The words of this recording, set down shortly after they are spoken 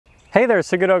Hey there,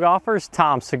 Saguto golfers.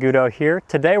 Tom Saguto here.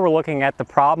 Today we're looking at the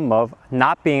problem of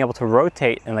not being able to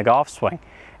rotate in the golf swing.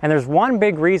 And there's one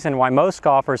big reason why most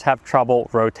golfers have trouble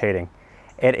rotating.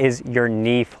 It is your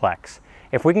knee flex.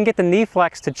 If we can get the knee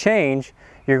flex to change,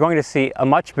 you're going to see a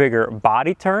much bigger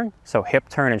body turn, so hip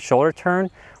turn and shoulder turn,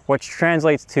 which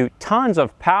translates to tons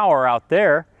of power out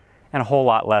there and a whole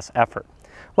lot less effort.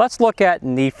 Let's look at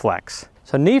knee flex.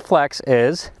 So knee flex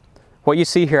is what you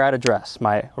see here at address.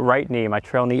 My right knee, my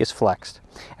trail knee is flexed.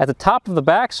 At the top of the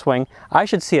backswing, I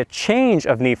should see a change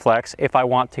of knee flex if I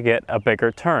want to get a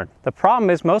bigger turn. The problem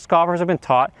is most golfers have been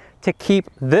taught to keep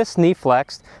this knee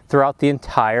flexed throughout the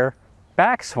entire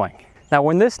backswing. Now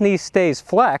when this knee stays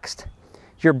flexed,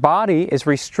 your body is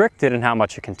restricted in how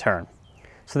much it can turn.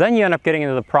 So then you end up getting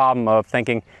into the problem of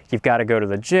thinking you've got to go to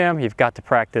the gym, you've got to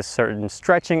practice certain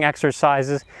stretching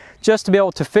exercises just to be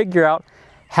able to figure out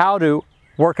how to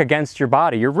work against your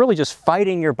body. You're really just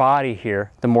fighting your body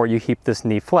here the more you keep this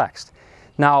knee flexed.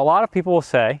 Now a lot of people will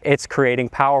say it's creating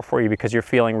power for you because you're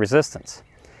feeling resistance.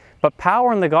 But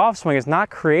power in the golf swing is not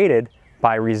created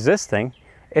by resisting,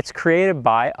 it's created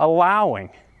by allowing.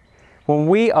 When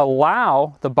we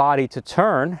allow the body to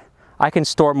turn, I can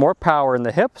store more power in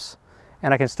the hips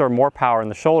and I can store more power in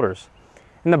the shoulders.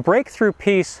 And the breakthrough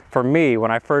piece for me when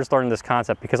I first learned this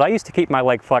concept, because I used to keep my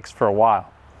leg flexed for a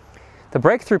while, the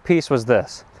breakthrough piece was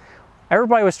this.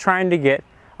 Everybody was trying to get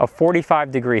a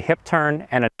 45-degree hip turn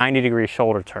and a 90-degree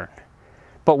shoulder turn,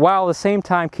 but while at the same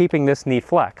time keeping this knee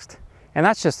flexed. And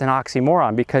that's just an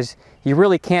oxymoron because you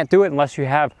really can't do it unless you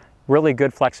have really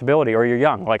good flexibility or you're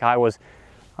young. Like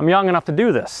I'm young enough to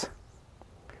do this.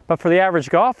 But for the average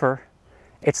golfer,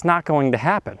 it's not going to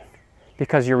happen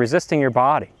because you're resisting your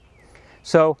body.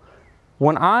 So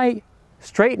when I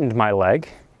straightened my leg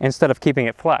instead of keeping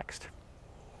it flexed,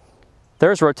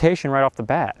 there's rotation right off the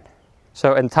bat.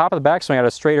 So in the top of the backswing, I had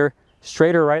a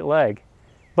straighter right leg.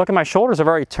 Look at my shoulders have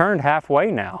already turned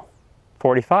halfway now,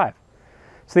 45.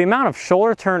 So the amount of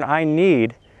shoulder turn I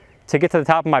need to get to the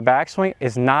top of my backswing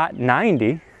is not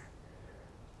 90.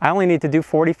 I only need to do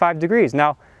 45 degrees.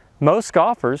 Now, most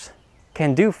golfers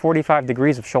can do 45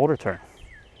 degrees of shoulder turn.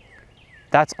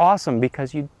 That's awesome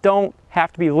because you don't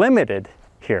have to be limited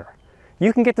here.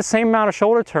 You can get the same amount of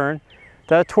shoulder turn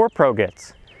that a tour pro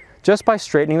gets just by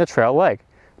straightening the trail leg.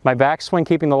 My backswing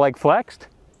keeping the leg flexed,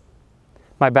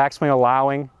 my backswing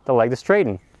allowing the leg to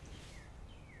straighten.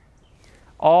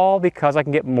 All because I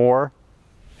can get more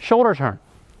shoulder turn.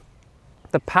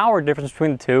 The power difference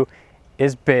between the two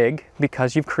is big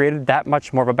because you've created that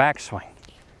much more of a backswing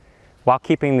while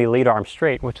keeping the lead arm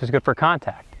straight, which is good for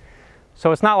contact.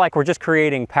 So it's not like we're just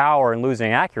creating power and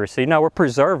losing accuracy. No, we're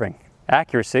preserving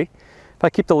accuracy. If I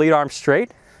keep the lead arm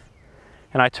straight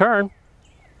and I turn,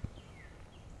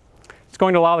 it's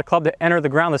going to allow the club to enter the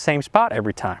ground the same spot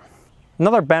every time.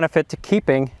 Another benefit to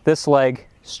keeping this leg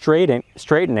straightening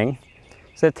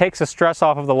is that it takes the stress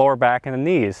off of the lower back and the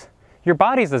knees. Your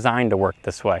body's designed to work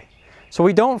this way. So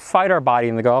we don't fight our body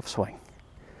in the golf swing.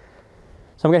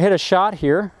 So I'm going to hit a shot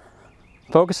here,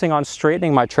 focusing on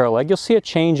straightening my trail leg. You'll see a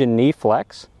change in knee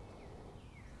flex.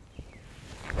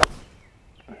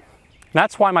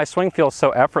 That's why my swing feels so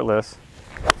effortless.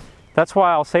 That's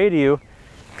why I'll say to you,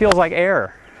 it feels like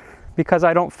air, because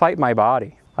I don't fight my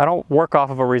body. I don't work off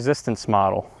of a resistance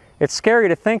model. It's scary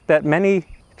to think that many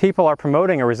people are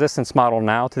promoting a resistance model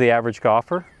now to the average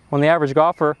golfer, when the average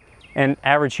golfer and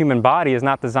average human body is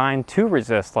not designed to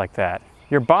resist like that.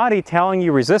 Your body telling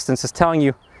you resistance is telling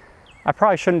you, I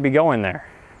probably shouldn't be going there.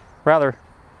 Rather,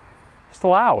 just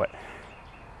allow it.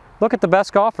 Look at the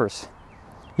best golfers.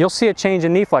 You'll see a change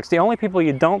in knee flex. The only people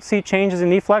you don't see changes in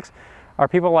knee flex are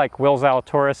people like Will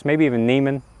Zalatoris, maybe even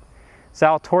Neiman.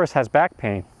 Zalatoris has back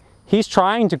pain. He's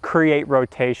trying to create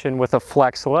rotation with a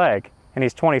flexed leg, and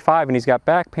he's 25 and he's got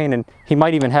back pain, and he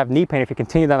might even have knee pain if he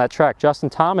continues down that track. Justin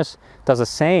Thomas does the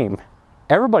same.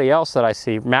 Everybody else that I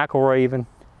see, McIlroy even,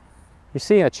 you're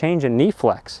seeing a change in knee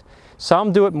flex.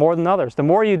 Some do it more than others. The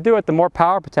more you do it, the more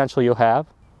power potential you'll have.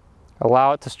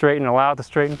 Allow it to straighten, allow it to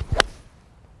straighten.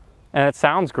 And it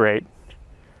sounds great.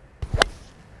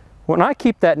 When I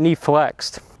keep that knee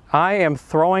flexed, I am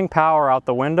throwing power out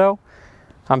the window.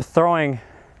 I'm throwing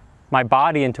my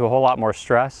body into a whole lot more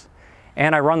stress.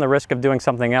 And I run the risk of doing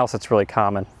something else that's really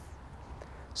common.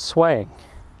 Swaying.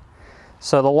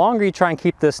 So the longer you try and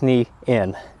keep this knee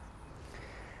in,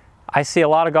 I see a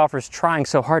lot of golfers trying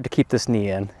so hard to keep this knee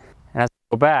in. And as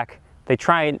they go back, they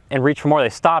try and reach for more. They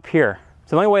stop here.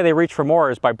 So the only way they reach for more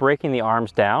is by breaking the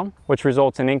arms down, which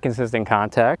results in inconsistent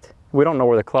contact. We don't know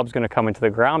where the club's going to come into the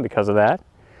ground because of that.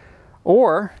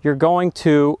 Or you're going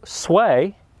to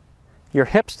sway your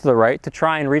hips to the right to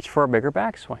try and reach for a bigger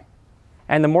backswing.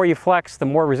 And the more you flex, the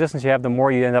more resistance you have, the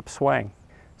more you end up swaying.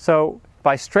 So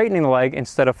by straightening the leg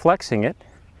instead of flexing it,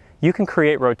 you can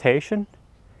create rotation,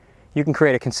 you can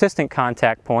create a consistent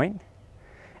contact point,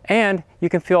 and you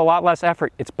can feel a lot less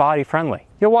effort. It's body friendly.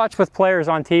 You'll watch with players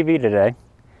on TV today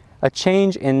a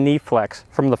change in knee flex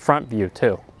from the front view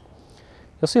too.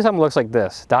 You'll see something that looks like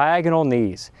this, diagonal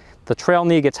knees. The trail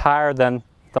knee gets higher than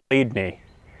the lead knee.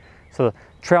 So the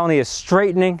trail knee is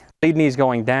straightening, lead knee is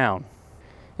going down.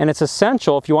 And it's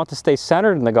essential if you want to stay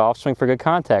centered in the golf swing for good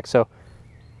contact. So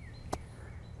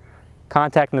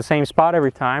contact in the same spot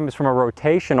every time is from a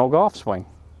rotational golf swing.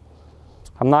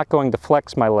 I'm not going to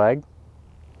flex my leg.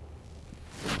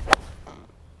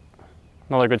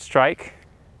 Another good strike.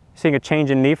 Seeing a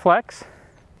change in knee flex.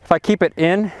 If I keep it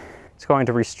in, it's going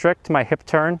to restrict my hip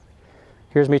turn.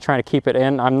 Here's me trying to keep it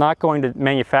in. I'm not going to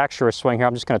manufacture a swing here.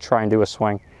 I'm just going to try and do a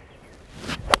swing.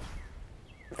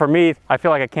 For me, I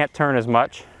feel like I can't turn as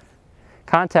much.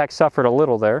 Contact suffered a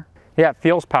little there. Yeah, it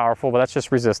feels powerful, but that's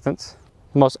just resistance.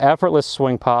 The most effortless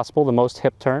swing possible, the most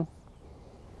hip turn.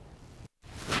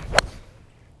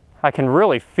 I can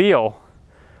really feel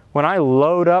when I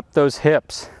load up those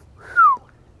hips,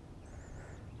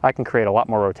 I can create a lot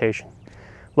more rotation.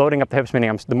 Loading up the hips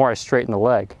meaning the more I straighten the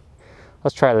leg.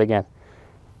 Let's try it again.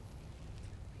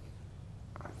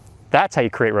 That's how you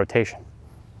create rotation.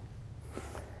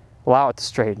 Allow it to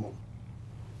straighten.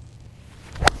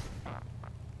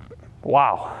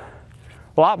 Wow,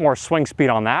 a lot more swing speed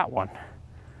on that one.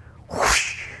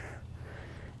 Whoosh.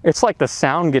 It's like the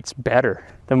sound gets better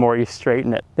the more you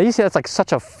straighten it. You see that's like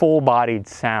such a full-bodied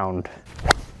sound.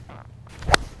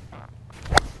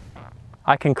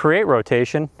 I can create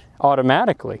rotation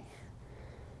automatically.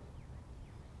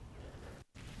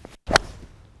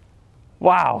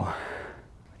 Wow,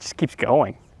 it just keeps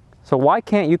going. So why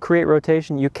can't you create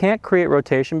rotation? You can't create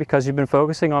rotation because you've been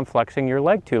focusing on flexing your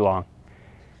leg too long.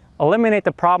 Eliminate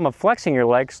the problem of flexing your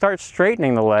leg, start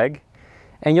straightening the leg,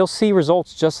 and you'll see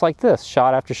results just like this,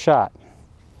 shot after shot.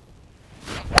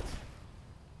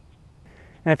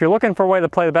 And if you're looking for a way to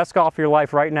play the best golf of your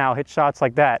life right now, hit shots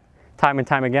like that time and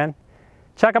time again,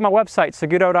 check out my website,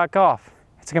 SagutoGolf.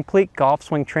 It's a complete golf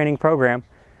swing training program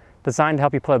designed to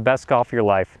help you play the best golf of your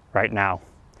life right now.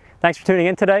 Thanks for tuning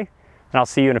in today, and I'll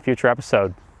see you in a future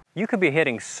episode. You could be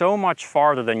hitting so much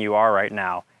farther than you are right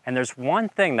now, and there's one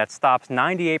thing that stops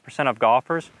 98% of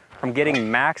golfers from getting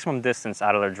maximum distance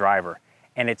out of their driver,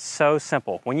 and it's so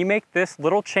simple. When you make this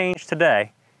little change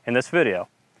today in this video,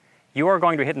 you are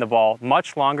going to be hitting the ball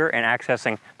much longer and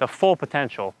accessing the full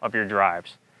potential of your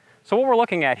drives. So what we're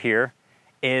looking at here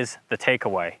is the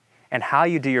takeaway and how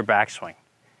you do your backswing.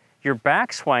 Your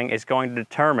backswing is going to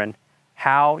determine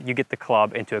how you get the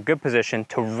club into a good position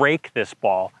to rake this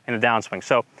ball in the downswing.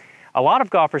 So a lot of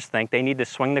golfers think they need to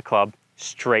swing the club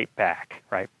straight back,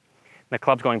 right? The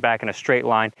club's going back in a straight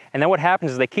line, and then what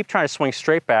happens is they keep trying to swing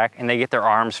straight back and they get their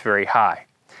arms very high.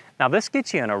 Now this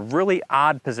gets you in a really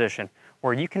odd position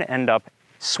where you can end up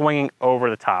swinging over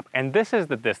the top, and this is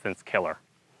the distance killer.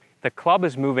 The club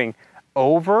is moving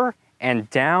over and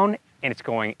down, and it's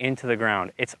going into the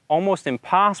ground. It's almost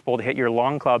impossible to hit your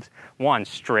long clubs, one,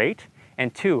 straight,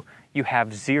 and two, you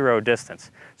have zero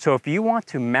distance. So if you want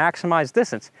to maximize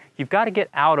distance, you've got to get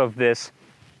out of this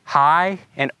high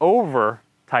and over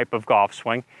type of golf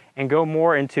swing and go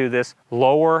more into this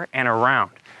lower and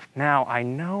around. Now, I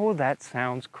know that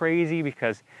sounds crazy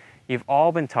because you've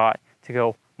all been taught to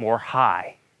go more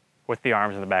high with the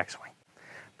arms in the backswing.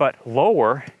 But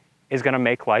lower is going to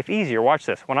make life easier. Watch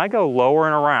this. When I go lower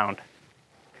and around,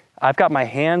 I've got my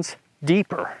hands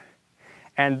deeper.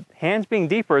 And hands being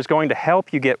deeper is going to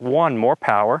help you get, one, more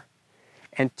power,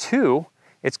 and two,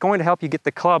 it's going to help you get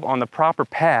the club on the proper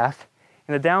path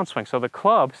in the downswing. So the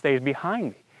club stays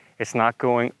behind me. It's not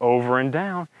going over and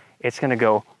down. It's going to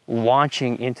go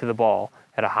launching into the ball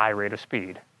at a high rate of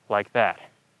speed, like that.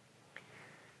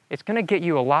 It's going to get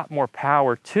you a lot more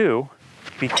power too,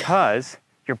 because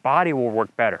your body will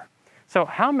work better. So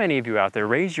how many of you out there,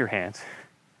 raise your hands,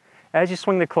 as you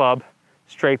swing the club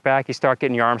straight back, you start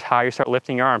getting your arms high, you start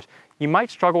lifting your arms. You might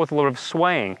struggle with a little bit of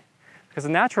swaying, because the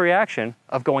natural reaction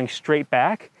of going straight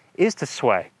back is to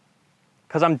sway,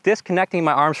 because I'm disconnecting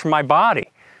my arms from my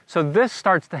body. So this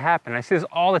starts to happen. I see this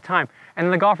all the time. And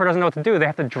then the golfer doesn't know what to do. They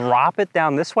have to drop it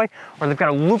down this way, or they've got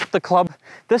to loop the club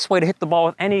this way to hit the ball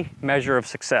with any measure of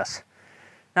success.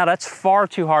 Now that's far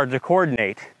too hard to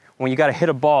coordinate when you got to hit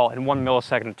a ball in 1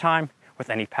 millisecond of time with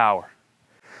any power.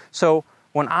 So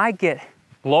when I get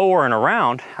lower and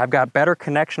around, I've got better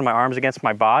connection of my arms against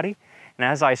my body. And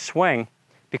as I swing,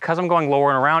 because I'm going lower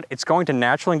and around, it's going to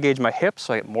naturally engage my hips,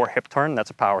 so I get more hip turn. That's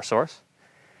a power source.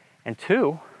 And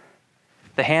two,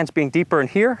 the hands being deeper in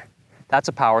here, That's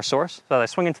a power source. So as I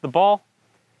swing into the ball,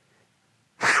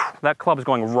 that club is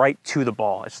going right to the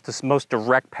ball. It's the most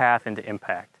direct path into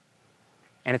impact.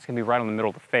 And it's gonna be right on the middle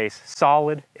of the face.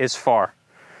 Solid is far.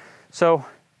 So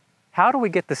how do we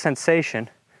get the sensation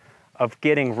of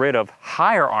getting rid of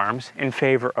higher arms in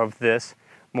favor of this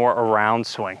more around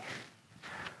swing?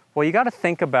 Well, you gotta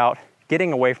think about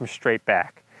getting away from straight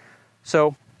back.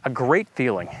 So a great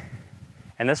feeling,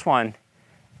 and this one,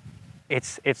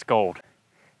 it's gold.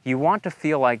 You want to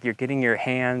feel like you're getting your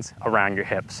hands around your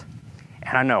hips.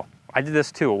 And I know, I did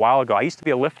this too a while ago. I used to be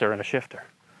a lifter and a shifter.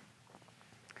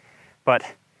 But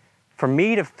for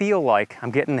me to feel like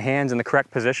I'm getting the hands in the correct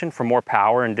position for more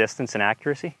power and distance and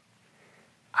accuracy,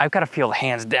 I've got to feel the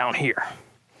hands down here.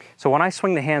 So when I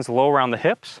swing the hands low around the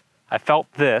hips, I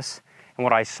felt this, and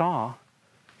what I saw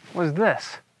was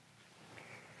this.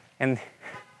 And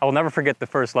I will never forget the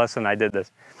first lesson I did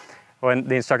this. When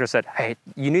the instructor said, hey,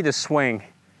 you need to swing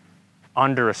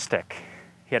under a stick.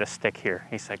 He had a stick here.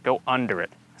 He said, go under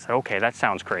it. I said, okay, that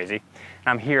sounds crazy. And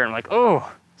I'm here, and I'm like,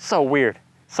 oh, so weird,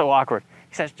 so awkward.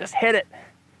 He says, just hit it,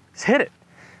 just hit it.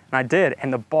 And I did,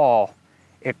 and the ball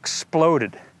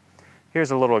exploded.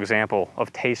 Here's a little example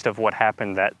of taste of what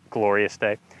happened that glorious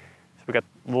day. So we got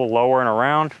a little lower and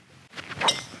around,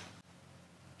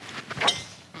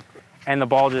 and the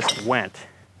ball just went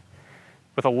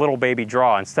with a little baby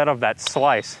draw instead of that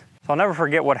slice. So I'll never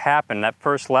forget what happened that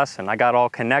first lesson. I got all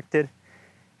connected,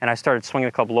 and I started swinging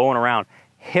the club low and around,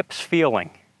 hips feeling.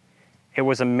 It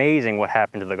was amazing what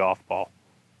happened to the golf ball.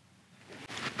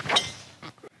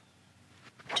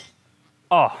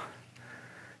 Oh,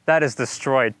 that is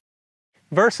destroyed.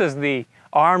 Versus the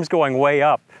arms going way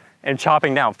up and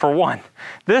chopping down. For one,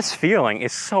 this feeling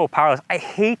is so powerless. I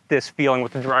hate this feeling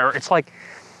with the driver. It's like,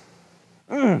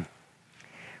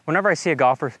 whenever I see a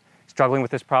golfer struggling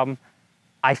with this problem,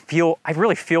 I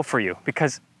really feel for you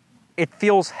because it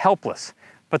feels helpless.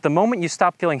 But the moment you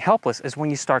stop feeling helpless is when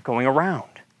you start going around.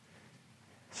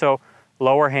 So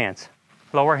lower hands,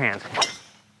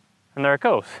 and there it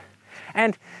goes.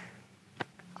 And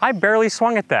I barely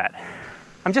swung at that.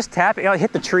 I'm just tapping, I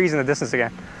hit the trees in the distance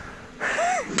again.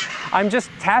 I'm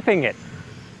just tapping it.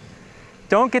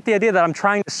 Don't get the idea that I'm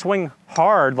trying to swing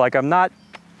hard, like I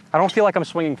don't feel like I'm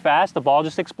swinging fast, the ball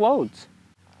just explodes.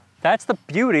 That's the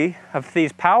beauty of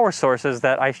these power sources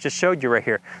that I just showed you right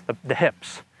here. The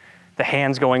hips, the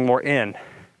hands going more in,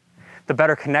 the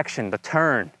better connection, the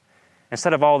turn.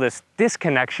 Instead of all this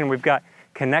disconnection, we've got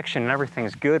connection and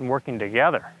everything's good and working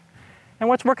together. And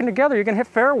what's working together, you're gonna hit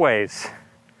fairways.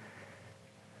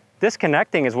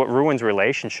 Disconnecting is what ruins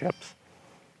relationships.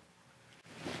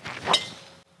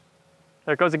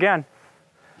 There it goes again.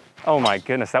 Oh my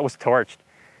goodness, that was torched.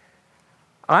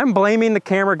 I'm blaming the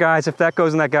camera guys if that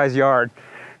goes in that guy's yard.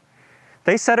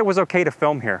 They said it was okay to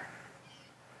film here.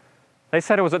 They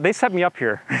set me up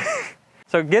here.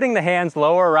 So getting the hands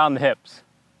lower around the hips.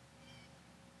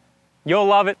 You'll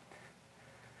love it.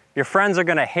 Your friends are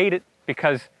gonna hate it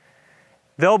because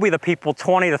they'll be the people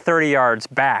 20 to 30 yards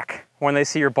back when they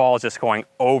see your ball just going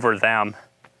over them.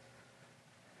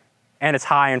 And it's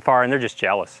high and far and they're just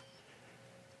jealous.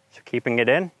 So keeping it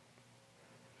in.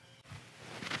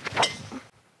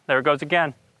 There it goes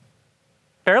again.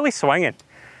 Barely swinging.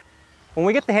 When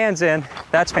we get the hands in,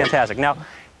 that's fantastic. Now,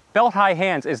 belt high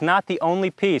hands is not the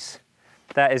only piece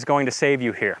that is going to save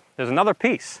you here. There's another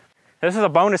piece. This is a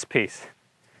bonus piece.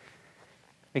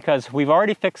 Because we've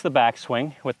already fixed the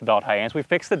backswing with the belt high hands. We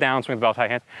fixed the downswing with the belt high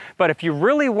hands. But if you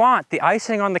really want the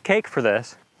icing on the cake for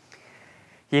this,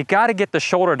 you gotta get the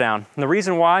shoulder down. And the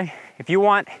reason why, if you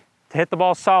want to hit the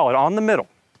ball solid on the middle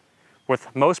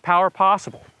with most power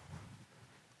possible,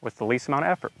 with the least amount of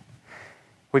effort,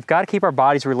 we've got to keep our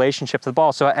body's relationship to the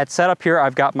ball. So at setup here,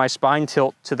 I've got my spine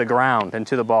tilt to the ground and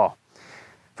to the ball.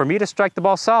 For me to strike the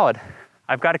ball solid,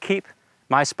 I've got to keep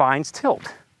my spine's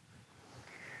tilt.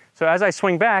 So as I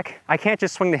swing back, I can't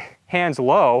just swing the hands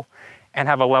low and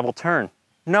have a level turn.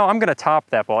 No, I'm gonna top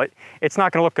that ball. It's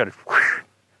not gonna look good.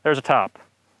 There's a top.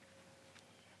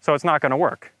 So it's not gonna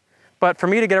work. But for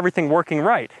me to get everything working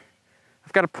right,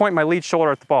 I've got to point my lead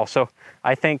shoulder at the ball. So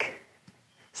I think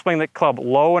swing the club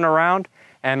low and around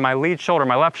and my lead shoulder,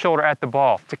 my left shoulder at the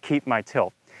ball to keep my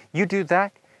tilt. You do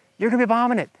that, you're gonna be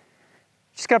bombing it.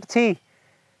 Just get up the tee,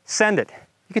 send it.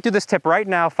 You could do this tip right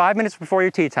now, 5 minutes before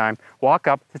your tee time, walk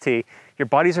up the tee, your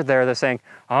buddies are there, they're saying,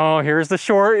 oh, here's the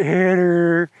short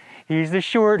hitter, he's the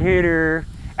short hitter,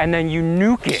 and then you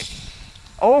nuke it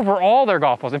over all their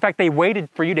golf balls. In fact, they waited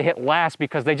for you to hit last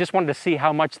because they just wanted to see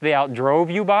how much they outdrove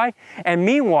you by, and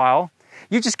meanwhile,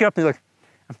 you just get up and you're like,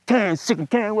 I'm tired, sick and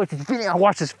tired, watch this video, I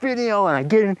watch this video, and I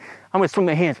get in, I'm gonna swing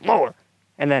my hands lower,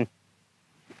 and then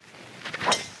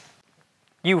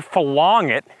you flong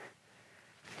it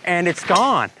and it's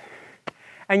gone.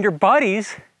 And your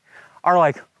buddies are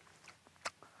like,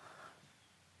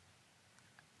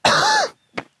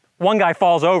 one guy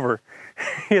falls over,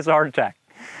 he has a heart attack.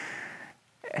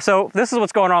 So this is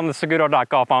what's going on in the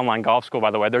Saguto.golf online golf school,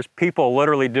 by the way. There's people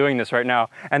literally doing this right now,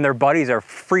 and their buddies are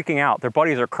freaking out. Their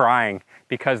buddies are crying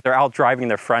because they're out driving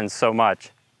their friends so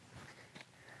much.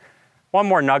 One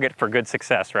more nugget for good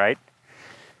success, right?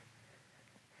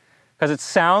 Because it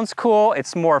sounds cool,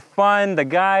 it's more fun. The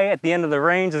guy at the end of the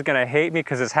range is gonna hate me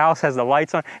because his house has the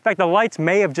lights on. In fact, the lights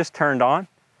may have just turned on.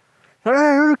 Hey,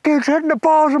 who keeps hitting the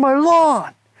balls on my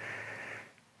lawn?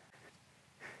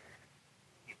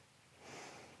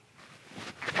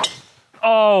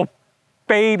 Oh,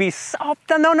 baby, oh,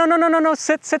 no,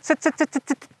 sit. That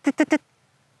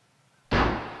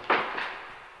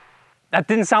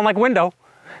didn't sound like window. It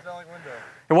didn't sound like window.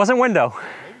 It wasn't window.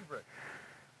 Maybe brick.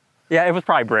 Yeah, it was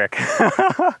probably brick.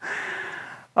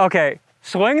 Okay,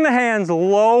 swing the hands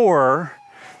lower.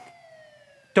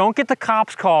 Don't get the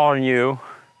cops calling you.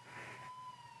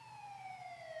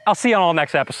 I'll see you on the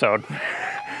next episode.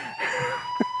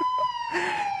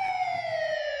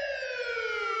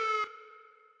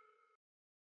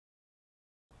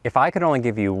 If I could only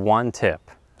give you one tip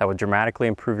that would dramatically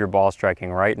improve your ball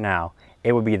striking right now,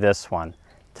 it would be this one.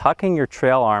 Tucking your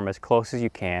trail arm as close as you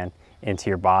can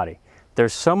into your body.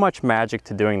 There's so much magic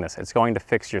to doing this. It's going to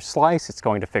fix your slice, it's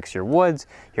going to fix your woods,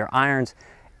 your irons,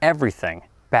 everything.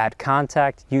 Bad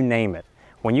contact, you name it.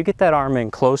 When you get that arm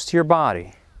in close to your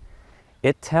body,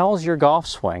 it tells your golf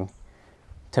swing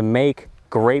to make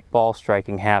great ball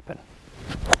striking happen.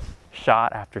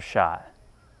 Shot after shot.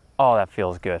 Oh, that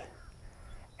feels good.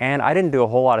 And I didn't do a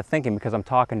whole lot of thinking because I'm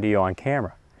talking to you on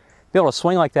camera. Be able to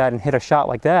swing like that and hit a shot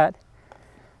like that,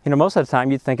 you know, most of the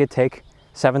time you'd think it'd take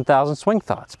 7,000 swing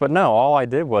thoughts. But no, all I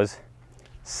did was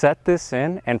set this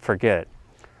in and forget it.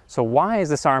 So why is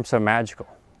this arm so magical?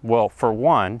 Well, for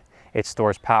one, it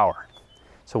stores power.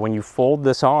 So when you fold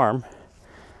this arm,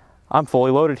 I'm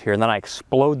fully loaded here, and then I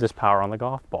explode this power on the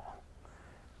golf ball.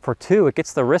 For two, it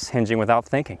gets the wrist hinging without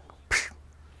thinking.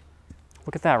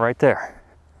 Look at that right there.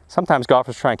 Sometimes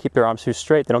golfers try and keep their arms too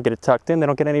straight. They don't get it tucked in. They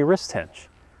don't get any wrist hinge.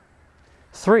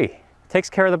 Three, takes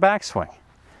care of the backswing.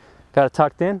 Got it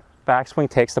tucked in, backswing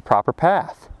takes the proper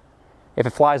path. If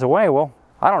it flies away, well,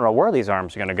 I don't know where these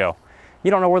arms are going to go.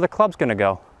 You don't know where the club's going to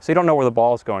go, so you don't know where the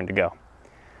ball is going to go.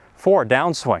 Four,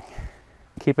 downswing.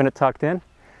 Keeping it tucked in,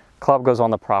 club goes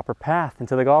on the proper path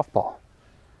into the golf ball.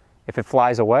 If it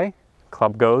flies away,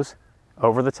 club goes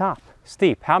over the top.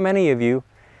 Steep. How many of you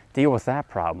deal with that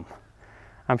problem?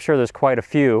 I'm sure there's quite a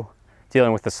few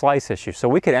dealing with the slice issue. So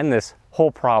we could end this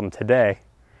whole problem today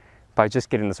by just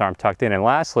getting this arm tucked in. And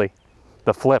lastly,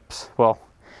 the flips. Well,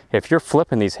 if you're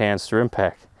flipping these hands through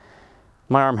impact,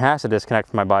 my arm has to disconnect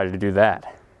from my body to do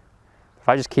that. If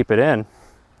I just keep it in,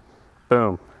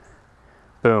 boom,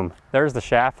 boom, there's the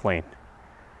shaft lean.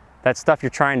 That stuff you're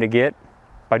trying to get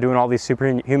by doing all these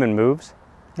superhuman moves,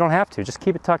 you don't have to, just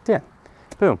keep it tucked in.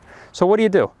 Boom. So what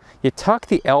do? You tuck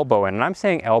the elbow in, and I'm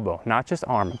saying elbow, not just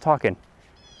arm. I'm talking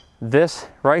this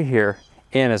right here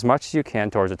in as much as you can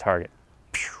towards the target.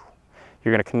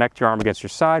 You're gonna connect your arm against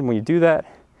your side. When you do that,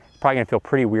 it's probably gonna feel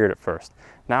pretty weird at first.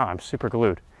 Now I'm super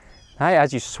glued. Now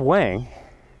as you swing,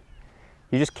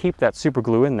 you just keep that super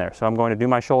glue in there. So I'm going to do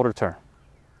my shoulder turn.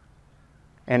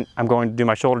 And I'm going to do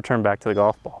my shoulder turn back to the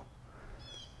golf ball.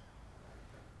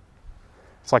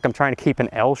 It's like I'm trying to keep an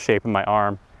L shape in my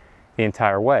arm the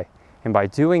entire way. And by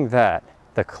doing that,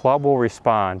 the club will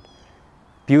respond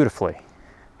beautifully.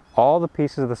 All the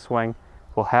pieces of the swing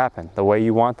will happen the way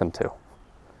you want them to.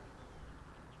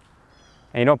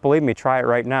 And you don't believe me, try it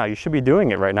right now. You should be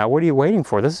doing it right now. What are you waiting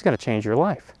for? This is going to change your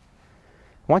life.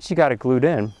 Once you got it glued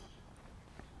in,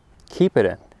 keep it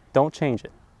in. Don't change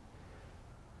it.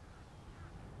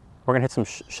 We're going to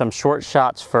hit some short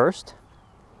shots first,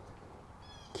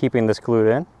 keeping this glued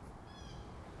in.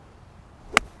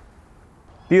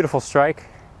 Beautiful strike.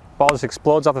 Ball just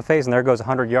explodes off the face and there goes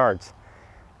 100 yards.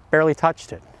 Barely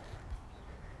touched it.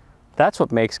 That's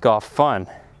what makes golf fun.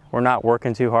 We're not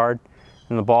working too hard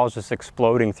and the ball's just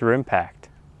exploding through impact.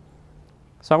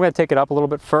 So I'm going to take it up a little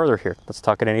bit further here. Let's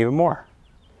tuck it in even more.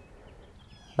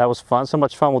 That was fun. So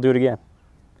much fun, we'll do it again.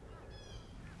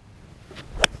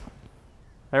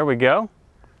 There we go.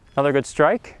 Another good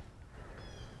strike.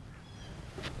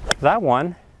 That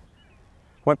one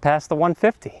went past the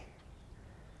 150.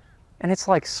 And it's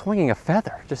like swinging a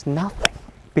feather, just nothing,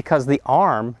 because the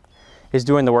arm is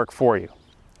doing the work for you.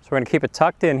 So we're going to keep it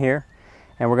tucked in here,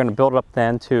 and we're going to build it up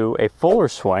then to a fuller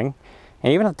swing.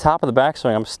 And even at the top of the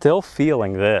backswing, I'm still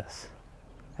feeling this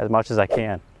as much as I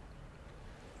can.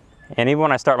 And even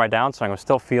when I start my downswing, I'm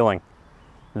still feeling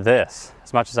this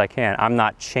as much as I can. I'm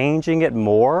not changing it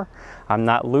more. I'm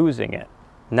not losing it.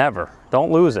 Never.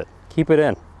 Don't lose it. Keep it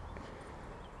in.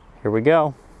 Here we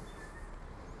go.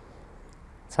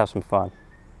 Let's have some fun.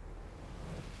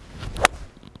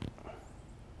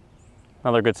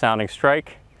 Another good sounding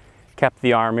strike. Kept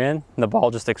the arm in, and the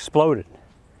ball just exploded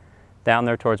down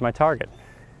there towards my target.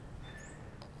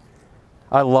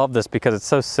 I love this because it's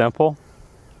so simple.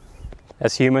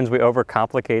 As humans, we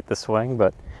overcomplicate the swing,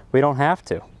 but we don't have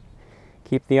to.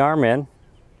 Keep the arm in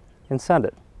and send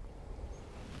it.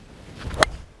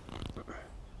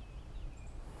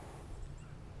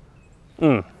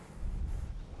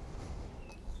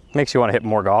 Makes you want to hit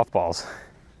more golf balls.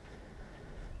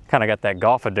 Kind of got that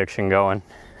golf addiction going.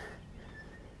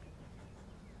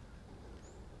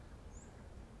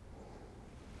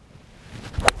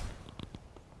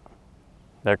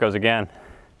 There it goes again.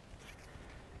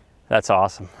 That's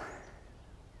awesome.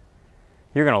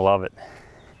 You're gonna love it.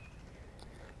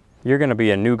 You're gonna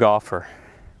be a new golfer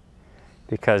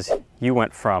because you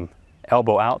went from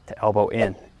elbow out to elbow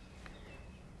in.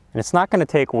 And it's not gonna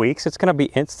take weeks, it's gonna be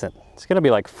instant. It's gonna be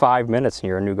like 5 minutes and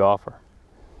you're a new golfer.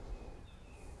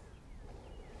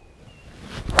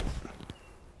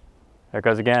 There it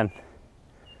goes again.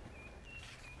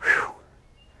 Whew.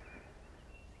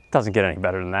 Doesn't get any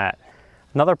better than that.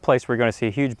 Another place we're going to see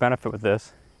a huge benefit with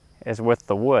this is with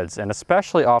the woods, and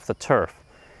especially off the turf.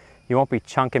 You won't be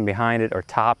chunking behind it or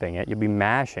topping it, you'll be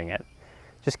mashing it.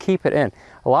 Just keep it in.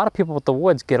 A lot of people with the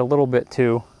woods get a little bit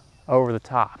too over the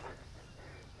top.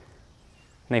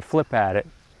 And they flip at it,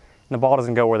 and the ball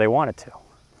doesn't go where they want it to.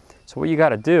 So what you got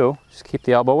to do is just keep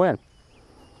the elbow in.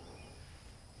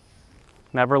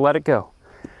 Never let it go.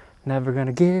 Never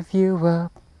gonna give you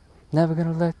up, never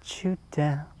gonna let you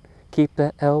down. Keep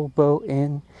that elbow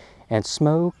in and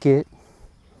smoke it.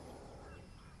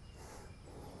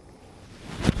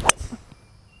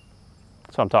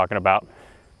 That's what I'm talking about.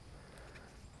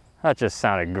 That just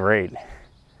sounded great.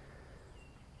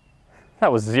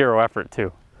 That was zero effort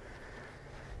too.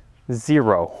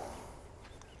 Zero.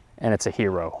 And it's a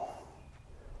hero.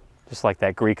 Just like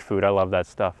that Greek food, I love that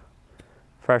stuff.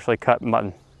 Freshly cut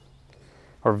mutton,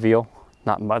 or veal,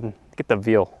 not mutton. Get the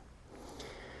veal.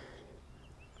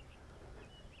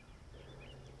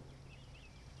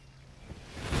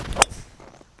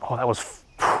 Oh, that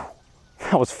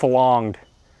was flonged.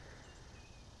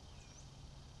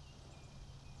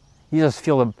 You just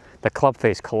feel the club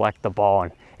face collect the ball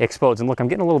and it explodes. And look, I'm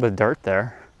getting a little bit of dirt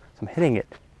there. So I'm hitting it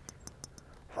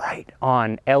right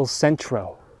on El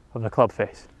Centro of the club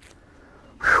face.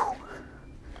 Whew.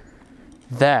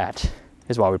 That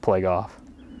is why we play golf.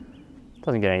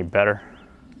 Doesn't get any better.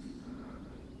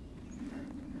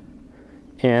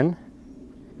 In.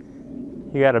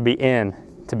 You gotta be in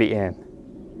to be in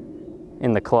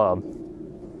the club.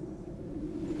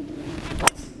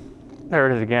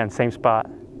 There it is again, same spot.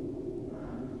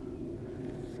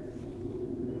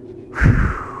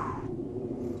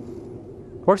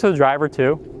 Works with the driver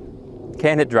too.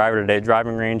 Can't hit driver today.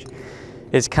 Driving range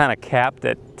is kind of capped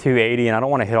at 280, and I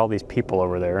don't want to hit all these people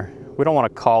over there. We don't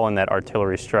want to call in that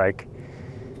artillery strike.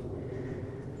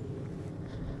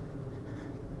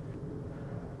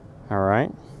 All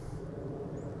right,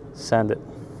 send it.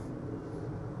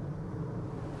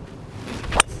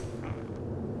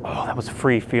 Oh, that was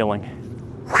free feeling.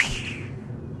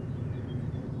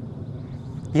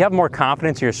 You have more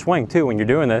confidence in your swing too when you're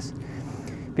doing this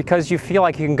because you feel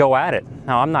like you can go at it.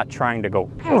 Now, I'm not trying to go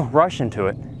rush into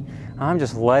it. I'm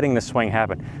just letting the swing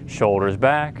happen. Shoulders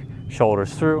back,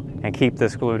 shoulders through, and keep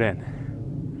this glued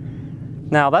in.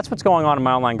 Now, that's what's going on in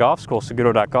my online golf school,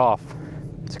 Saguto.golf.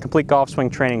 It's a complete golf swing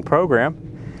training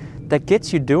program that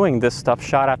gets you doing this stuff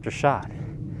shot after shot.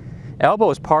 Elbow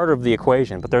is part of the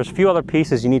equation, but there's a few other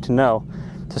pieces you need to know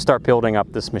to start building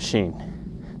up this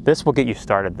machine. This will get you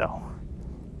started though.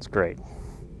 It's great.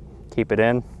 Keep it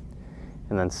in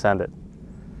and then send it.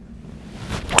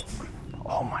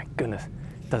 Oh my goodness.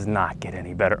 Does not get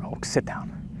any better. Oh, sit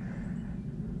down.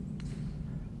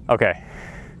 Okay.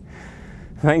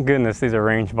 Thank goodness these are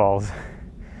range balls.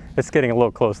 It's getting a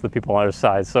little close to the people on the other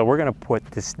side. So we're gonna put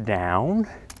this down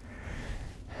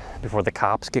before the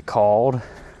cops get called.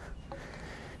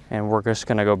 And we're just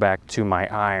gonna go back to my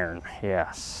iron.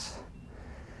 Yes.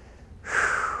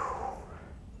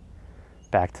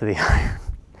 Back to the iron.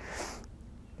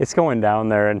 It's going down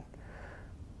there and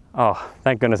oh,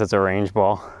 thank goodness it's a range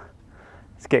ball.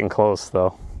 It's getting close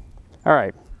though. All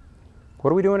right, what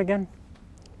are we doing again?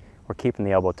 We're keeping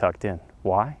the elbow tucked in.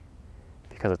 Why?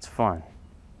 Because it's fun.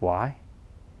 Why?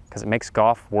 Because it makes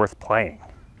golf worth playing.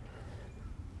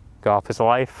 Golf is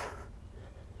life.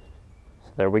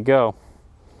 There we go.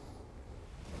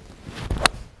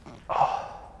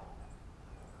 Oh.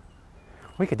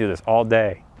 We could do this all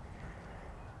day.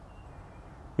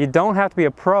 You don't have to be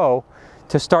a pro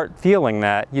to start feeling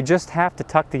that. You just have to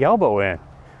tuck the elbow in.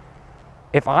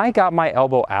 If I got my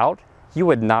elbow out, you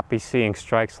would not be seeing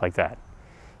strikes like that.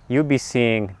 You'd be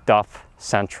seeing duff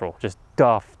central, just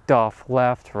duff, duff,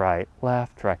 left, right,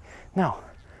 left, right. No,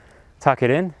 tuck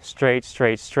it in, straight,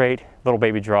 straight, straight, little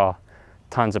baby draw,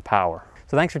 tons of power.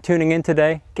 So thanks for tuning in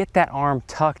today. Get that arm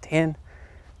tucked in.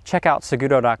 Check out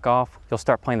Saguto.golf. You'll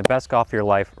start playing the best golf of your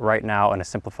life right now in a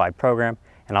simplified program,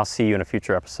 and I'll see you in a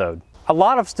future episode. A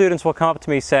lot of students will come up to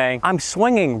me saying, I'm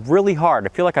swinging really hard. I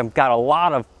feel like I've got a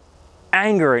lot of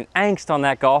anger and angst on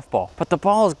that golf ball, but the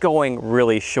ball is going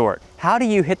really short. How do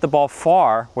you hit the ball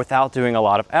far without doing a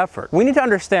lot of effort? We need to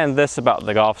understand this about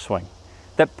the golf swing,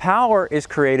 that power is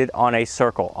created on a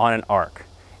circle, on an arc.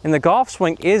 And the golf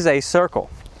swing is a circle.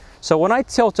 So when I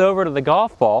tilt over to the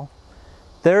golf ball,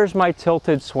 there's my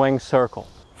tilted swing circle.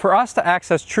 For us to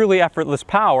access truly effortless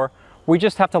power, we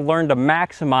just have to learn to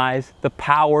maximize the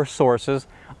power sources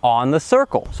on the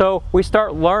circle. So we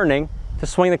start learning to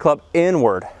swing the club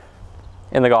inward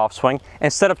in the golf swing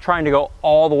instead of trying to go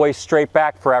all the way straight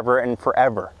back forever and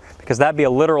forever, because that'd be a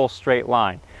literal straight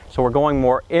line. So we're going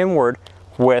more inward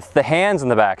with the hands in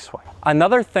the backswing.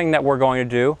 Another thing that we're going to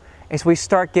do is we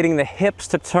start getting the hips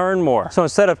to turn more. So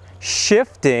instead of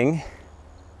shifting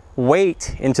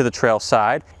weight into the trail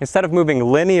side, instead of moving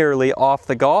linearly off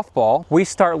the golf ball, we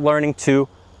start learning to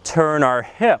turn our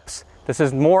hips. This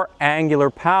is more angular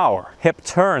power. Hip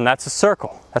turn, that's a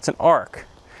circle, that's an arc.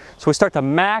 So we start to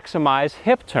maximize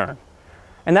hip turn.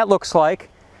 And that looks like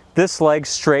this leg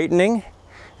straightening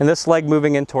and this leg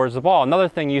moving in towards the ball. Another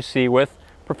thing you see with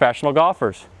professional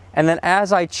golfers. And then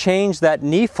as I change that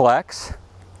knee flex,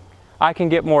 I can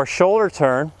get more shoulder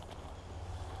turn,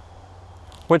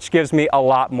 which gives me a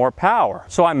lot more power.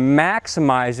 So I'm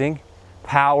maximizing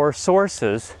power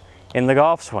sources in the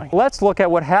golf swing. Let's look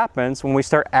at what happens when we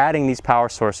start adding these power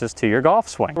sources to your golf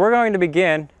swing. We're going to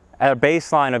begin at a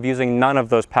baseline of using none of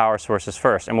those power sources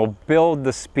first, and we'll build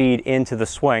the speed into the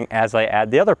swing as I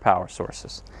add the other power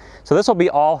sources. So this will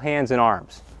be all hands and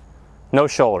arms, no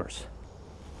shoulders.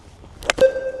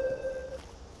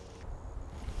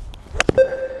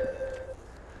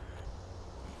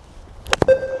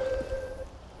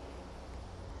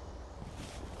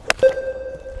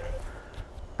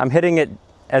 I'm hitting it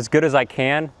as good as I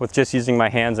can with just using my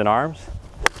hands and arms.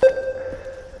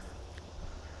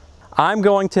 I'm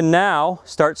going to now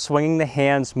start swinging the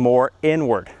hands more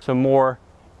inward, so more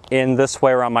in this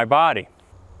way around my body.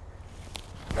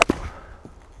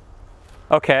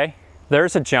 Okay,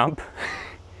 there's a jump.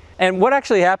 And what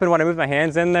actually happened when I moved my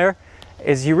hands in there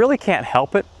is you really can't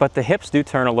help it, but the hips do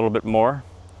turn a little bit more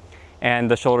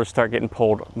and the shoulders start getting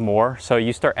pulled more. So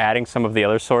you start adding some of the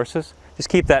other sources. Just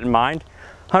keep that in mind.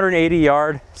 180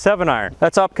 yard 7-iron.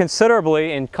 That's up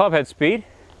considerably in club head speed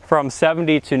from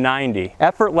 70 to 90.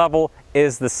 Effort level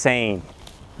is the same.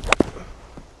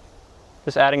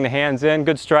 Just adding the hands in,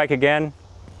 good strike again.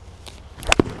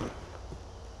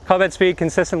 Club head speed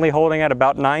consistently holding at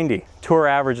about 90. Tour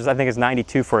averages I think is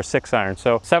 92 for a 6-iron.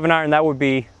 So 7-iron, that would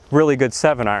be really good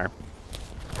 7-iron.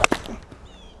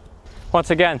 Once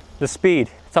again, the speed,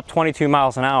 it's up 22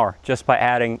 miles an hour just by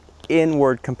adding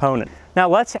inward component. Now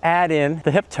let's add in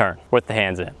the hip turn with the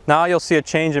hands in. Now you'll see a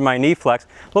change in my knee flex,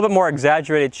 a little bit more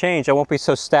exaggerated change. I won't be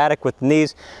so static with the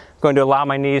knees. I'm going to allow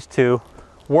my knees to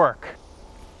work.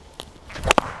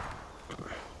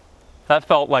 That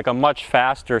felt like a much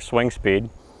faster swing speed.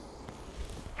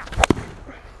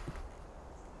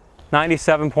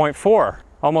 97.4,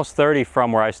 almost 30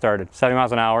 from where I started, 70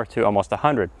 miles an hour to almost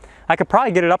 100. I could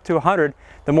probably get it up to 100.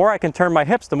 The more I can turn my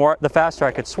hips, the faster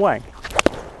I could swing.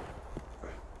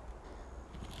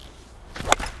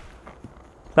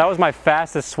 That was my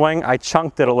fastest swing. I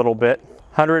chunked it a little bit,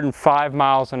 105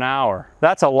 miles an hour.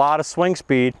 That's a lot of swing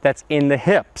speed that's in the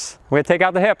hips. We're gonna take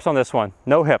out the hips on this one.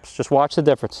 No hips, just watch the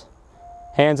difference.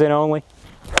 Hands in only,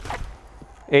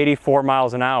 84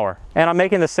 miles an hour. And I'm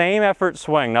making the same effort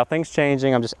swing, nothing's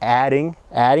changing. I'm just adding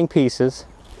pieces.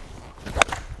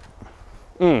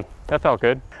 That felt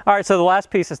good. All right, so the last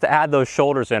piece is to add those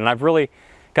shoulders in. And I've really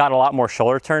got a lot more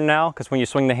shoulder turn now, because when you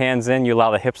swing the hands in, you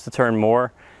allow the hips to turn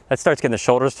more. That starts getting the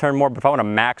shoulders turned more, but if I want to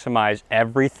maximize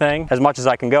everything as much as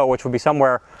I can go, which would be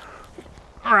somewhere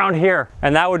around here,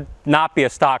 and that would not be a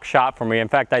stock shot for me. In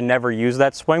fact, I never use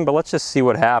that swing, but let's just see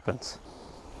what happens.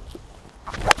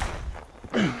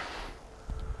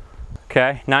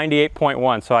 Okay,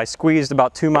 98.1, so I squeezed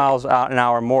about 2 miles an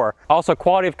hour more. Also,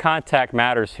 quality of contact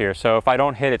matters here, so if I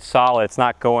don't hit it solid, it's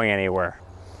not going anywhere.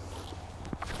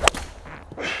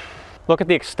 Look at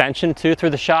the extension too through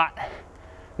the shot.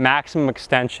 Maximum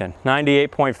extension,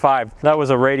 98.5. That was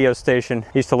a radio station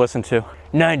I used to listen to.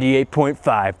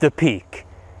 98.5, The Peak,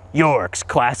 York's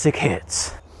classic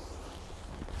hits.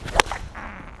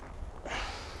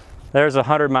 There's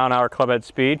 100-mile-an-hour clubhead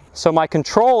speed. So my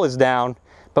control is down,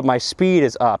 but my speed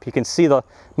is up. You can see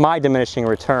my diminishing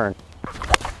return.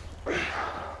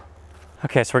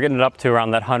 Okay, so we're getting it up to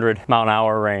around that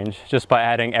 100-mile-an-hour range just by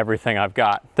adding everything I've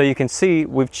got. So you can see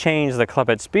we've changed the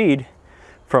clubhead speed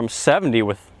from 70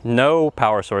 with no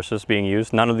power sources being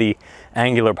used, none of the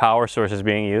angular power sources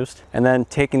being used, and then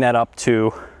taking that up to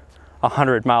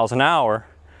 100 miles an hour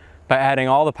by adding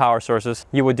all the power sources.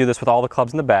 You would do this with all the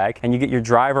clubs in the bag, and you get your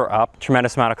driver up,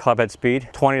 tremendous amount of clubhead speed,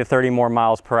 20 to 30 more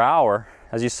miles per hour.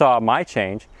 As you saw my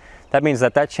change, that means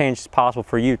that change is possible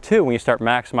for you too when you start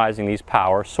maximizing these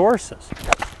power sources.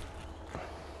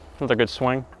 Another good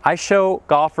swing. I show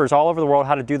golfers all over the world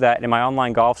how to do that in my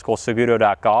online golf school,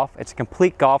 SagutoGolf. It's a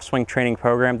complete golf swing training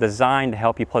program designed to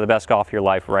help you play the best golf of your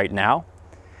life right now.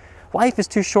 Life is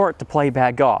too short to play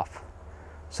bad golf.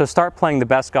 So start playing the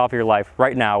best golf of your life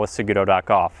right now with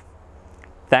SagutoGolf.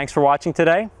 Thanks for watching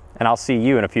today, and I'll see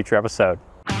you in a future episode.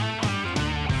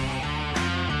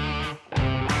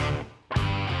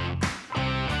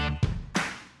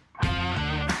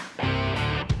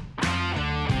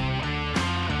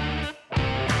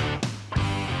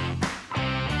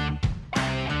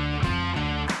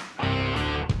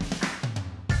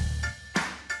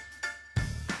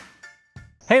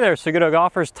 Hey there, Seguto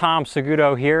golfers, Tom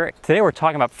Seguto here. Today we're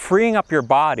talking about freeing up your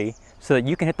body so that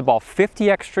you can hit the ball 50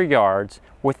 extra yards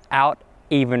without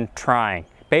even trying.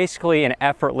 Basically an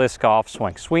effortless golf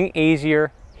swing. Swing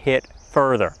easier, hit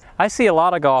further. I see a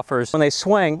lot of golfers, when they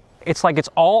swing, it's like it's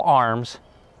all arms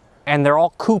and they're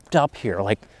all cooped up here.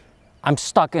 Like, I'm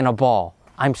stuck in a ball.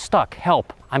 I'm stuck,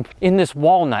 help. I'm in this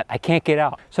walnut, I can't get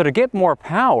out. So to get more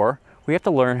power, we have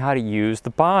to learn how to use the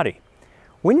body.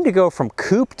 We need to go from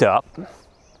cooped up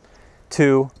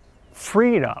to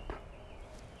freed up.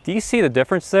 Do you see the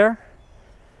difference there?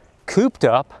 Cooped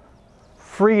up,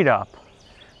 freed up.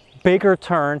 Bigger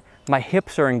turn, my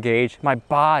hips are engaged, my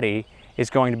body is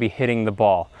going to be hitting the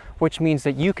ball, which means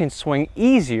that you can swing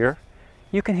easier,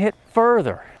 you can hit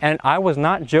further. And I was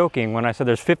not joking when I said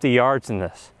there's 50 yards in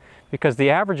this, because the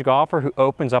average golfer who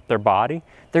opens up their body,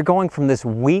 they're going from this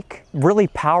weak, really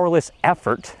powerless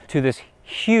effort to this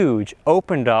huge,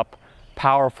 opened up,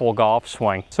 powerful golf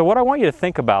swing. So what I want you to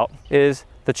think about is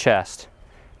the chest,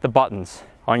 the buttons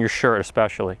on your shirt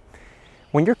especially.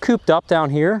 When you're cooped up down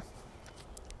here,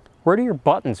 where do your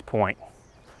buttons point?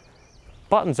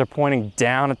 Buttons are pointing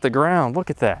down at the ground. Look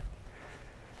at that.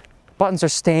 Buttons are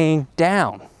staying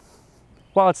down.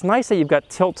 While it's nice that you've got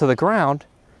tilt to the ground,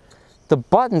 the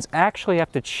buttons actually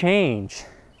have to change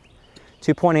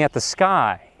to pointing at the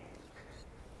sky.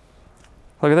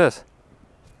 Look at this.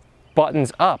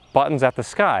 Buttons up, buttons at the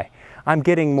sky. I'm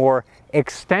getting more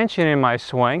extension in my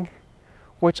swing,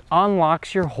 which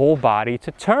unlocks your whole body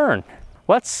to turn.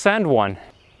 Let's send one.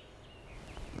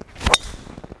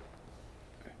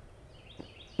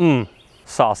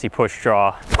 Saucy push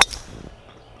draw.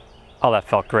 Oh, that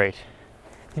felt great.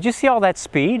 Did you see all that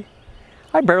speed?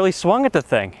 I barely swung at the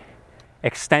thing.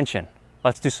 Extension.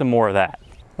 Let's do some more of that.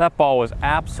 That ball was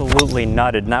absolutely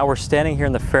nutted. Now we're standing here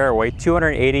in the fairway,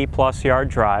 280 plus yard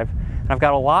drive. I've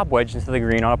got a lob wedge into the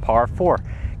green on a par 4.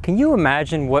 Can you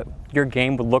imagine what your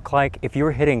game would look like if you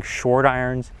were hitting short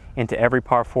irons into every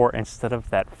par 4 instead of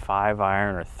that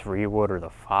 5-iron or 3-wood or the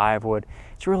 5-wood?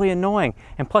 It's really annoying.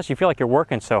 And plus you feel like you're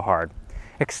working so hard.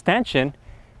 Extension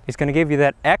is going to give you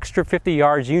that extra 50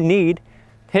 yards you need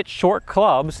to hit short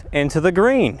clubs into the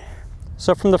green.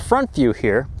 So from the front view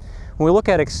here, when we look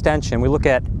at extension, we look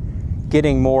at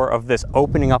getting more of this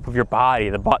opening up of your body,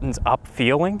 the buttons up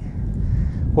feeling.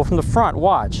 Well, from the front,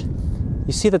 watch.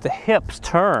 You see that the hips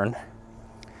turn,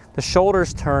 the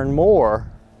shoulders turn more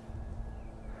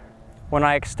when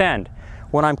I extend.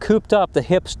 When I'm cooped up, the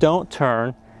hips don't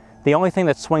turn. The only thing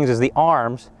that swings is the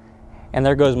arms, and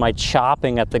there goes my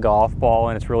chopping at the golf ball,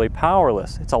 and it's really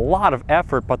powerless. It's a lot of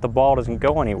effort, but the ball doesn't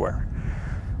go anywhere.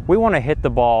 We want to hit the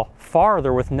ball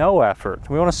farther with no effort.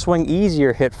 We want to swing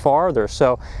easier, hit farther.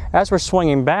 So as we're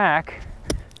swinging back,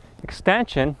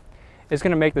 extension is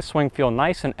going to make the swing feel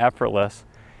nice and effortless.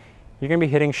 You're going to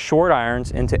be hitting short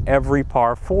irons into every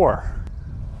par 4.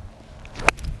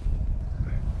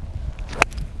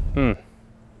 That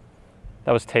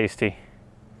was tasty.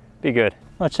 Be good.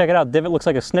 Oh, check it out. Divot looks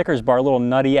like a Snickers bar, a little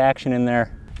nutty action in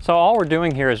there. So all we're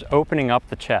doing here is opening up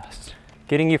the chest,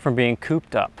 getting you from being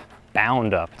cooped up,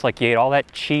 bound up. It's like you ate all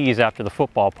that cheese after the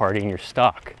football party and you're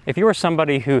stuck. If you were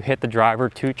somebody who hit the driver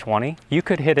 220, you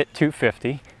could hit it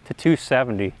 250 to to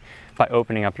 270 by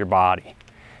opening up your body.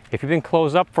 If you've been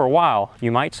closed up for a while,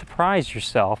 you might surprise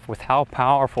yourself with how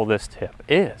powerful this tip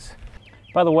is.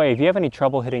 By the way, if you have any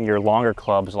trouble hitting your longer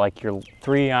clubs like your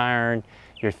 3-iron,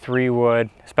 your 3-wood,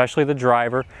 especially the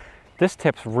driver, this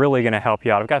tip's really going to help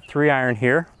you out. I've got 3-iron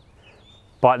here.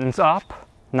 Buttons up,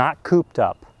 not cooped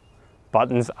up.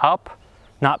 Buttons up,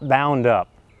 not bound up.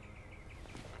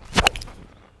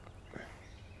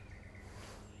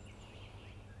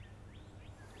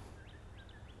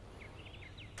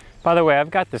 By the way, I've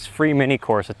got this free mini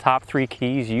course, the top 3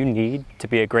 keys you need to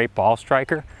be a great ball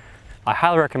striker. I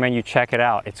highly recommend you check it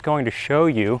out. It's going to show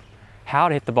you how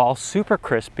to hit the ball super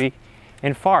crispy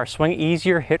and far. Swing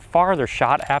easier, hit farther,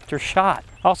 shot after shot.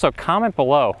 Also, comment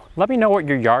below. Let me know what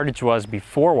your yardage was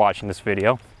before watching this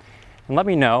video, and let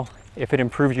me know if it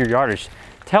improved your yardage.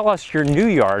 Tell us your new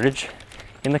yardage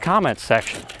in the comments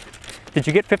section. Did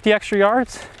you get 50 extra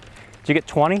yards? Did you get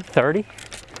 20, 30,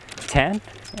 10?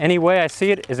 Any way I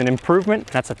see it is an improvement.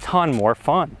 That's a ton more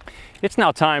fun. It's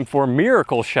now time for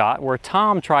Miracle Shot, where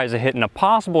Tom tries to hit an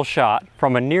impossible shot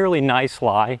from a nearly nice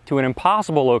lie to an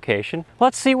impossible location.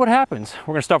 Let's see what happens.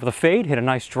 We're gonna start with a fade, hit a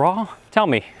nice draw. Tell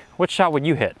me, what shot would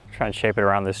you hit? Try and shape it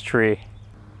around this tree.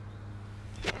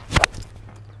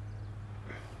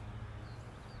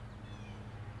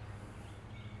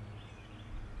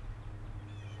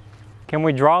 Can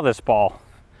we draw this ball?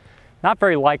 Not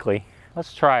very likely.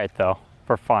 Let's try it though,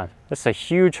 for fun. This is a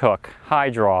huge hook,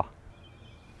 high draw.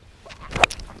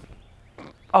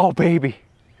 Oh, baby.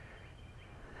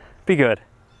 Be good.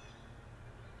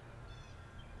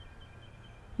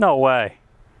 No way.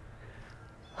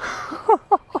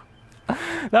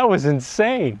 That was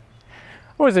insane.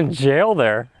 I was in jail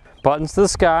there. Buttons to the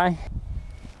sky.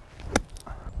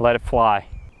 Let it fly.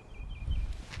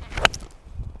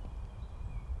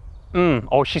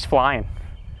 Oh, she's flying.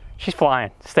 She's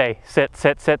flying. Stay. Sit,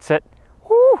 sit, sit, sit.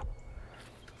 Woo!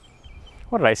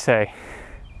 What did I say?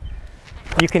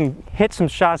 You can hit some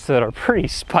shots that are pretty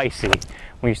spicy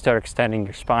when you start extending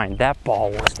your spine. That ball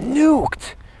was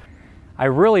nuked. I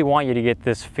really want you to get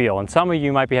this feel, and some of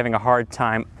you might be having a hard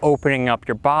time opening up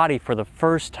your body for the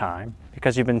first time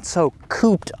because you've been so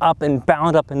cooped up and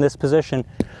bound up in this position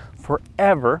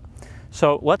forever.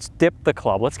 So let's dip the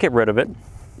club. Let's get rid of it.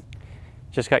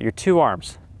 Just got your 2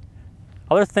 arms.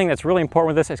 Other thing that's really important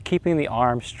with this is keeping the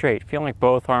arms straight, feeling like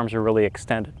both arms are really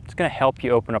extended. It's going to help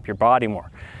you open up your body more.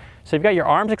 So you've got your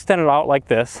arms extended out like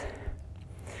this.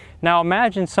 Now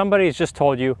imagine somebody's just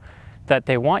told you that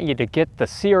they want you to get the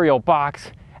cereal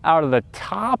box out of the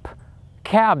top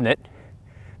cabinet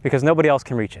because nobody else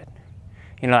can reach it.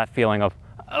 You know that feeling of,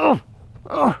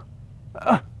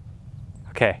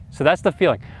 Okay, so that's the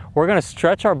feeling. We're gonna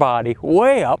stretch our body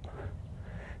way up.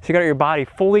 So you got your body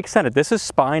fully extended. This is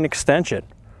spine extension.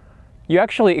 You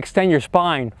actually extend your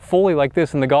spine fully like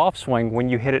this in the golf swing when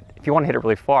you hit it. If you want to hit it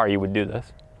really far, you would do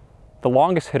this. The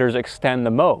longest hitters extend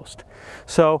the most.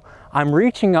 So I'm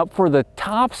reaching up for the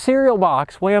top cereal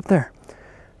box way up there.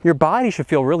 Your body should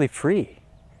feel really free.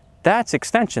 That's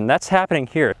extension. That's happening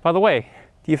here. By the way,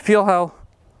 do you feel how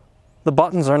the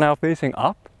buttons are now facing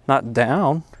up, not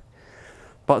down?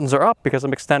 Buttons are up because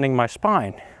I'm extending my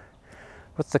spine.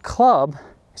 With the club,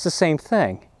 it's the same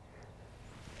thing.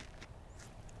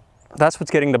 That's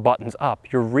what's getting the buttons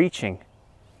up. You're reaching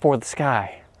for the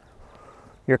sky.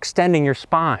 You're extending your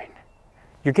spine.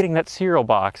 You're getting that cereal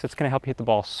box. It's going to help you hit the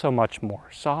ball so much more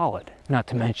solid. Not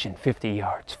to mention 50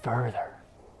 yards further.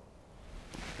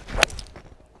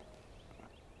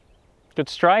 Good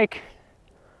strike.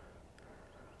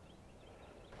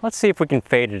 Let's see if we can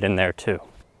fade it in there too.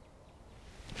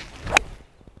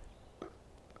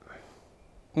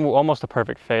 Ooh, almost a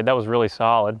perfect fade. That was really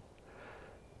solid.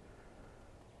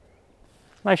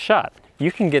 Nice shot.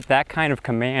 You can get that kind of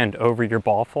command over your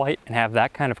ball flight and have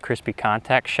that kind of crispy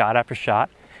contact shot after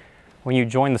shot when you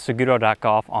join the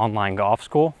SagutoGolf online golf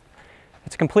school.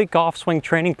 It's a complete golf swing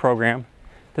training program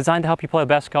designed to help you play the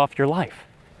best golf of your life.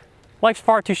 Life's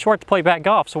far too short to play bad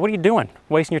golf, so what are you doing?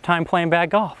 Wasting your time playing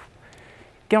bad golf.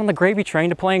 Get on the gravy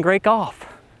train to playing great golf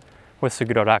with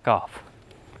SagutoGolf.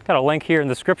 Got a link here in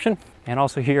the description and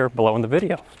also here below in the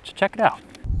video, so check it out.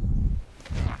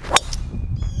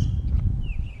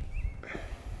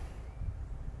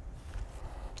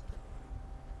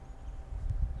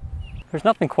 There's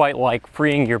nothing quite like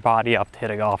freeing your body up to hit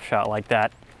a golf shot like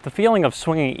that. The feeling of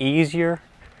swinging easier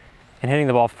and hitting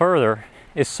the ball further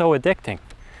is so addicting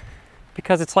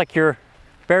because it's like you're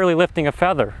barely lifting a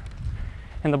feather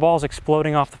and the ball's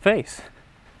exploding off the face.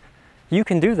 You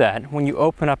can do that when you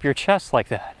open up your chest like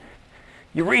that.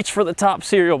 You reach for the top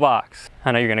cereal box.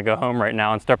 I know you're gonna go home right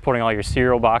now and start putting all your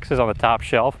cereal boxes on the top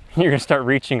shelf. You're gonna start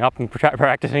reaching up and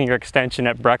practicing your extension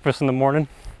at breakfast in the morning.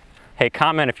 Hey,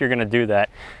 comment if you're gonna do that.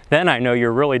 Then I know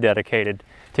you're really dedicated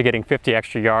to getting 50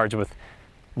 extra yards with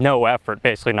no effort,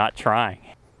 basically not trying.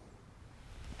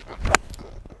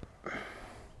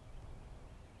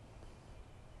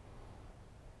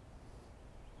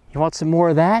 You want some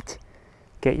more of that?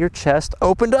 Get your chest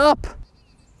opened up.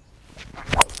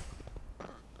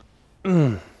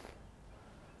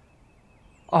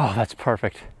 Oh, that's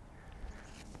perfect.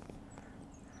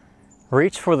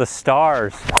 Reach for the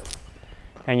stars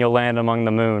and you'll land among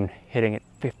the moon, hitting it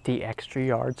 50 extra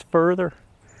yards further.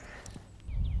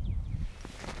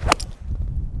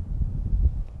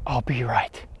 Oh, be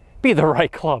right. Be the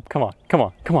right club. Come on, come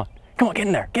on, come on. Come on, get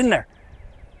in there, get in there.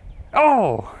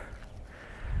 Oh,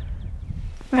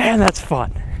 man, that's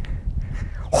fun.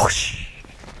 Whoosh,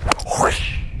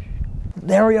 whoosh.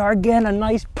 There we are again, a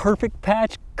nice perfect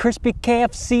patch, Crispy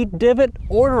KFC divot,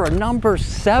 order a number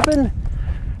 7,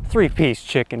 3-piece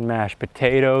chicken mashed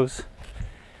potatoes,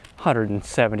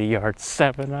 170 yard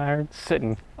 7-iron,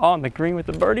 sitting on the green with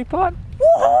the birdie putt.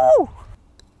 Woo!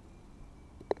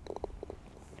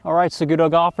 All right, Seguto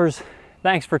golfers,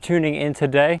 thanks for tuning in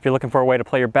today. If you're looking for a way to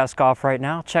play your best golf right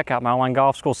now, check out my online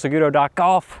golf school,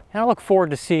 Seguto.golf, and I look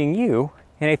forward to seeing you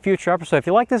in a future episode. If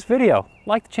you like this video,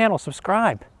 like the channel,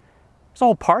 subscribe. There's a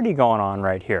whole party going on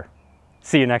right here.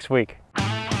 See you next week.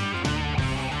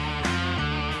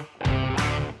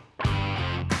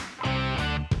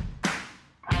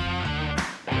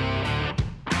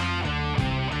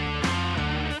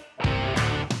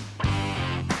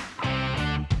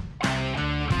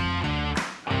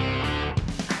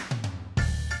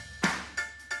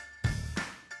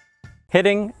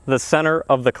 Hitting the center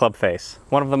of the club face,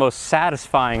 one of the most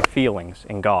satisfying feelings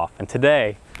in golf. And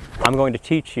today, I'm going to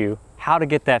teach you how to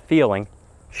get that feeling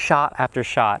shot after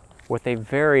shot with a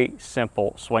very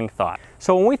simple swing thought.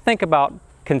 So when we think about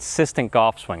consistent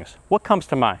golf swings, what comes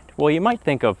to mind? Well, you might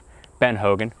think of Ben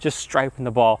Hogan, just striping the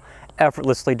ball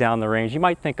effortlessly down the range. You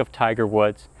might think of Tiger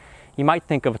Woods. You might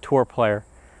think of a tour player,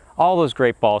 all those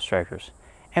great ball strikers.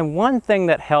 And one thing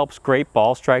that helps great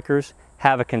ball strikers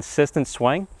have a consistent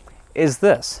swing is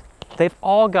this. They've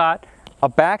all got a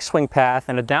backswing path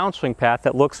and a downswing path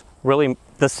that looks really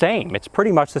the same. It's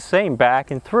pretty much the same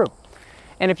back and through.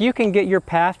 And if you can get your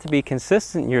path to be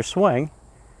consistent in your swing,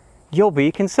 you'll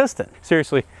be consistent.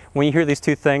 Seriously, when you hear these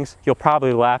two things, you'll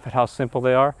probably laugh at how simple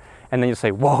they are, and then you'll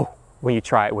say, whoa, when you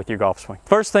try it with your golf swing.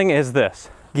 First thing is this: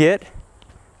 get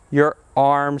your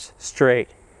arms straight.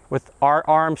 With our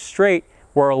arms straight,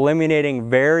 we're eliminating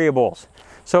variables.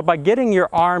 So by getting your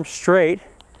arms straight,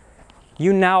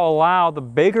 you now allow the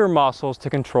bigger muscles to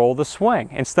control the swing.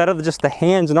 Instead of just the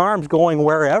hands and arms going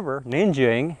wherever,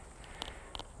 ninjaing,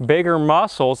 bigger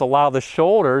muscles allow the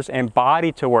shoulders and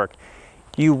body to work.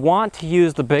 You want to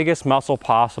use the biggest muscle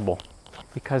possible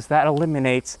because that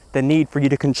eliminates the need for you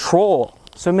to control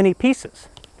so many pieces.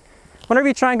 Whenever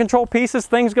you try and control pieces,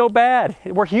 things go bad.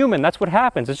 We're human, that's what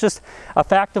happens. It's just a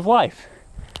fact of life.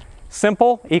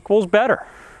 Simple equals better,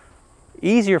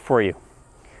 easier for you.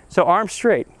 So arms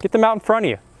straight, get them out in front of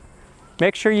you.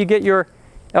 Make sure you get your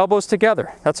elbows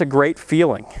together. That's a great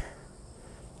feeling.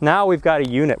 Now we've got a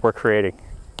unit we're creating.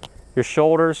 Your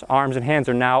shoulders, arms, and hands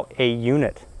are now a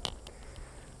unit.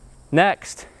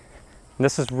 Next, and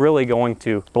this is really going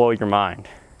to blow your mind,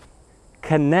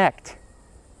 connect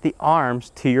the arms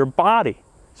to your body.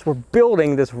 So we're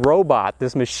building this robot,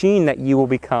 this machine that you will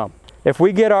become. If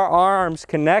we get our arms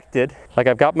connected, like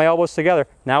I've got my elbows together,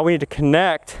 now we need to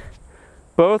connect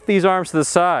both these arms to the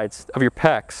sides of your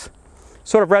pecs,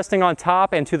 sort of resting on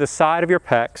top and to the side of your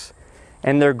pecs,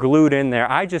 and they're glued in there.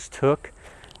 I just took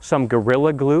some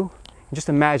Gorilla Glue, and just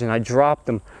imagine I dropped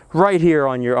them right here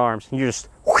on your arms, and you're just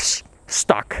whoosh,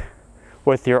 stuck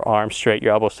with your arms straight,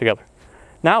 your elbows together.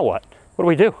 Now what? What do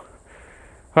we do?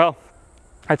 Well,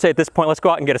 I'd say at this point, let's go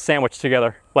out and get a sandwich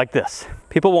together like this.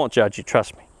 People won't judge you,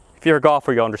 trust me. If you're a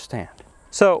golfer, you'll understand.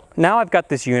 So now I've got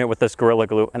this unit with this Gorilla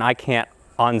Glue, and I can't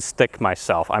unstick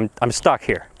myself. I'm stuck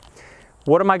here.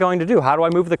 What am I going to do? How do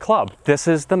I move the club? This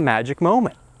is the magic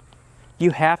moment. You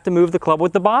have to move the club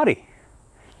with the body.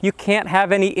 You can't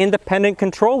have any independent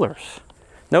controllers.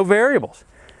 No variables.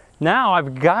 Now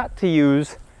I've got to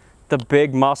use the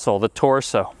big muscle, the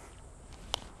torso,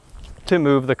 to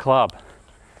move the club.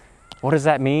 What does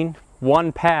that mean?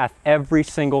 One path every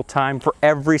single time for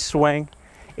every swing.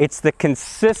 It's the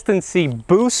consistency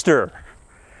booster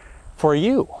for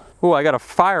you. Ooh, I got a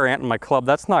fire ant in my club.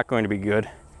 That's not going to be good.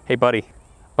 Hey, buddy,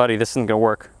 this isn't gonna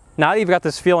work. Now that you've got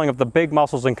this feeling of the big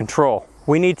muscles in control,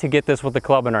 we need to get this with the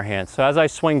club in our hands. So as I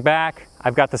swing back,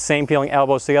 I've got the same feeling,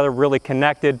 elbows together, really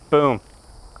connected, boom.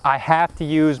 I have to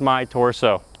use my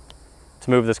torso to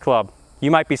move this club.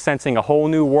 You might be sensing a whole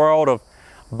new world of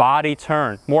body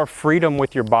turn, more freedom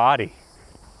with your body.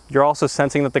 You're also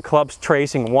sensing that the club's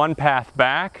tracing one path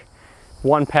back,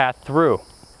 one path through.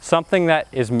 Something that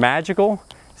is magical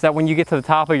is that when you get to the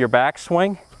top of your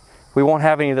backswing, we won't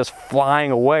have any of this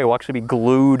flying away. We'll actually be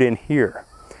glued in here.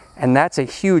 And that's a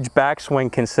huge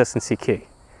backswing consistency key.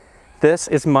 This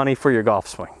is money for your golf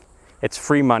swing. It's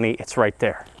free money, it's right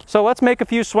there. So let's make a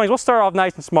few swings. We'll start off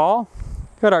nice and small.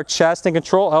 Got our chest in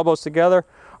control, elbows together,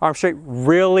 arms straight,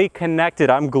 really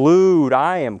connected. I'm glued,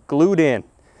 I am glued in.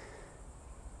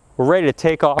 We're ready to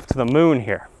take off to the moon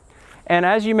here. And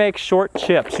as you make short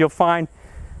chips, you'll find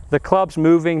the club's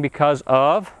moving because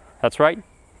of, that's right,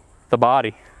 the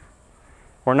body.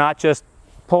 We're not just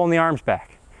pulling the arms back.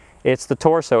 It's the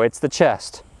torso, it's the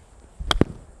chest.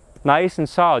 Nice and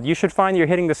solid. You should find you're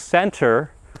hitting the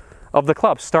center of the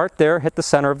club. Start there, hit the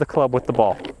center of the club with the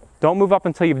ball. Don't move up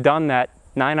until you've done that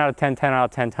 9 out of 10, 10 out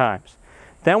of 10 times.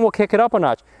 Then we'll kick it up a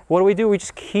notch. What do? We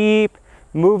just keep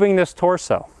moving this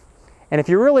torso. And if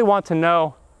you really want to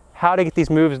know how to get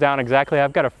these moves down exactly,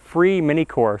 I've got a free mini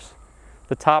course.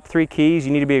 The top 3 keys,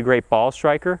 you need to be a great ball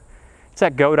striker. It's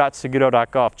at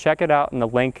go.saguto.golf. Check it out in the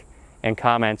link and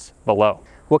comments below.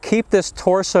 We'll keep this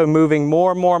torso moving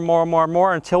more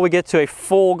until we get to a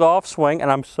full golf swing,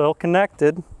 and I'm still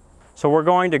connected. So we're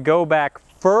going to go back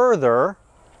further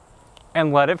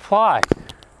and let it fly.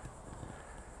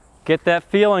 Get that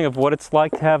feeling of what it's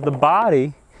like to have the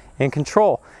body in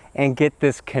control and get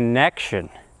this connection.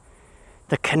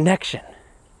 The connection.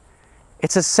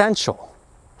 It's essential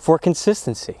for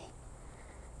consistency.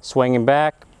 Swinging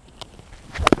back.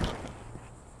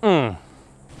 Oh,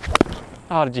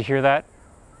 did you hear that?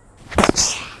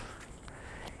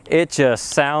 It just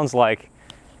sounds like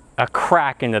a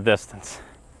crack in the distance.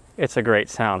 It's a great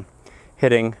sound.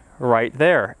 Hitting right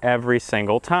there every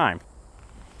single time.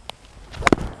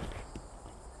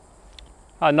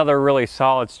 Another really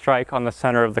solid strike on the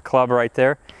center of the club right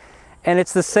there. And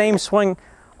it's the same swing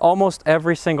almost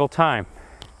every single time.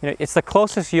 You know, it's the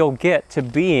closest you'll get to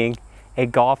being a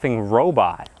golfing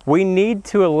robot. We need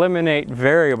to eliminate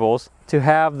variables to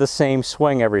have the same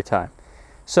swing every time.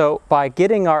 So by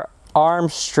getting our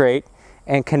arms straight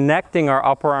and connecting our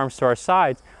upper arms to our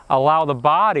sides, allow the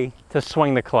body to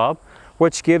swing the club,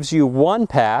 which gives you one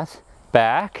path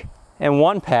back and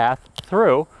one path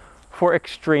through for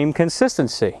extreme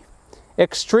consistency.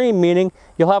 Extreme meaning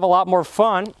you'll have a lot more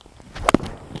fun,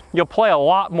 you'll play a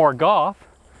lot more golf,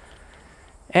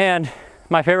 and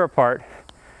my favorite part,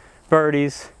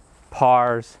 birdies,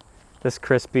 pars, this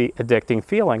crispy, addicting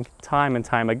feeling time and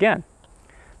time again.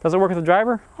 Does it work with the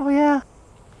driver? Oh yeah.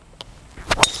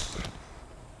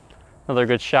 Another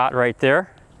good shot right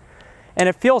there. And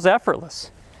it feels effortless.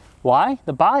 Why?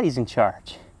 The body's in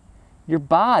charge. Your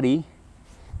body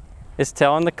is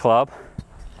telling the club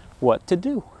what to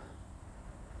do.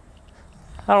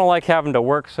 I don't like having to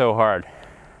work so hard.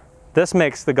 This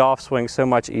makes the golf swing so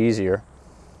much easier.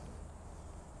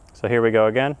 So here we go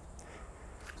again.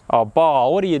 Oh,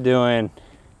 ball, what are you doing?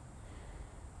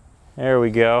 There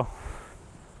we go.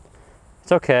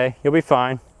 It's okay, you'll be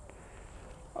fine.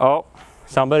 Oh,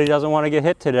 somebody doesn't want to get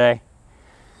hit today.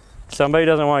 Somebody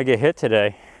doesn't want to get hit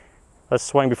today. Let's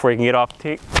swing before you can get off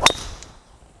the tee.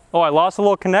 Oh, I lost a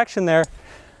little connection there.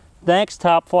 Thanks,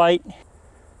 Top Flight.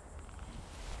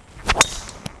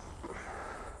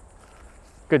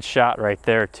 Good shot right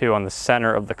there too on the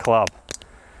center of the club.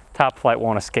 Top Flight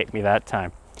won't escape me that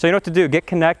time. So you know what to do, get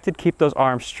connected, keep those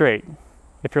arms straight.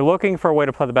 If you're looking for a way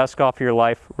to play the best golf of your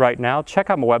life right now, check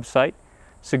out my website,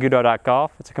 SagutoGolf.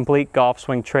 It's a complete golf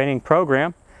swing training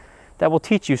program that will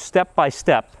teach you step by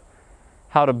step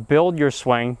how to build your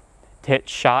swing to hit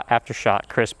shot after shot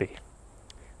crispy.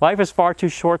 Life is far too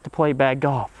short to play bad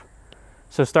golf.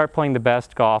 So start playing the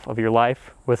best golf of your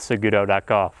life with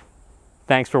SagutoGolf.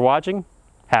 Thanks for watching.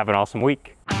 Have an awesome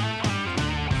week.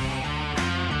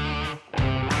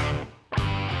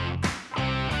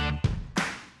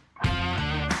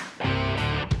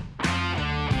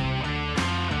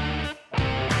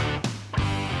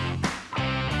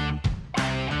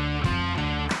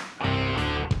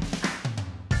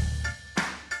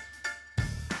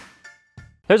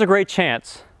 There's a great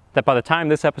chance that by the time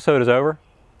this episode is over,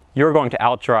 you're going to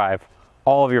outdrive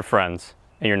all of your friends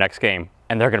in your next game,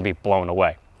 and they're going to be blown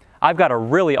away. I've got a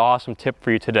really awesome tip for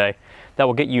you today that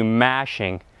will get you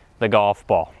mashing the golf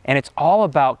ball. And it's all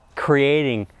about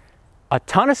creating a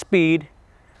ton of speed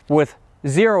with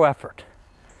zero effort.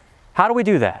 How do we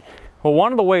do that? Well,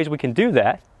 one of the ways we can do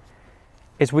that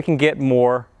is we can get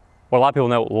more, what a lot of people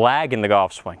know, lag in the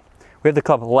golf swing. We have the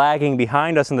club lagging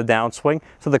behind us in the downswing,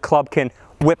 so the club can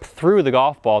whip through the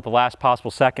golf ball at the last possible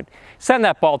second, send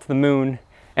that ball to the moon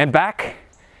and back.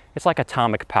 It's like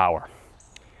atomic power.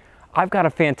 I've got a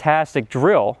fantastic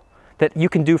drill that you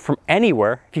can do from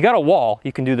anywhere. If you got a wall,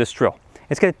 you can do this drill.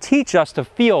 It's going to teach us to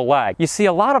feel lag. You see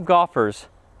a lot of golfers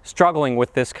struggling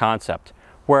with this concept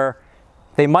where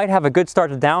they might have a good start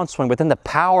to downswing, but then the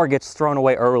power gets thrown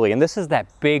away early. And this is that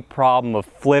big problem of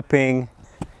flipping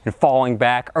and falling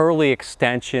back, early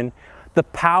extension. The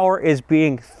power is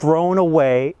being thrown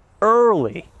away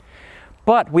early.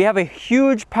 But we have a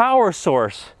huge power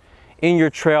source in your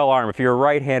trail arm. If you're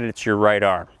right-handed, it's your right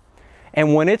arm.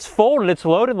 And when it's folded, it's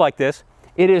loaded like this,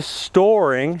 it is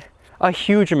storing a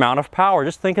huge amount of power.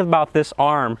 Just think about this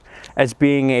arm as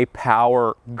being a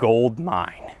power gold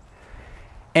mine.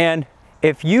 And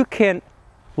if you can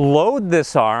load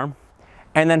this arm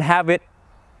and then have it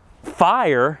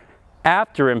fire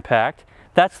after impact,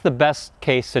 that's the best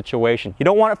case situation. You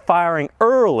don't want it firing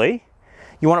early,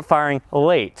 you want it firing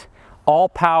late. All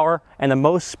power and the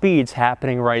most speed's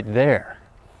happening right there.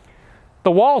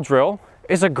 The wall drill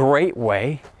is a great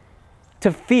way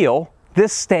to feel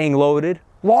this staying loaded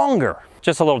longer.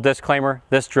 Just a little disclaimer,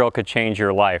 this drill could change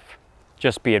your life.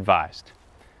 Just be advised.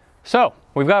 So,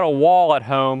 we've got a wall at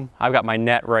home. I've got my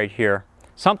net right here.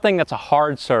 Something that's a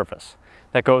hard surface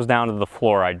that goes down to the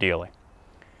floor ideally.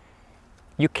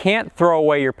 You can't throw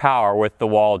away your power with the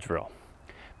wall drill.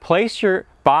 Place your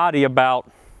body about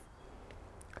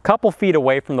a couple feet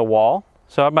away from the wall.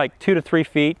 So I'm like 2 to 3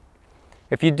 feet.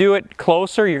 If you do it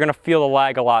closer, you're gonna feel the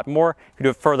lag a lot more. If you do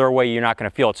it further away, you're not gonna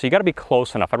feel it. So you gotta be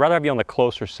close enough. I'd rather have you on the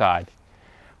closer side.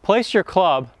 Place your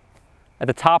club at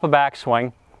the top of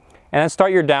backswing and then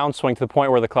start your downswing to the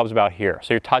point where the club's about here.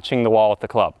 So you're touching the wall with the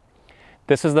club.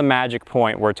 This is the magic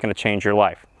point where it's gonna change your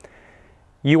life.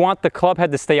 You want the club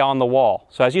head to stay on the wall.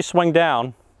 So as you swing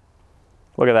down,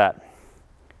 look at that.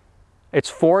 It's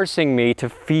forcing me to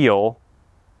feel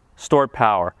stored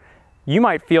power. You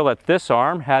might feel that this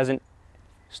arm hasn't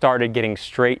started getting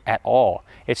straight at all.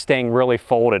 It's staying really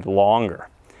folded longer.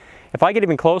 If I get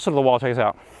even closer to the wall, check this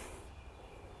out.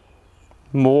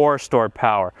 More stored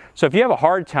power. So if you have a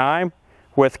hard time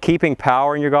with keeping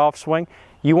power in your golf swing,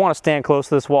 you want to stand close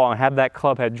to this wall and have that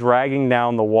club head dragging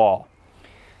down the wall.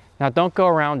 Now don't go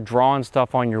around drawing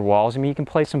stuff on your walls. I mean, you can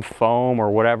play some foam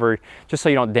or whatever just so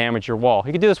you don't damage your wall.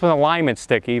 You can do this with an alignment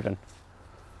stick even.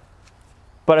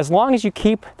 But as long as you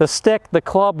keep the stick, the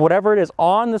club, whatever it is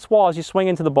on this wall as you swing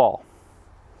into the ball,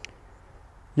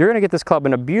 you're going to get this club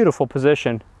in a beautiful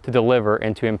position to deliver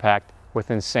into impact with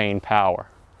insane power.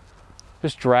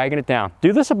 Just dragging it down.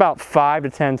 Do this about 5 to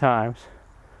 10 times.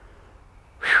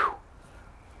 Whew.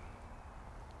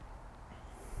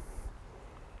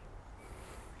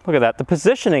 Look at that. The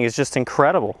positioning is just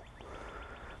incredible.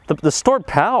 The stored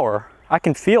power, I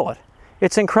can feel it.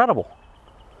 It's incredible.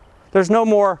 There's no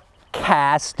more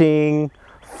casting,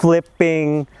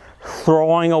 flipping,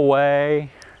 throwing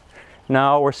away.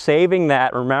 No, we're saving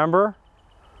that, remember?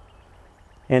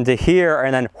 Into here,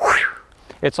 and then whoosh,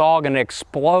 it's all going to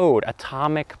explode.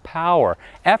 Atomic power,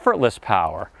 effortless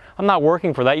power. I'm not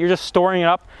working for that. You're just storing it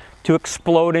up to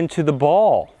explode into the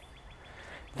ball.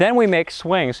 Then we make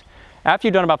swings. After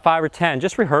you've done about 5 or 10,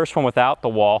 just rehearse one without the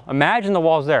wall. Imagine the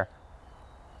wall's there.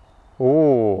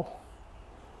 Ooh,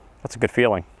 that's a good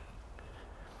feeling.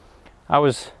 I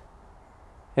was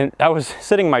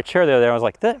sitting in my chair the other day, I was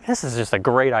like, this is just a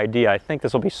great idea. I think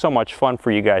this will be so much fun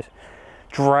for you guys.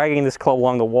 Dragging this club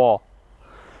along the wall.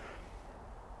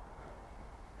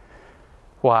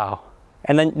 Wow.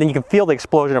 And then you can feel the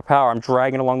explosion of power. I'm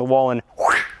dragging along the wall and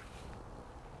whoosh,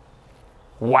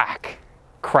 whack,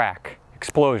 crack,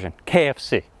 explosion,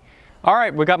 KFC. All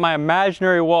right, we got my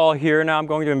imaginary wall here. Now I'm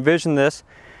going to envision this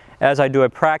as I do a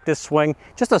practice swing,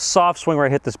 just a soft swing where I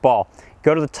hit this ball.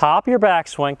 Go to the top of your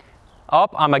backswing,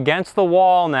 up, I'm against the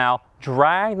wall now,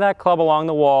 drag that club along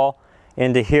the wall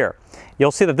into here.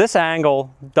 You'll see that this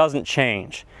angle doesn't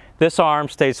change. This arm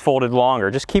stays folded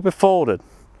longer, just keep it folded.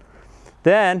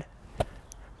 Then,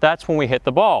 that's when we hit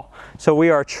the ball. So we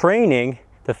are training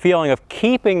the feeling of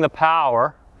keeping the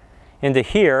power into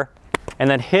here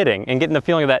and then hitting and getting the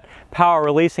feeling of that power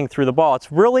releasing through the ball.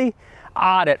 It's really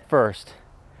odd at first.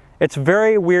 It's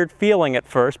very weird feeling at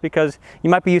first because you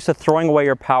might be used to throwing away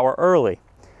your power early.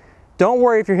 Don't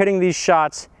worry if you're hitting these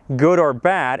shots good or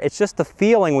bad, it's just the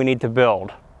feeling we need to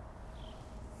build.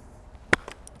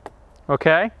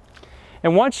 Okay?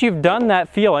 And once you've done that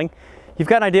feeling, you've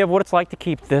got an idea of what it's like to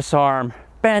keep this arm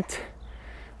bent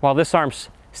while this arm's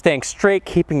staying straight,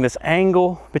 keeping this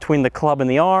angle between the club and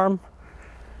the arm.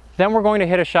 Then we're going to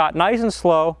hit a shot nice and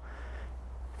slow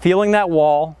Feeling that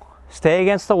wall, stay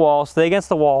against the wall, stay against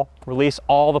the wall, release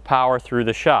all the power through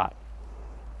the shot.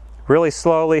 Really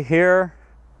slowly here.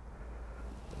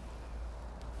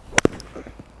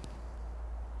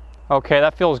 Okay,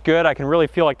 that feels good. I can really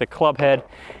feel like the club head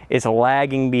is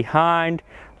lagging behind,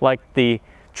 like the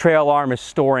trail arm is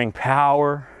storing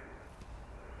power.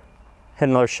 Hit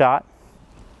another shot.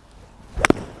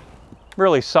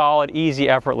 Really solid, easy,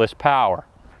 effortless power.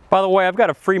 By the way, I've got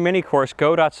a free mini course,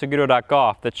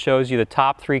 go.saguto.golf, that shows you the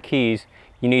top 3 keys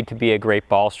you need to be a great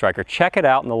ball striker. Check it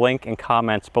out in the link and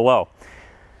comments below.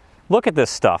 Look at this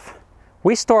stuff.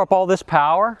 We store up all this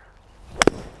power,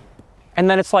 and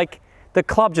then it's like the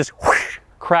club just whoosh,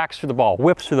 cracks through the ball,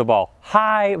 whips through the ball.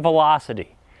 High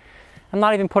velocity. I'm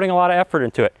not even putting a lot of effort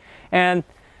into it. And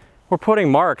we're putting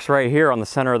marks right here on the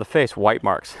center of the face, white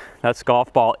marks. That's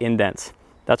golf ball indents.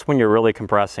 That's when you're really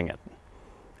compressing it.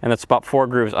 And it's about 4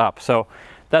 grooves up. So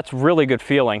that's really good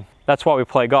feeling. That's why we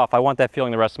play golf. I want that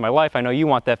feeling the rest of my life. I know you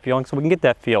want that feeling, so we can get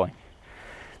that feeling.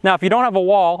 Now, if you don't have a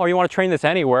wall or you want to train this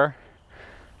anywhere,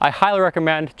 I highly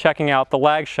recommend checking out the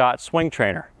Lag Shot Swing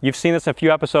Trainer. You've seen this in a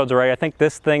few episodes already. I think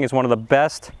this thing is one of the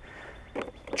best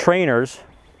trainers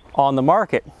on the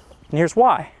market. And here's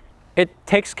why. It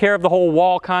takes care of the whole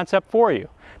wall concept for you.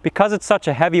 Because it's such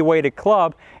a heavy weighted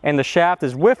club and the shaft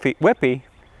is whippy,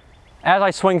 as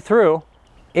I swing through,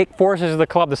 it forces the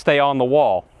club to stay on the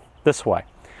wall this way.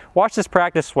 Watch this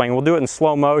practice swing. We'll do it in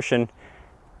slow motion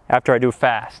after I do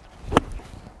fast.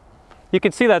 You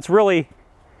can see that's really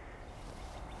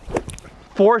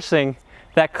forcing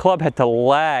that club head to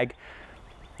lag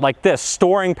like this,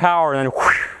 storing power and then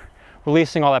whoosh,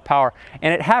 releasing all that power.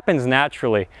 And it happens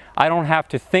naturally. I don't have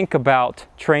to think about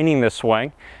training this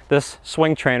swing. This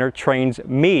swing trainer trains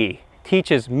me,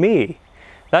 teaches me.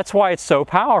 That's why it's so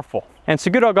powerful. And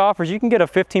Saguto golfers, you can get a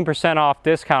 15% off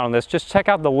discount on this. Just check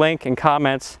out the link in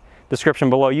comments description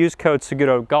below. Use code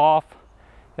SagutoGolf.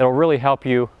 It'll really help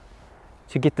you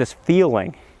to get this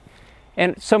feeling.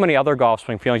 And so many other golf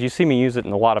swing feelings. You see me use it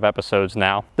in a lot of episodes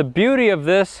now. The beauty of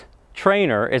this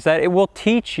trainer is that it will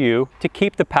teach you to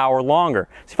keep the power longer.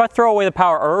 So if I throw away the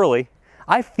power early,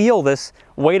 I feel this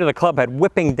weight of the club head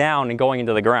whipping down and going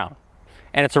into the ground.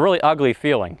 And it's a really ugly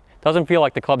feeling. It doesn't feel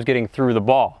like the club's getting through the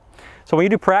ball. So when you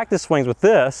do practice swings with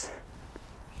this,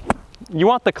 you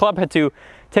want the club head to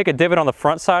take a divot on the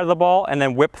front side of the ball and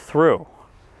then whip through.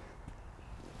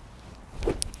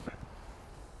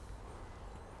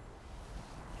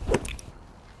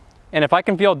 And if I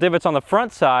can feel divots on the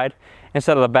front side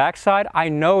instead of the back side, I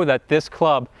know that this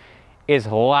club is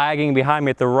lagging behind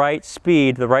me at the right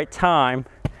speed, the right time,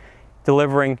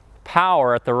 delivering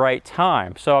power at the right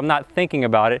time. So I'm not thinking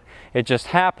about it, it just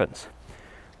happens.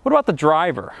 What about the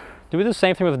driver? Do we do the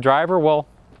same thing with the driver? Well,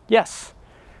 yes.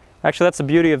 Actually, that's the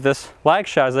beauty of this Lag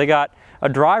Shot, is they got a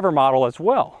driver model as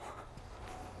well.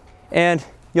 And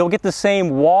you'll get the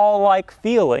same wall-like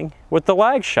feeling with the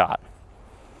Lag Shot.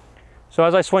 So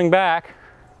as I swing back,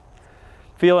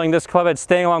 feeling this club head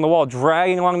staying along the wall,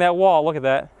 dragging along that wall, look at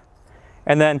that.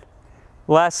 And then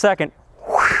last second,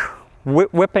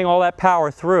 whipping all that power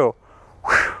through.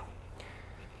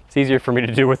 It's easier for me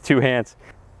to do with 2 hands.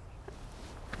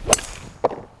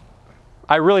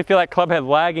 I really feel that club head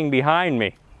lagging behind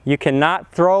me. You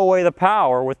cannot throw away the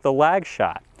power with the Lag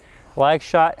Shot. Lag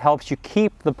Shot helps you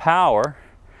keep the power,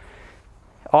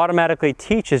 automatically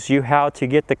teaches you how to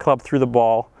get the club through the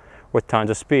ball with tons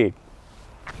of speed.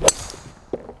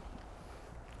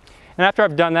 And after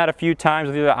I've done that a few times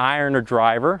with either iron or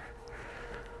driver,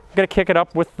 I'm going to kick it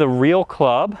up with the real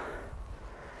club.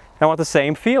 I want the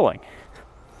same feeling.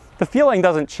 The feeling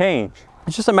doesn't change.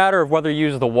 It's just a matter of whether you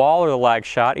use the wall or the Lag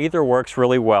Shot. Either works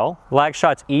really well. Lag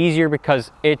Shot's easier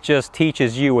because it just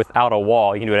teaches you without a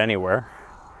wall. You can do it anywhere.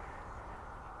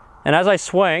 And as I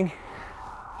swing,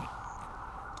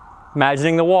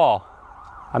 imagining the wall.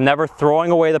 I'm never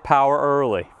throwing away the power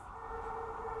early.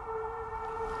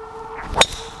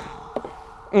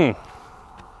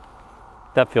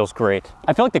 That feels great.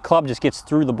 I feel like the club just gets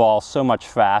through the ball so much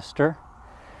faster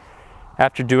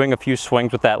after doing a few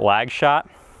swings with that Lag Shot.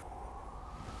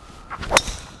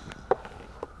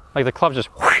 Like the club just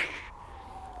whoosh,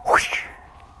 whoosh.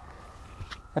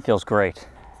 That feels great.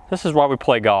 This is why we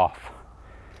play golf,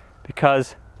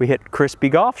 because we hit crispy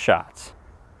golf shots.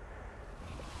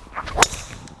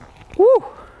 Woo!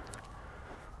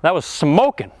 That was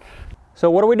smoking. So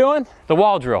what are we doing? The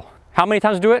wall drill. How many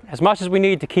times do it? As much as we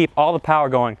need to keep all the power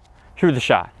going through the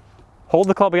shot. Hold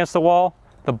the club against the wall.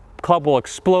 The club will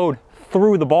explode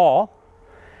through the ball.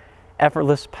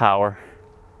 Effortless power.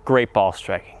 Great ball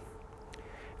striking.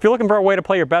 If you're looking for a way to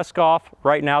play your best golf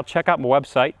right now, check out my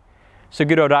website,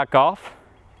 SagutoGolf.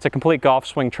 It's a complete golf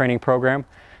swing training program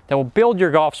that will build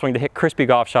your golf swing to hit crispy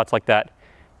golf shots like that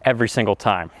every single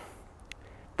time.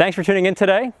 Thanks for tuning in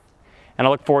today, and I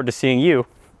look forward to seeing you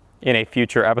in a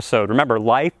future episode. Remember,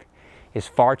 life is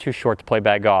far too short to play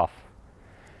bad golf.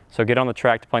 So get on the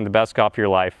track to playing the best golf of your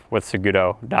life with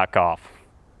SagutoGolf.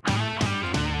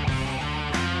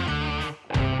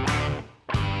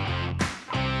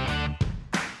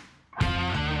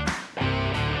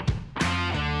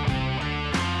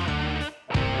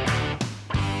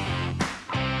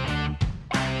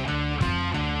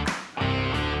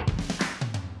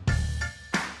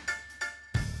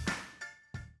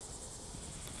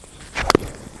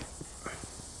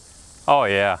 Oh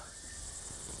yeah,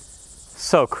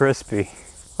 so crispy.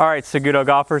 All right, Saguto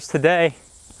golfers, today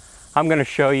I'm gonna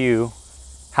show you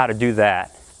how to do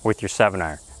that with your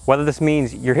 7-iron. Whether this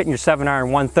means you're hitting your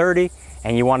 7-iron 130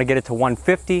 and you wanna get it to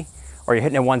 150, or you're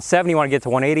hitting it 170, you wanna get it to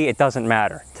 180, it doesn't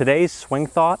matter. Today's swing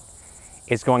thought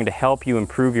is going to help you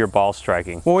improve your ball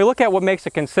striking. When we look at what makes a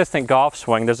consistent golf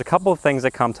swing, there's a couple of things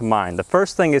that come to mind. The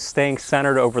first thing is staying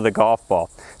centered over the golf ball.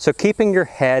 So keeping your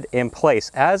head in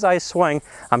place. As I swing,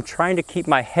 I'm trying to keep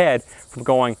my head from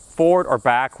going forward or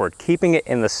backward, keeping it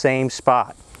in the same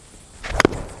spot.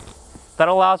 That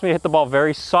allows me to hit the ball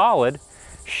very solid,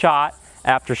 shot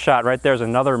after shot. Right there's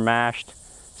another mashed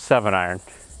 7-iron.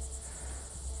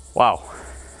 Wow.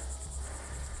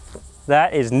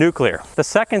 That is nuclear. The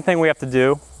second thing we have to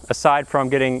do, aside from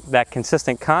getting that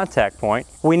consistent contact point,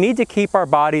 we need to keep our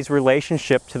body's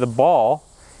relationship to the ball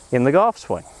in the golf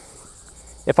swing.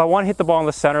 If I want to hit the ball in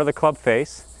the center of the club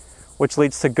face, which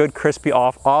leads to good crispy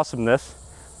awesomeness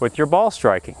with your ball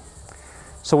striking.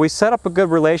 So we set up a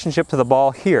good relationship to the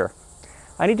ball here.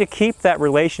 I need to keep that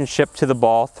relationship to the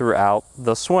ball throughout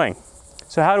the swing.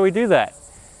 So how do we do that?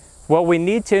 Well, we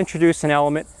need to introduce an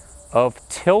element of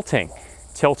tilting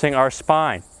our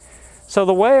spine. So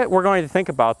the way we're going to think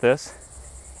about this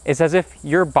is as if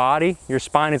your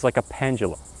spine is like a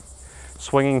pendulum,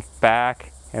 swinging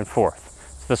back and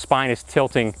forth. So the spine is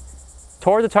tilting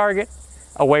toward the target,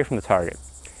 away from the target.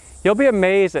 You'll be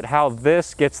amazed at how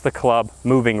this gets the club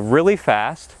moving really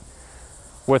fast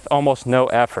with almost no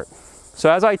effort. So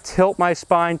as I tilt my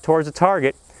spine towards the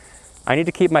target, I need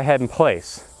to keep my head in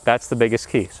place. That's the biggest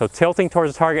key. So tilting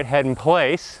towards the target, head in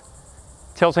place.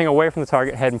 Tilting away from the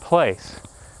target, head in place.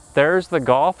 There's the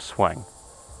golf swing.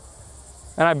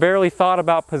 And I barely thought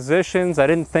about positions. I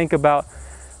didn't think about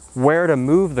where to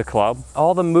move the club.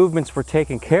 All the movements were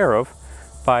taken care of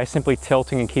by simply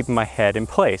tilting and keeping my head in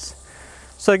place.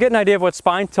 So to get an idea of what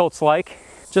spine tilt's like,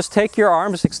 just take your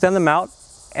arms, extend them out,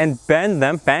 and bend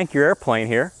them, bank your airplane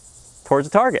here, towards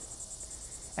the target.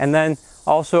 And then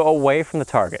also away from the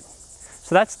target.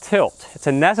 So that's tilt. It's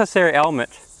a necessary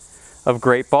element of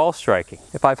great ball striking.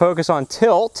 If I focus on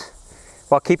tilt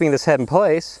while keeping this head in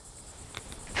place,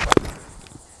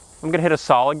 I'm gonna hit a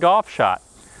solid golf shot.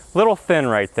 A little thin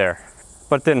right there,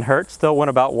 but it didn't hurt, still went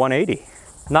about 180.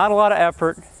 Not a lot of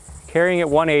effort, carrying it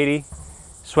 180,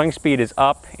 swing speed is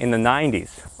up in the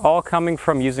 90s, all coming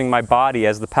from using my body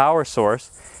as the power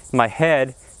source, my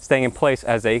head staying in place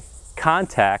as a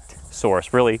contact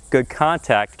source, really good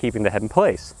contact keeping the head in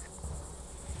place.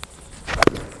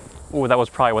 Ooh, that was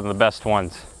probably one of the best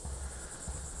ones.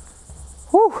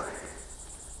 Whew.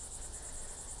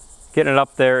 Getting it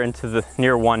up there into the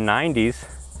near 190s.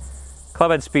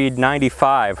 Club head speed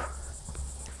 95.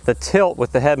 The tilt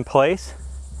with the head in place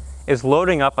is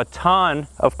loading up a ton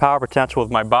of power potential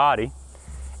with my body.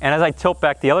 And as I tilt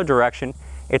back the other direction,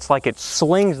 it's like it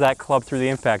slings that club through the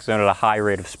impact zone at a high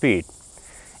rate of speed.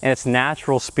 And it's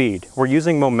natural speed. We're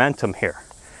using momentum here.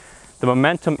 The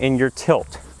momentum in your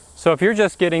tilt. So if you're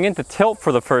just getting into tilt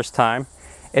for the first time,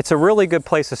 it's a really good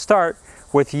place to start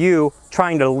with you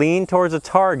trying to lean towards the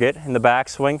target in the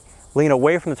backswing, lean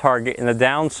away from the target in the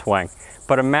downswing,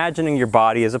 but imagining your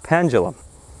body as a pendulum.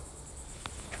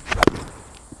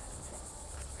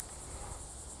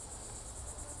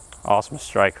 Awesome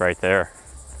strike right there.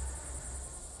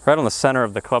 Right on the center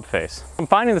of the club face. I'm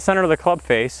finding the center of the club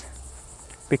face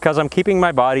because I'm keeping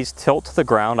my body's tilt to the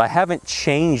ground. I haven't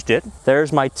changed it.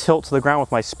 There's my tilt to the ground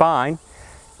with my spine.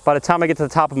 By the time I get to the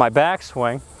top of my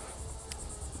backswing,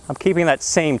 I'm keeping that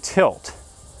same tilt.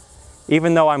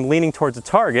 Even though I'm leaning towards the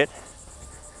target,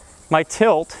 my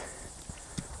tilt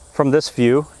from this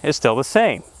view is still the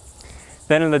same.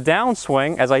 Then in the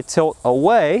downswing, as I tilt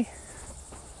away,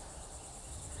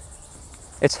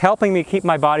 it's helping me keep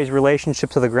my body's relationship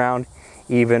to the ground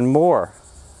even more.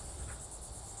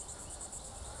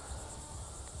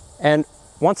 And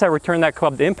once I return that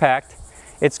club to impact,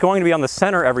 it's going to be on the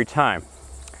center every time.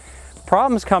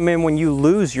 Problems come in when you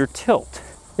lose your tilt.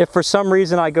 If for some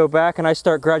reason I go back and I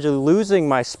start gradually losing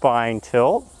my spine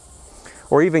tilt,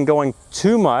 or even going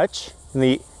too much in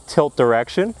the tilt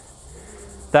direction,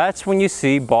 that's when you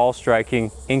see ball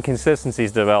striking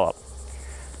inconsistencies develop.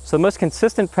 So the most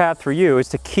consistent path for you is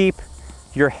to keep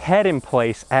your head in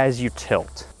place as you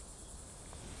tilt.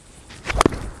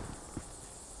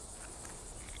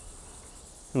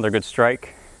 Another good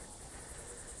strike.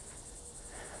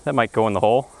 That might go in the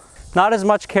hole. Not as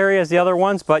much carry as the other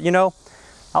ones, but you know,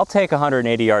 I'll take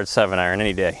 180 yard 7-iron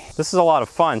any day. This is a lot of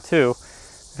fun too,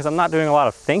 because I'm not doing a lot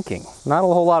of thinking. Not a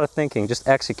whole lot of thinking, just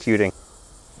executing.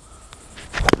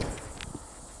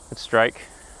 Good strike.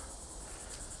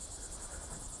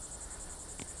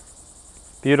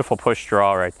 Beautiful push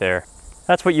draw right there.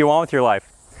 That's what you want with your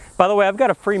life. By the way, I've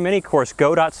got a free mini course,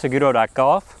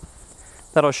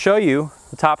 go.saguto.golf, that'll show you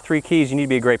the top 3 keys you need to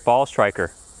be a great ball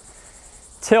striker.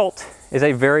 Tilt is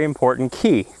a very important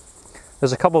key.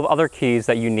 There's a couple of other keys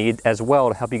that you need as well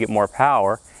to help you get more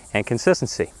power and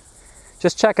consistency.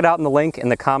 Just check it out in the link in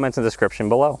the comments and description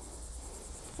below.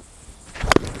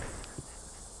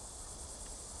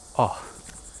 Oh.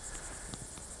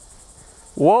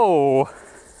 Whoa.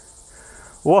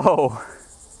 Whoa.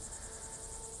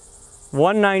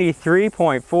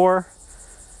 193.4.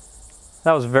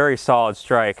 That was a very solid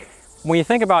strike. When you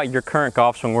think about your current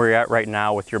golf swing, where you're at right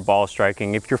now with your ball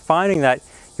striking, if you're finding that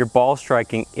your ball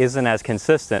striking isn't as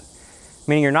consistent,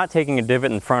 meaning you're not taking a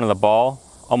divot in front of the ball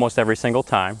almost every single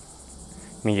time,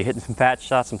 I mean, you're hitting some fat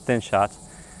shots, some thin shots,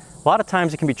 a lot of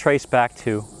times it can be traced back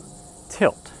to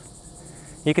tilt.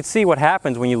 You can see what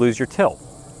happens when you lose your tilt.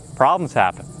 Problems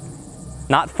happen.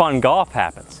 Not fun golf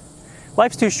happens.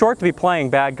 Life's too short to be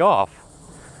playing bad golf.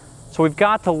 So we've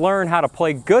got to learn how to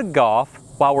play good golf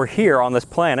while we're here on this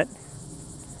planet.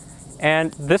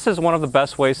 And this is one of the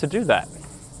best ways to do that.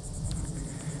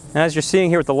 And as you're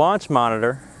seeing here with the launch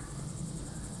monitor,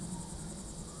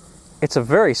 it's a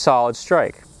very solid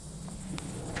strike.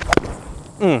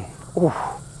 Ooh.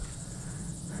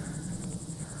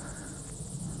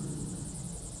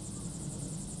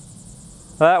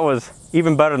 That was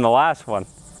even better than the last one.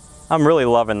 I'm really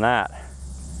loving that.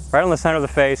 Right on the center of the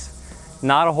face,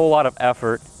 not a whole lot of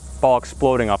effort, ball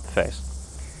exploding off the face.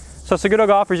 So Saguto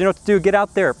golfers, you know what to do. Get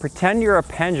out there, pretend you're a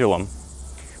pendulum,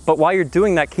 but while you're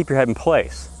doing that, keep your head in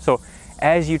place. So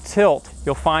as you tilt,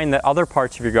 you'll find that other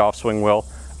parts of your golf swing will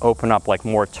open up, like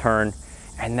more turn,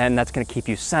 and then that's gonna keep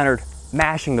you centered,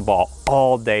 mashing the ball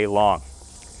all day long.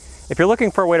 If you're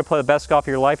looking for a way to play the best golf of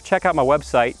your life, check out my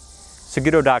website,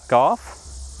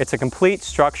 SagutoGolf. It's a complete,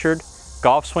 structured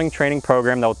golf swing training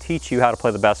program that will teach you how to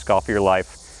play the best golf of your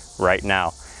life right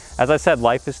now. As I said,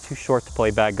 life is too short to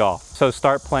play bad golf. So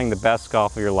start playing the best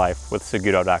golf of your life with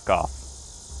Saguto.golf.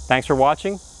 Thanks for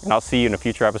watching, and I'll see you in a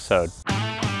future episode.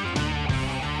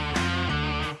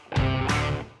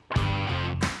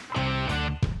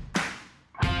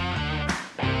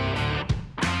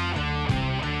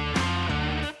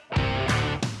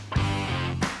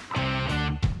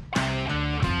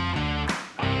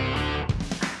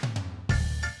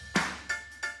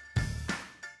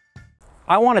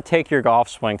 I want to take your golf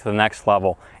swing to the next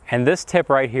level, and this tip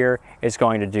right here is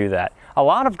going to do that. A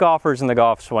lot of golfers in the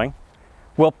golf swing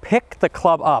will pick the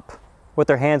club up with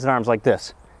their hands and arms like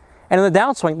this. And in the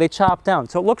downswing, they chop down.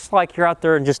 So it looks like you're out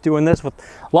there and just doing this with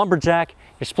lumberjack,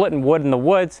 you're splitting wood in the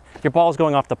woods, your ball's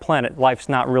going off the planet. Life's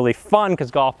not really fun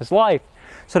because golf is life.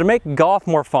 So to make golf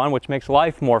more fun, which makes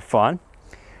life more fun,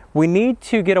 we need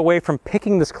to get away from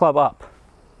picking this club up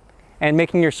and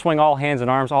making your swing all hands and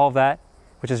arms, all of that,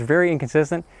 which is very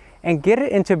inconsistent, and get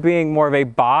it into being more of a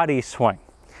body swing.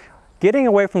 Getting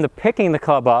away from the picking the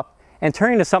club up and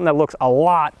turning to something that looks a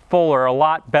lot fuller, a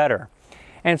lot better.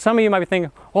 And some of you might be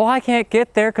thinking, well, I can't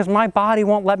get there because my body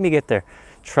won't let me get there.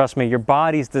 Trust me, your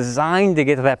body's designed to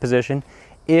get to that position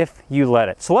if you let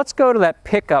it. So let's go to that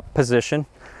pickup position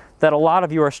that a lot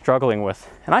of you are struggling with.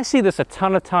 And I see this a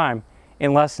ton of time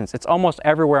in lessons. It's almost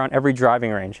everywhere on every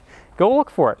driving range. Go look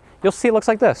for it. You'll see it looks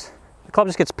like this. The club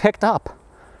just gets picked up.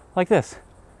 Like this.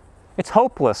 It's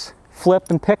hopeless. Flip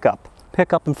and pick up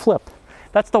and flip.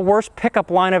 That's the worst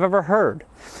pickup line I've ever heard.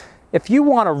 If you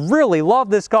want to really love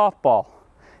this golf ball,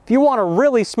 if you want to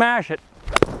really smash it,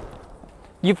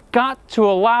 you've got to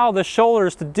allow the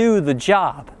shoulders to do the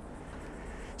job.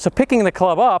 So picking the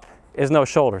club up is no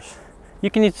shoulders.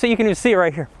 You can even see it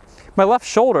right here. My left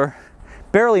shoulder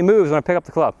barely moves when I pick up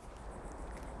the club.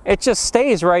 It just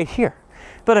stays right here.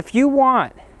 But if you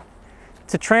want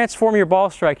to transform your ball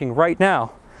striking right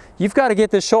now, you've got to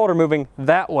get this shoulder moving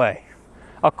that way,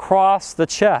 across the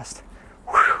chest.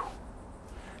 Whew.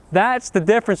 That's the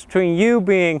difference between you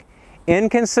being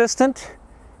inconsistent,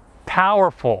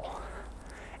 powerful,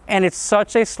 and it's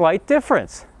such a slight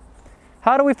difference.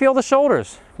 How do we feel the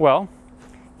shoulders? Well,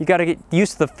 you got to get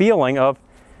used to the feeling of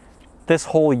this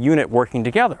whole unit working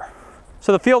together.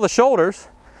 So to feel the shoulders,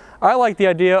 I like the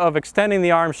idea of extending the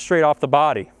arms straight off the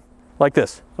body, like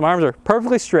this. My arms are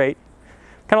perfectly straight,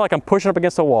 kind of like I'm pushing up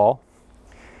against a wall.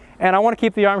 And I want to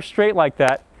keep the arms straight like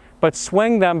that, but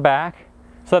swing them back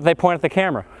so that they point at the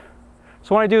camera.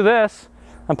 So when I do this,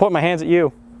 I'm pointing my hands at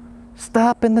you.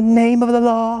 Stop in the name of the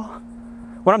law.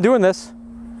 When I'm doing this,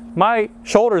 my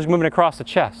shoulder is moving across the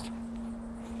chest.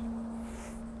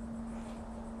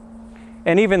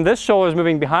 And even this shoulder is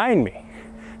moving behind me.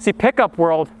 See, pickup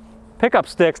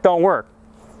sticks don't work.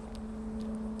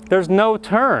 There's no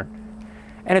turn.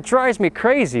 And it drives me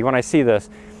crazy when I see this,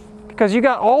 because you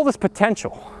got all this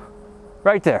potential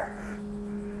right there.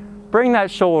 Bring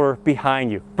that shoulder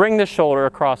behind you. Bring the shoulder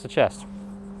across the chest.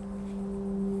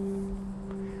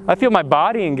 I feel my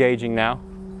body engaging now.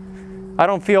 I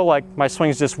don't feel like my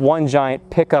swing's just one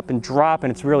giant pick up and drop and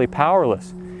it's really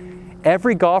powerless.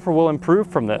 Every golfer will improve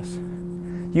from this.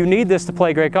 You need this to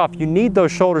play great golf. You need those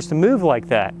shoulders to move like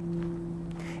that.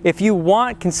 If you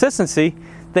want consistency,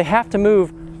 they have to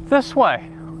move this way.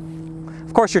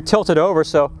 Of course, you're tilted over,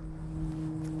 so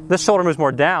this shoulder moves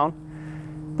more down.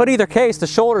 But either case, the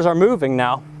shoulders are moving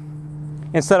now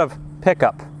instead of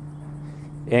pickup.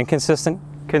 Inconsistent,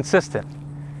 consistent.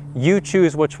 You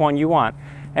choose which one you want.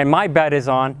 And my bet is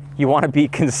on you want to be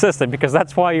consistent, because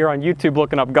that's why you're on YouTube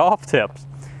looking up golf tips.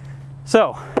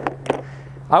 So,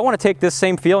 I want to take this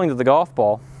same feeling to the golf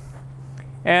ball.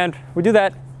 And we do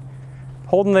that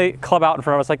holding the club out in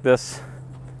front of us like this.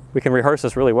 We can rehearse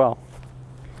this really well.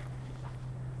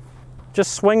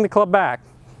 Just swing the club back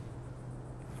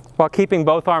while keeping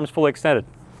both arms fully extended.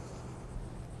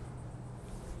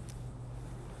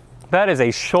 That is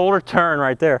a shoulder turn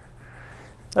right there.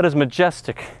 That is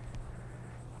majestic.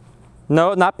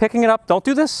 No, not picking it up. Don't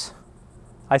do this.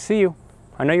 I see you.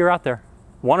 I know you're out there.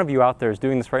 One of you out there is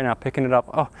doing this right now, picking it up.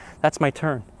 Oh, that's my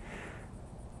turn.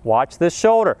 Watch this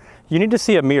shoulder. You need to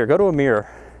see a mirror. Go to a mirror.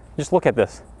 Just look at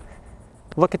this.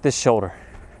 Look at this shoulder.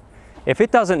 If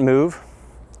it doesn't move,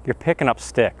 you're picking up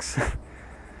sticks.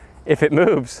 If it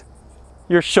moves,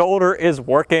 your shoulder is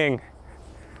working.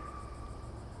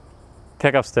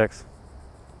 Pick up sticks.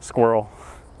 Squirrel.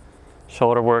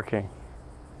 Shoulder working.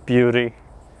 Beauty.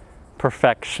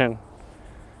 Perfection.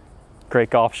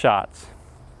 Great golf shots.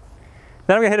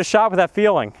 Then I'm going to hit a shot with that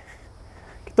feeling.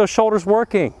 Get those shoulders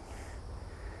working.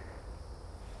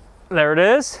 There it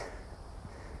is.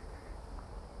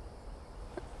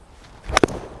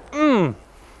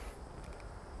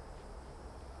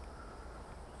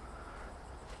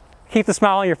 Keep the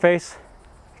smile on your face,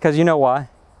 because you know why.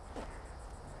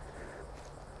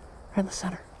 Right in the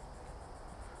center.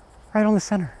 Right on the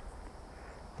center.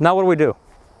 Now what do?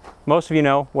 Most of you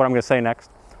know what I'm going to say next.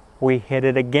 We hit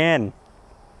it again.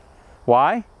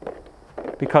 Why?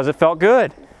 Because it felt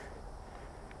good.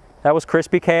 That was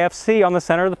Crispy KFC on the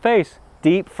center of the face.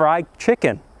 Deep fried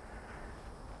chicken.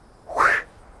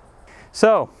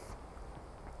 So,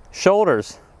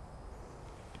 shoulders.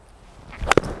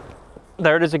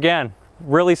 There it is again.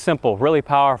 Really simple, really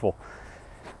powerful.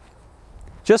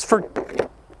 Just for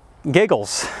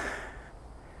giggles,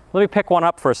 let me pick one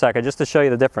up for a second just to show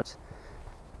you the difference.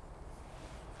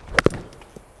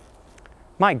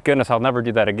 My goodness, I'll never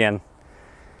do that again.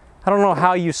 I don't know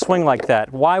how you swing like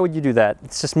that. Why would you do that?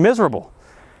 It's just miserable.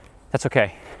 That's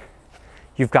okay.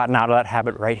 You've gotten out of that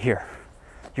habit right here.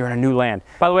 You're in a new land.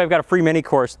 By the way, I've got a free mini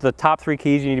course, the top 3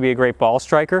 keys you need to be a great ball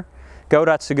striker.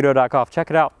 Go.saguto.golf,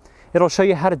 check it out. It'll show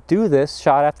you how to do this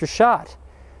shot after shot.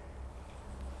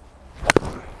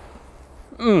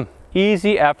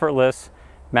 Easy, effortless,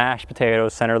 mashed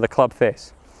potatoes, center of the club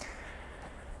face.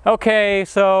 Okay,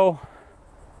 so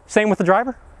same with the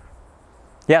driver?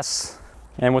 Yes.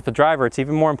 And with the driver, it's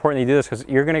even more important that you do this, because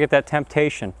you're going to get that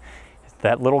temptation.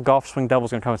 That little golf swing double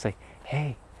is going to come and say,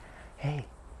 hey,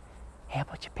 how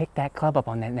about you pick that club up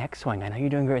on that next swing? I know you're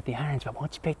doing great with the irons, but why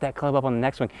don't you pick that club up on the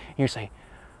next swing? And you're saying,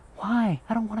 why?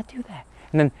 I don't want to do that.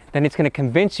 And then it's going to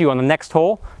convince you on the next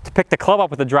hole to pick the club up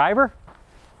with the driver.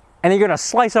 And you're going to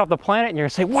slice it off the planet and you're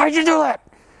going to say, why'd you do that?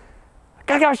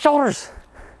 I got my shoulders.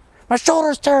 My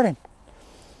shoulder's turning.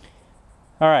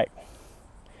 All right.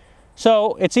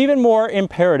 So it's even more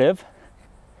imperative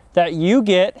that you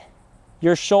get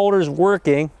your shoulders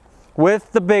working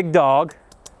with the big dog,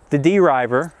 the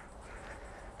D-river,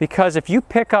 because if you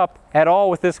pick up at all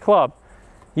with this club,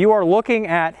 you are looking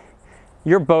at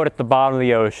your boat at the bottom of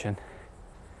the ocean,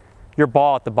 your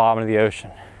ball at the bottom of the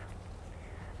ocean.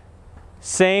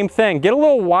 Same thing. Get a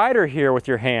little wider here with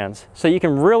your hands so you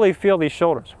can really feel these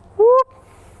shoulders. Whoop.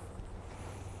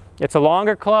 It's a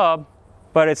longer club,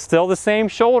 but it's still the same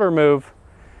shoulder move.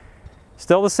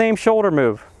 Still the same shoulder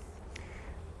move.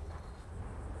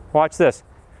 Watch this.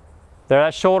 There,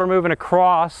 that shoulder moving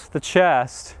across the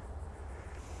chest.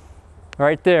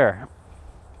 Right there.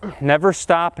 Never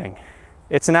stopping.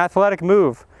 It's an athletic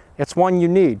move. It's one you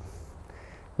need.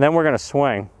 Then we're gonna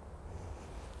swing.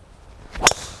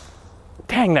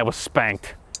 Dang, that was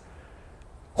spanked.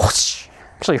 Whoosh.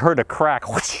 Actually heard a crack.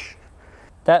 Whoosh.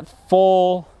 That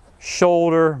full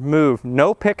shoulder move.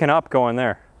 No picking up going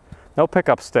there. No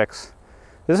pickup sticks.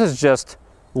 This is just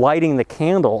lighting the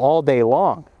candle all day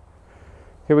long.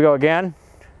 Here we go again.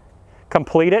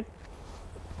 Complete it.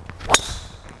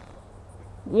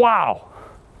 Wow.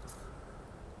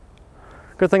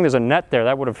 Good thing there's a net there.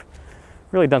 That would have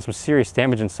really done some serious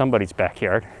damage in somebody's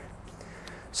backyard.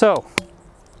 So,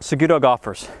 Seguto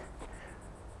golfers,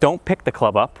 don't pick the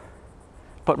club up,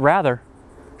 but rather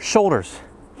shoulders.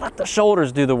 Let the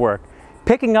shoulders do the work.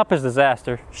 Picking up is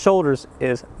disaster. Shoulders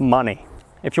is money.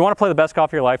 If you want to play the best golf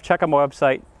of your life, check out my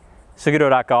website,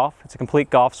 SagutoGolf. It's a complete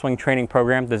golf swing training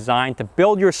program designed to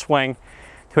build your swing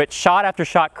to hit shot after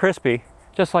shot crispy,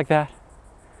 just like that.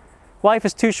 Life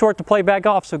is too short to play bad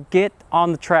golf, so get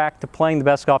on the track to playing the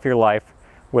best golf of your life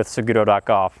with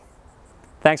SagutoGolf.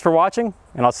 Thanks for watching,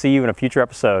 and I'll see you in a future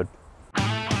episode.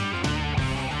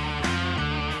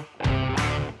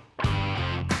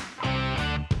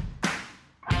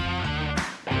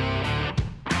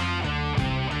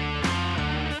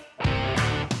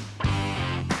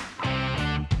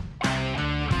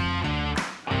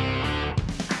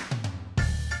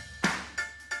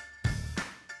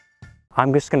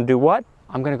 I'm just gonna do what?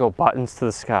 I'm gonna go buttons to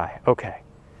the sky. Okay.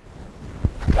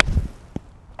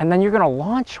 And then you're gonna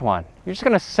launch one. You're just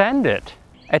gonna send it.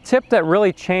 A tip that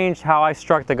really changed how I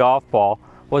struck the golf ball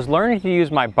was learning to use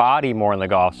my body more in the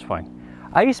golf swing.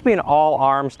 I used to be an all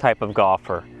arms type of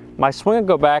golfer. My swing would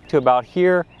go back to about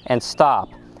here and stop.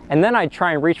 And then I'd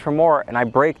try and reach for more and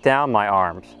I'd break down my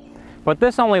arms. But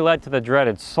this only led to the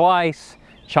dreaded slice,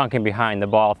 chunking behind the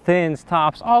ball, thins,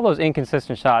 tops, all those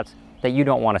inconsistent shots that you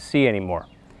don't want to see anymore.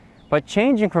 But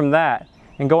changing from that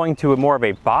and going to more of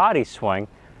a body swing,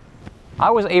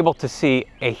 I was able to see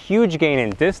a huge gain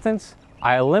in distance.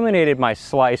 I eliminated my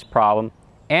slice problem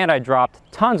and I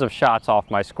dropped tons of shots off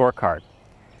my scorecard.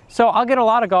 So I'll get a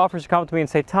lot of golfers who come up to me and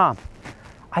say, Tom,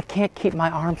 I can't keep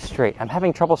my arms straight. I'm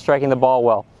having trouble striking the ball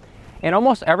well. And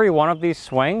almost every one of these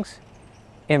swings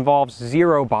involves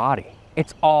zero body.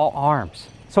 It's all arms.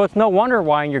 So it's no wonder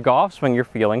why in your golf swing you're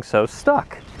feeling so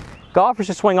stuck. Golfers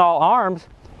who swing all arms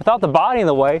without the body in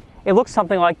the way, it looks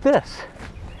something like this.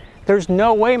 There's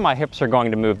no way my hips are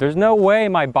going to move. There's no way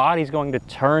my body's going to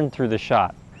turn through the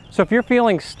shot. So if you're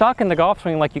feeling stuck in the golf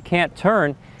swing like you can't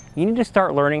turn, you need to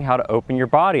start learning how to open your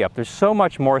body up. There's so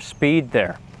much more speed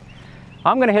there.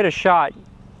 I'm gonna hit a shot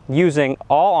using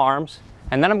all arms,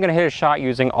 and then I'm gonna hit a shot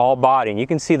using all body, and you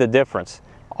can see the difference.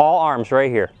 All arms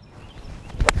right here.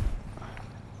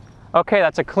 Okay,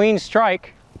 that's a clean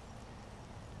strike.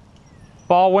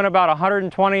 Ball went about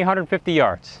 120, 150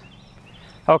 yards.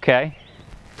 Okay.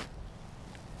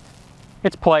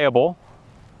 It's playable.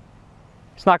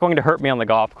 It's not going to hurt me on the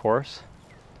golf course,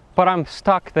 but I'm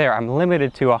stuck there. I'm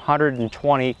limited to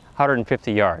 120,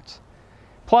 150 yards.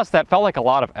 Plus, that felt like a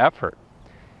lot of effort.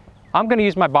 I'm going to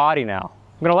use my body now.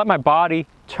 I'm going to let my body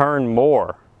turn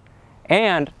more.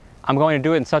 And I'm going to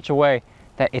do it in such a way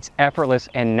that it's effortless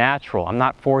and natural. I'm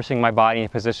not forcing my body in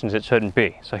positions it shouldn't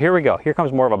be. So here we go. Here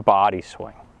comes more of a body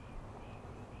swing.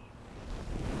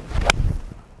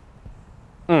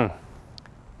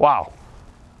 Wow.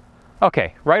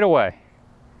 Okay, right away.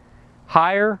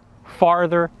 Higher,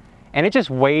 farther, and it just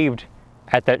waved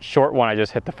at that short one I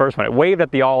just hit, the first one. It waved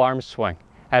at the all arms swing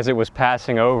as it was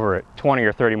passing over it 20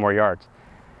 or 30 more yards.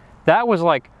 That was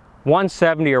like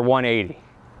 170 or 180.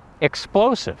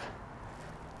 Explosive.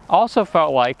 Also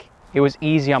felt like it was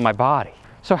easy on my body.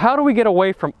 So how do we get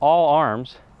away from all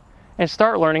arms and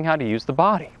start learning how to use the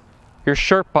body? Your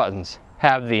shirt buttons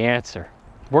have the answer.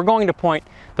 We're going to point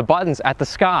the buttons at the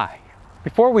sky.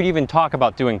 Before we even talk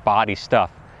about doing body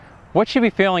stuff, what should you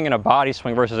be feeling in a body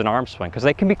swing versus an arm swing? Because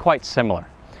they can be quite similar.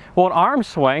 Well, an arm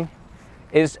swing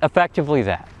is effectively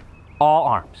that, all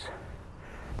arms.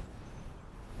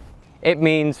 It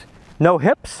means no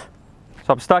hips,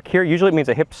 so I'm stuck here. Usually it means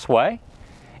a hip sway.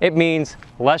 It means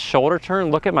less shoulder turn.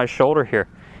 Look at my shoulder here.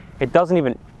 It doesn't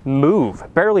even move,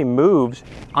 barely moves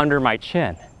under my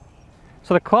chin.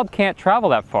 So the club can't travel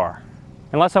that far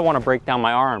unless I want to break down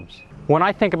my arms. When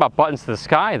I think about buttons to the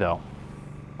sky though,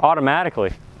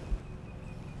 automatically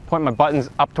point my buttons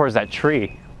up towards that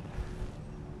tree.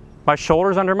 My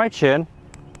shoulder's under my chin,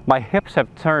 my hips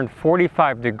have turned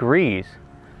 45 degrees.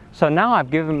 So now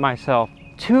I've given myself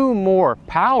two more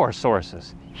power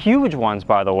sources. huge ones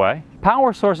by the way.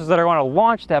 Power sources that are going to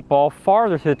launch that ball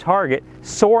farther to the target,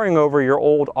 soaring over your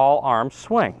old all-arm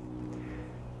swing.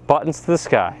 Buttons to the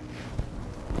sky.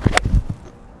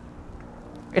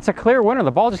 It's a clear winner,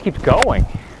 the ball just keeps going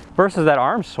versus that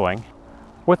arm swing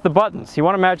with the buttons. You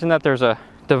want to imagine that there's a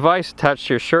device attached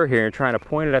to your shirt here and you're trying to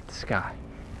point it at the sky.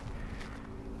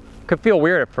 Could feel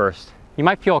weird at first. You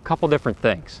might feel a couple different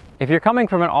things. If you're coming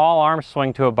from an all-arm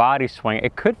swing to a body swing,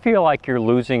 it could feel like you're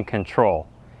losing control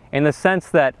in the sense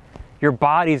that your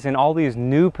body's in all these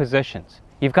new positions.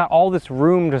 You've got all this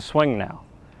room to swing now.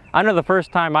 I know the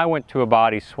first time I went to a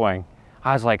body swing,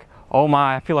 I was like, oh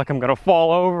my, I feel like I'm gonna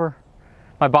fall over.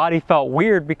 My body felt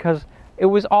weird because it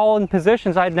was all in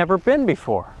positions I'd never been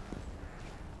before.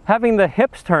 Having the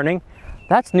hips turning,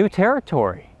 that's new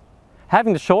territory.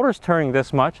 Having the shoulders turning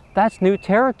this much, that's new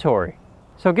territory.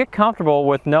 So get comfortable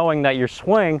with knowing that your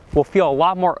swing will feel a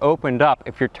lot more opened up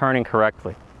if you're turning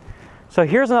correctly. So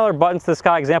here's another buttons to the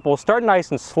sky example. We'll start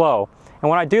nice and slow. And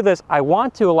when I do this, I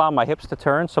want to allow my hips to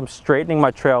turn, so I'm straightening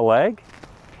my trail leg.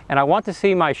 And I want to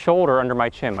see my shoulder under my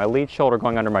chin, my lead shoulder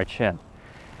going under my chin.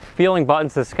 Feeling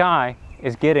buttons to the sky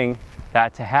is getting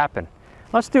that to happen.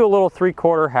 Let's do a little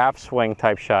 3/4 half swing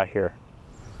type shot here.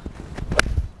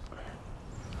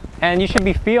 And you should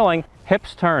be feeling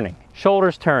hips turning,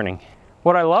 shoulders turning.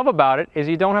 What I love about it is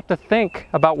you don't have to think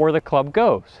about where the club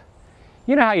goes.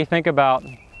 You know how you think about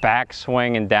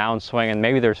backswing and downswing and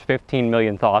maybe there's 15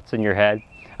 million thoughts in your head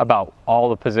about all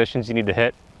the positions you need to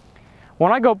hit?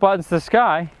 When I go buttons to the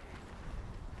sky,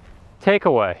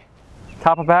 takeaway,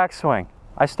 top of backswing,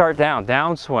 I start down,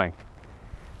 downswing.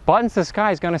 Buttons to the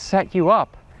sky is going to set you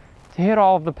up to hit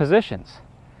all of the positions.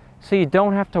 So you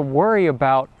don't have to worry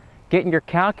about getting your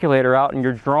calculator out and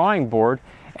your drawing board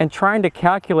and trying to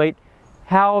calculate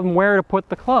how and where to put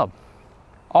the club.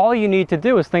 All you need to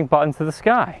do is think buttons to the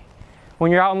sky. When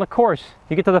you're out on the course,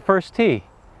 you get to the first tee,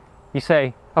 you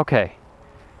say, okay,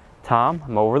 Tom,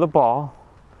 I'm over the ball.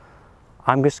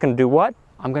 I'm just going to do what?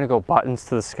 I'm going to go buttons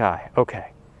to the sky.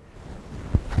 Okay.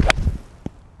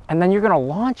 And then you're going to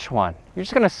launch one. You're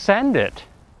just going to send it.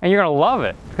 And you're going to love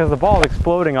it because the ball is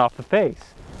exploding off the face.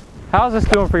 How's this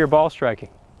doing for your ball striking?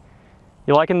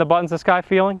 You liking the buttons to the sky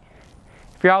feeling?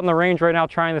 If you're out in the range right now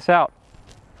trying this out,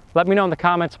 let me know in the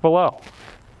comments below.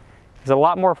 Is it a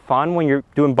lot more fun when you're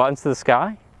doing buttons to the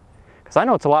sky? Because I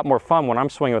know it's a lot more fun when I'm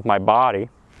swinging with my body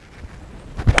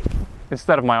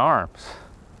instead of my arms.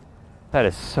 That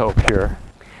is so pure.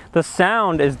 The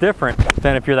sound is different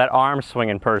than if you're that arm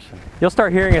swinging person. You'll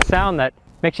start hearing a sound that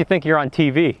makes you think you're on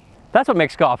TV. That's what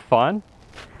makes golf fun.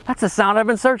 That's the sound I've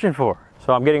been searching for.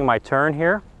 So I'm getting my turn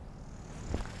here.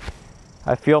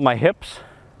 I feel my hips.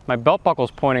 My belt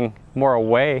buckle's pointing more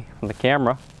away from the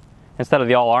camera instead of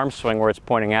the all-arm swing where it's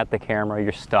pointing at the camera.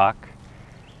 You're stuck.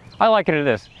 I like it as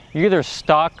this. You're either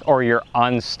stuck or you're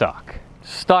unstuck.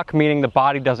 Stuck meaning the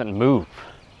body doesn't move.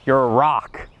 You're a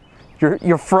rock.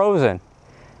 You're frozen.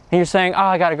 And you're saying, oh,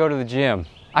 I gotta go to the gym.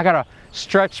 I gotta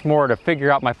stretch more to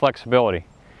figure out my flexibility.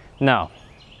 No.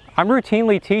 I'm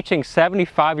routinely teaching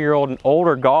 75-year-old and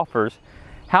older golfers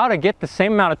how to get the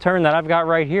same amount of turn that I've got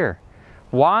right here.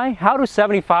 Why? How do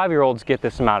 75-year-olds get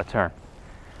this amount of turn?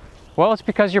 Well, it's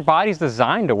because your body's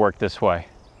designed to work this way.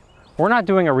 We're not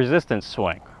doing a resistance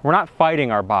swing. We're not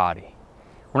fighting our body.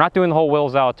 We're not doing the whole Will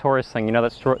Zalatoris thing, you know,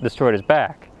 that destroyed his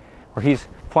back, where he's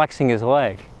flexing his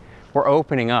leg. We're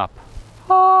opening up.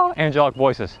 Oh, angelic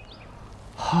voices.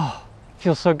 Oh,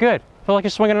 feels so good. Feel like you're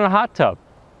swinging in a hot tub.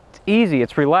 It's easy,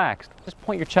 it's relaxed. Just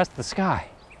point your chest to the sky.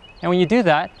 And when you do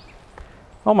that,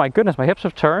 oh my goodness, my hips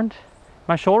have turned.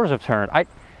 My shoulders have turned. I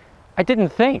didn't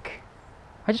think.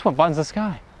 I just went buttons to the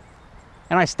sky.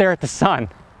 And I stare at the sun.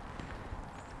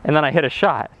 And then I hit a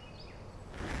shot.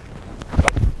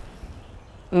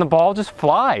 And the ball just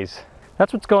flies.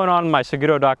 That's what's going on in my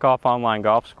SagutoGolf online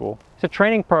golf school. It's a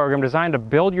training program designed to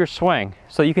build your swing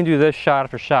so you can do this shot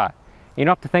after shot. You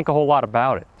don't have to think a whole lot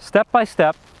about it. Step by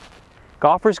step,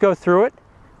 golfers go through it.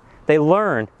 They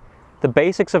learn the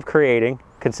basics of creating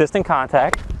consistent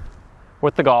contact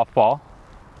with the golf ball,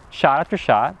 shot after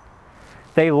shot.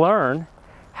 They learn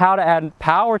how to add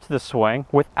power to the swing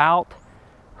without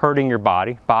hurting your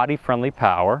body, body-friendly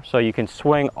power, so you can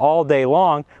swing all day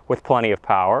long with plenty of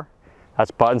power.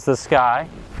 That's buttons to the sky.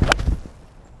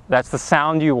 That's the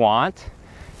sound you want.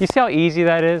 You see how easy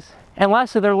that is? And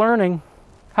lastly, they're learning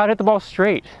how to hit the ball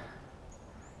straight.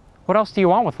 What else do you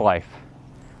want with life?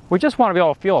 We just want to be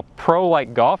able to feel a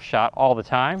pro-like golf shot all the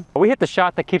time. We hit the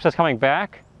shot that keeps us coming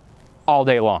back all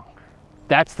day long.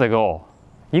 That's the goal.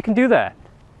 You can do that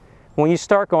when you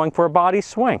start going for a body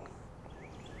swing.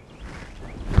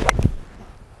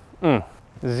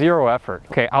 Zero effort.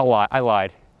 Okay, I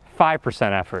lied.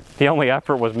 5% effort. The only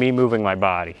effort was me moving my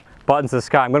body. Buttons to the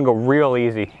sky. I'm gonna go real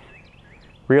easy.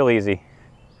 Real easy.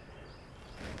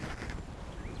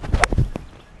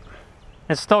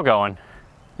 It's still going.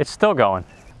 It's still going.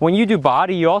 When you do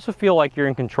body, you also feel like you're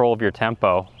in control of your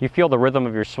tempo. You feel the rhythm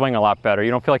of your swing a lot better.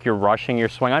 You don't feel like you're rushing your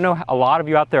swing. I know a lot of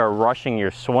you out there are rushing your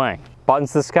swing.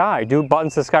 Buttons to the sky. Do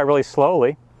buttons to the sky really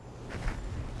slowly.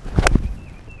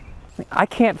 I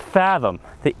can't fathom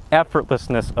the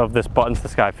effortlessness of this buttons to the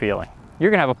sky feeling.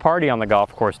 You're gonna have a party on the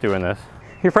golf course doing this.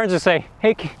 Your friends will say,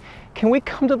 hey, can we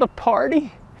come to the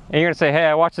party? And you're gonna say, hey,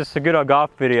 I watched this SagutoGolf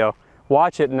video.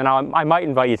 Watch it, and then I might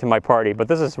invite you to my party, but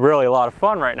this is really a lot of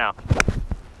fun right now.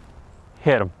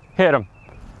 Hit him, hit him.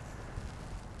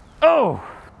 Oh!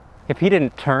 If he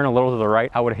didn't turn a little to the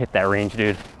right, I would have hit that range,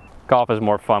 dude. Golf is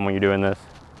more fun when you're doing this.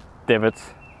 Divots,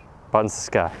 buttons to the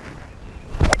sky.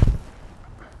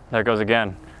 There it goes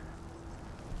again.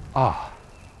 Oh.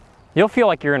 You'll feel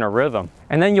like you're in a rhythm,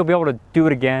 and then you'll be able to do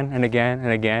it again and again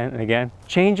and again and again.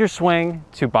 Change your swing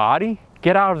to body,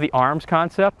 get out of the arms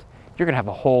concept. You're gonna have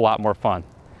a whole lot more fun.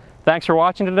 Thanks for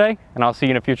watching today, and I'll see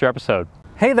you in a future episode.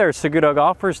 Hey there, Saguto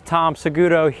golfers. Tom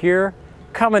Saguto here,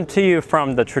 coming to you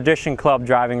from the Tradition Club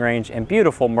driving range in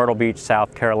beautiful Myrtle Beach,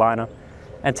 South Carolina.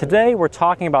 And today we're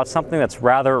talking about something that's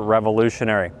rather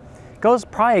revolutionary. It goes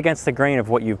probably against the grain of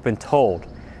what you've been told,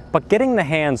 but getting the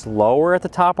hands lower at the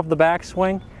top of the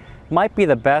backswing might be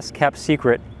the best kept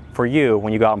secret for you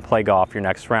when you go out and play golf your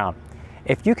next round.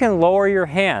 If you can lower your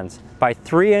hands by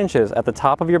 3 inches at the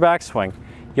top of your backswing,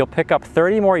 you'll pick up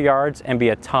 30 more yards and be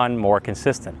a ton more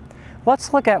consistent.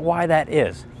 Let's look at why that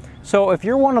is. So if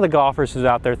you're one of the golfers who's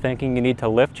out there thinking you need to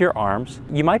lift your arms,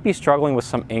 you might be struggling with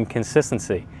some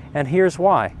inconsistency. And here's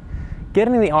why.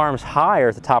 Getting the arms higher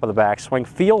at the top of the backswing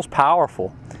feels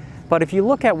powerful. But if you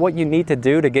look at what you need to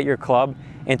do to get your club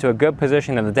into a good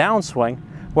position in the downswing,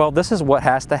 well, this is what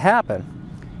has to happen.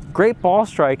 Great ball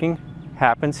striking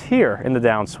happens here in the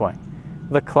downswing.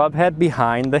 The club head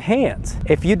behind the hands.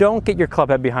 If you don't get your club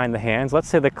head behind the hands, let's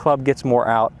say the club gets more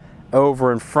out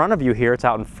over in front of you here, it's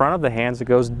out in front of the hands, it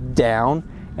goes down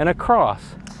and across.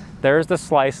 There's the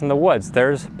slice in the woods.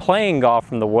 There's playing golf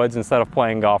from the woods instead of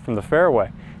playing golf from the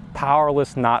fairway.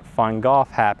 Powerless, not fun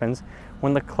golf happens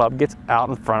when the club gets out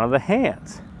in front of the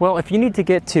hands. Well, if you need to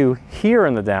get to here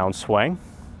in the downswing,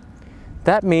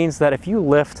 that means that if you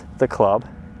lift the club,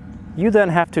 you then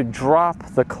have to drop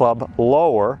the club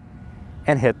lower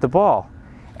and hit the ball.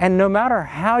 And no matter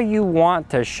how you want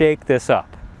to shake this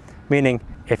up, meaning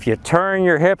if you turn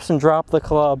your hips and drop the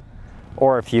club,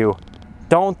 or if you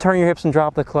don't turn your hips and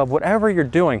drop the club, whatever you're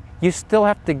doing, you still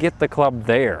have to get the club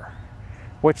there,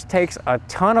 which takes a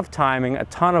ton of timing, a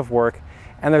ton of work,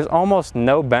 and there's almost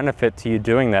no benefit to you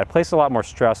doing that. It places a lot more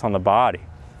stress on the body.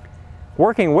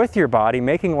 Working with your body,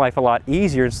 making life a lot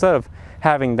easier instead of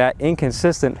having that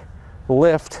inconsistent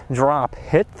lift, drop,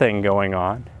 hit thing going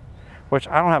on, which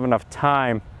I don't have enough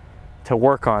time to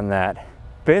work on that.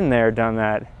 Been there, done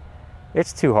that.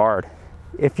 It's too hard.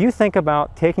 If you think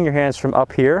about taking your hands from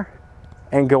up here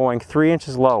and going 3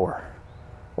 inches lower,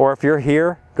 or if you're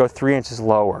here, go 3 inches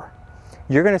lower,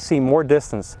 you're gonna see more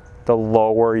distance the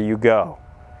lower you go,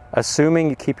 assuming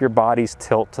you keep your body's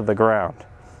tilt to the ground.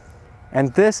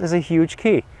 And this is a huge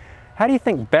key. How do you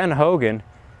think Ben Hogan,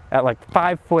 at like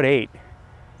 5'8",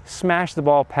 smashed the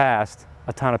ball past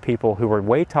a ton of people who were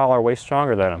way taller, way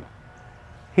stronger than him?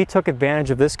 He took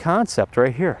advantage of this concept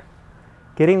right here.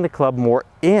 Getting the club more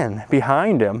in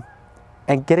behind him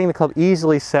and getting the club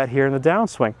easily set here in the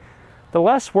downswing. The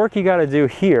less work you gotta do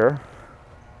here,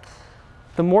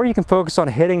 the more you can focus on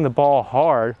hitting the ball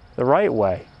hard the right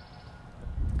way.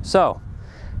 So,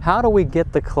 how do we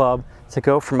get the club to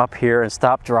go from up here and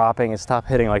stop dropping and stop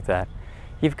hitting like that?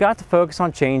 You've got to focus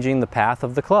on changing the path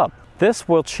of the club. This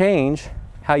will change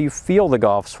how you feel the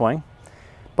golf swing,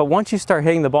 but once you start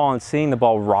hitting the ball and seeing the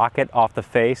ball rocket off the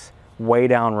face way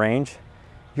down range,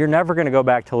 you're never going to go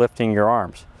back to lifting your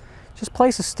arms. Just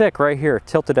place a stick right here,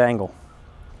 tilted angle.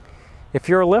 If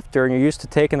you're a lifter and you're used to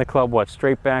taking the club,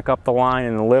 straight back up the line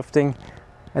and lifting,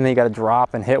 and then you got to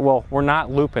drop and hit, well, we're not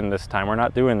looping this time, we're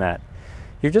not doing that.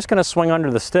 You're just going to swing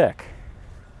under the stick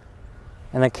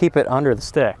and then keep it under the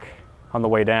stick on the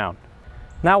way down.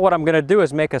 Now what I'm going to do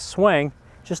is make a swing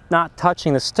just not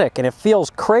touching the stick, and it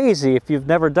feels crazy if you've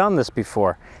never done this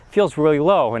before. It feels really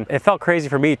low, and it felt crazy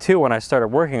for me too when I started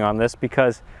working on this,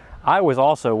 because I was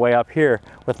also way up here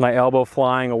with my elbow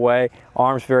flying away,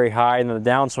 arms very high, and then the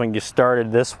downswing just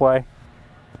started this way.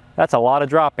 That's a lot of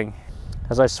dropping.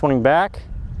 As I swing back,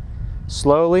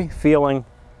 slowly feeling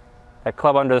that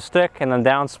club under the stick and then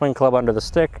downswing club under the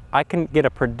stick, I can get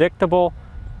a predictable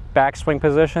backswing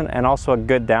position and also a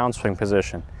good downswing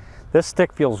position. This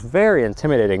stick feels very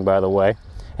intimidating, by the way.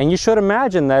 And you should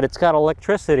imagine that it's got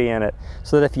electricity in it,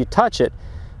 so that if you touch it,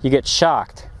 you get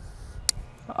shocked.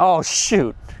 Oh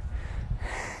shoot,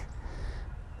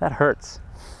 that hurts.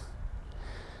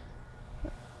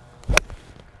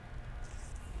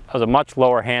 That was a much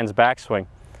lower hands backswing.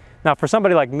 Now for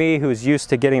somebody like me who's used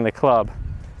to getting the club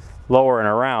lower and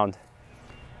around,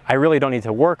 I really don't need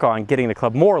to work on getting the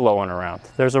club more low and around.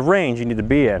 There's a range you need to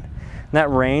be in. And that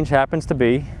range happens to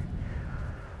be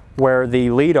where the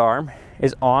lead arm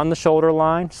is on the shoulder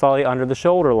line, slightly under the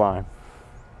shoulder line.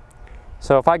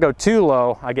 So if I go too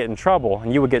low, I get in trouble,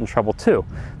 and you would get in trouble too.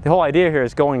 The whole idea here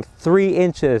is going 3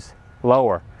 inches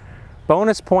lower.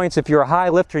 Bonus points if you're a high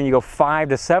lifter and you go 5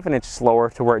 to 7 inches lower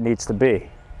to where it needs to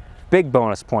be. Big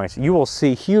bonus points. You will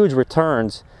see huge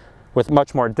returns with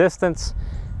much more distance,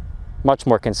 much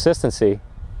more consistency,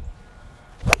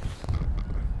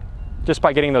 just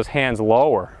by getting those hands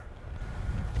lower.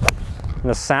 And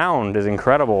the sound is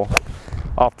incredible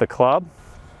off the club.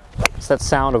 It's that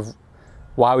sound of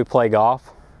why we play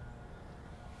golf.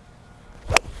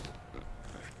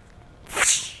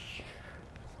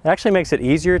 It actually makes it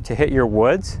easier to hit your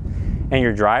woods and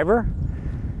your driver,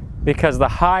 because the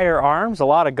higher arms, a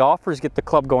lot of golfers get the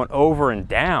club going over and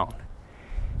down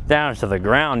into the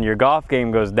ground. Your golf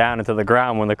game goes down into the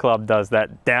ground when the club does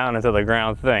that down into the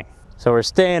ground thing. So we're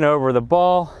staying over the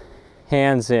ball,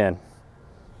 hands in.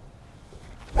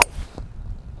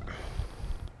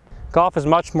 Golf is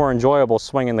much more enjoyable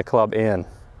swinging the club in.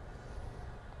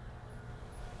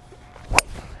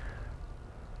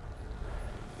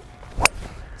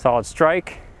 Solid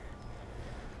strike.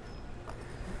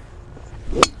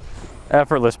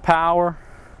 Effortless power.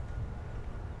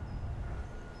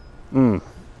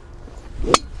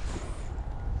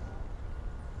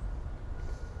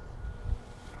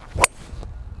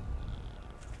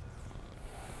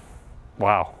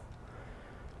 Wow.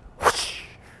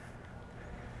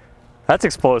 That's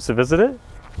explosive, isn't it?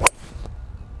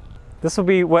 This will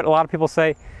be what a lot of people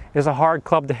say is a hard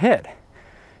club to hit.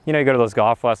 You know, you go to those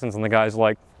golf lessons and the guy's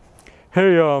like,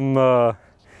 hey,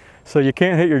 so you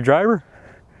can't hit your driver?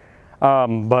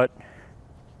 But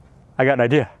I got an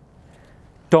idea.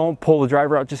 Don't pull the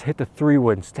driver out, just hit the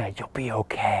 3-wood instead. You'll be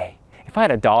okay. If I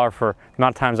had $1 for the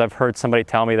amount of times I've heard somebody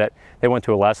tell me that they went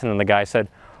to a lesson and the guy said,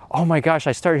 oh my gosh,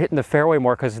 I started hitting the fairway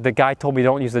more because the guy told me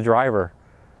don't use the driver.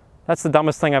 That's the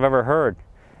dumbest thing I've ever heard.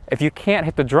 If you can't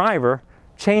hit the driver,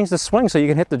 change the swing so you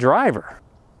can hit the driver.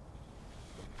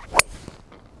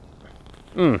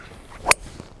 You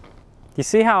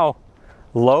see how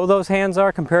low those hands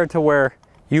are compared to where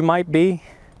you might be?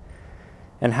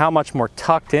 And how much more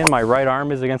tucked in my right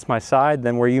arm is against my side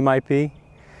than where you might be?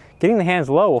 Getting the hands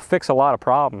low will fix a lot of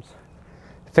problems.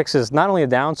 It fixes not only a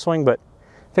downswing, but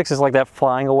fixes like that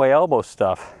flying away elbow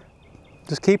stuff.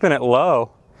 Just keeping it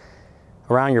low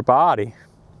around your body.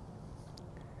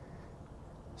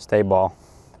 Stay ball.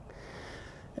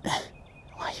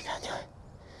 Why you gotta do it?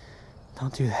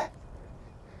 Don't do that.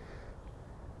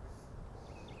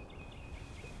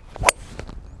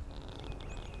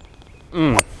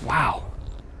 Wow.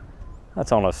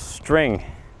 That's on a string.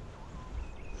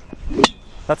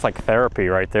 That's like therapy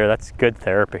right there. That's good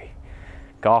therapy.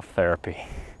 Golf therapy.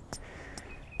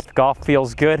 If golf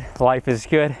feels good, life is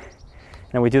good.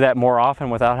 And we do that more often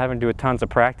without having to do tons of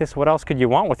practice. What else could you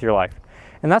want with your life?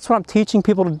 And that's what I'm teaching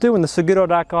people to do in the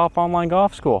Saguto.golf online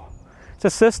golf school. It's a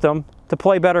system to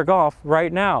play better golf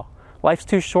right now. Life's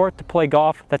too short to play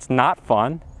golf that's not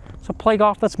fun, so play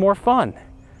golf that's more fun.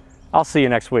 I'll see you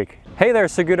next week. Hey there,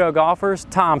 Saguto golfers.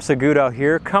 Tom Saguto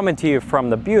here, coming to you from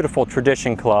the beautiful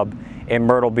Tradition Club in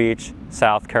Myrtle Beach,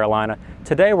 South Carolina.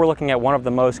 Today we're looking at one of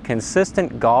the most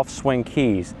consistent golf swing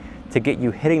keys to get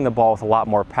you hitting the ball with a lot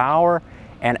more power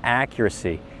and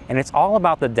accuracy. And it's all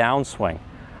about the downswing.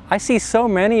 I see so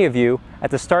many of you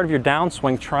at the start of your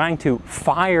downswing trying to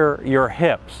fire your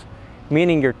hips,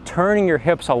 meaning you're turning your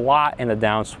hips a lot in the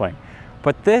downswing.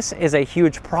 But this is a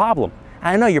huge problem.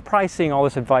 I know you're probably seeing all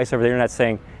this advice over the internet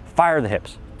saying, fire the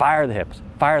hips, fire the hips,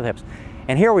 fire the hips.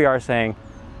 And here we are saying,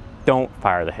 don't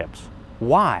fire the hips.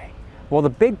 Why? Well, the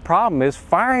big problem is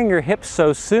firing your hips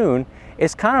so soon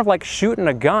is kind of like shooting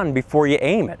a gun before you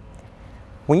aim it.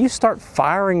 When you start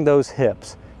firing those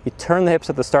hips, you turn the hips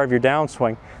at the start of your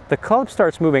downswing, the club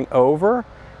starts moving over,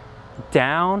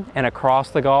 down, and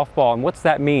across the golf ball. And what's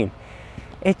that mean?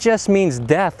 It just means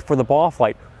death for the ball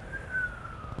flight.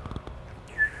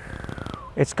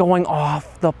 It's going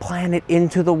off the planet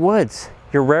into the woods.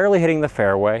 You're rarely hitting the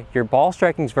fairway, your ball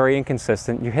striking is very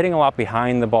inconsistent, you're hitting a lot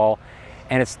behind the ball,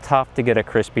 and it's tough to get a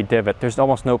crispy divot. There's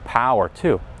almost no power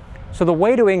too. So the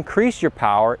way to increase your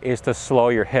power is to slow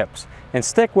your hips. And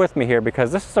stick with me here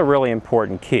because this is a really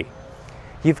important key.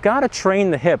 You've got to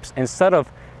train the hips. Instead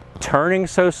of turning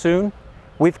so soon,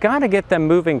 we've got to get them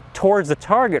moving towards the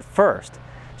target first.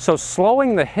 So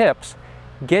slowing the hips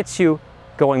gets you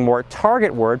going more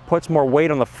targetward, puts more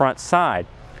weight on the front side.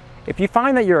 If you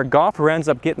find that you're a golfer who ends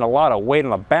up getting a lot of weight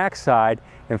on the backside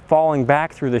and falling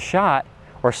back through the shot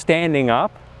or standing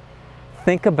up,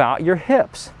 think about your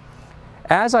hips.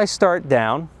 As I start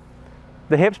down,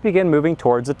 the hips begin moving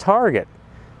towards the target.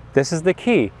 This is the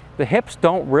key. The hips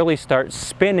don't really start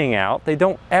spinning out. They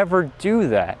don't ever do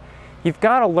that. You've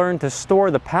got to learn to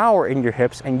store the power in your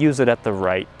hips and use it at the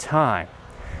right time.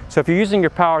 So if you're using your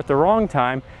power at the wrong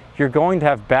time, you're going to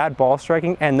have bad ball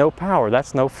striking and no power.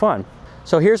 That's no fun.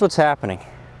 So here's what's happening.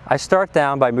 I start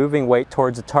down by moving weight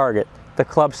towards the target, the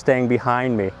club staying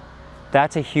behind me.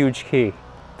 That's a huge key.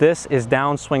 This is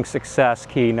downswing success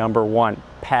key number one,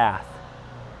 path.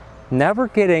 Never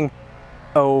getting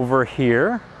over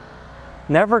here,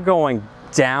 never going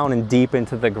down and deep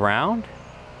into the ground.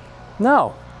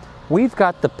 No, we've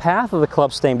got the path of the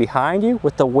club staying behind you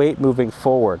with the weight moving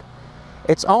forward.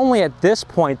 It's only at this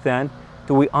point then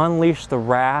do we unleash the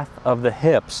wrath of the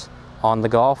hips on the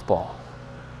golf ball.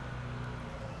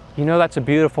 You know, that's a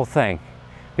beautiful thing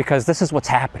because this is what's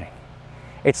happening.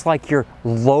 It's like you're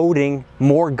loading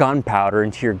more gunpowder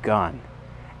into your gun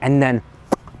and then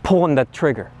pulling the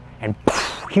trigger and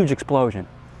poof, huge explosion.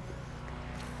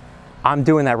 I'm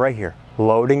doing that right here.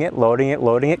 Loading it, loading it,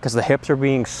 loading it because the hips are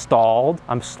being stalled.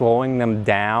 I'm slowing them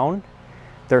down.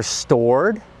 They're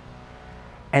stored.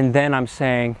 And then I'm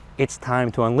saying, it's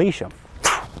time to unleash them.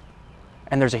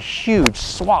 And there's a huge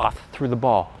swath through the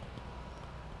ball.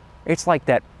 It's like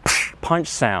that punch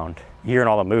sound you hear in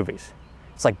all the movies.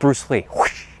 It's like Bruce Lee.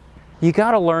 You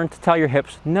gotta learn to tell your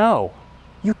hips, no,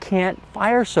 you can't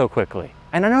fire so quickly.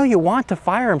 And I know you want to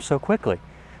fire them so quickly.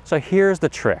 So here's the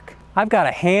trick. I've got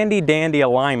a handy dandy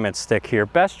alignment stick here.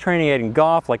 Best training aid in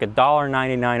golf, like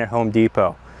 $1.99 at Home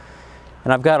Depot.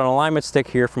 And I've got an alignment stick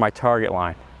here for my target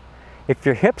line. If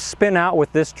your hips spin out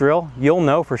with this drill, you'll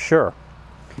know for sure.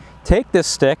 Take this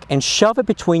stick and shove it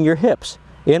between your hips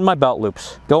in my belt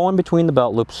loops. Go in between the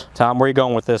belt loops. Tom, where are you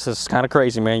going with this? This is kind of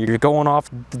crazy, man. You're going off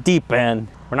the deep end.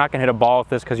 We're not gonna hit a ball with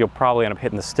this because you'll probably end up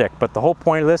hitting the stick. But the whole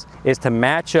point of this is to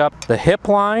match up the hip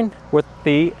line with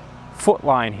the foot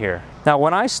line here. Now,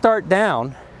 when I start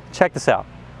down, check this out.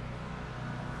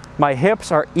 My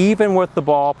hips are even with the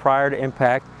ball prior to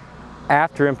impact.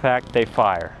 After impact, they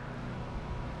fire.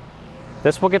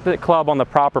 This will get the club on the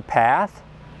proper path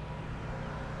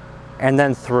and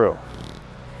then through.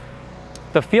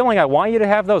 The feeling I want you to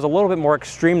have though is a little bit more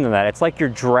extreme than that. It's like you're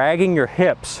dragging your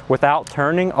hips without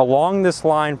turning along this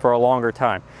line for a longer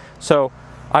time. So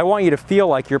I want you to feel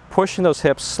like you're pushing those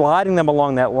hips, sliding them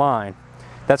along that line.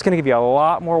 That's going to give you a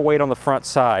lot more weight on the front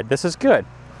side. This is good.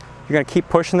 You're going to keep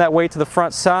pushing that weight to the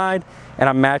front side and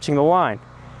I'm matching the line.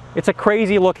 It's a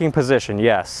crazy looking position,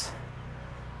 yes.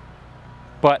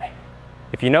 But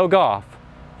if you know golf,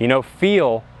 you know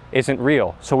feel isn't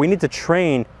real. So we need to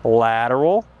train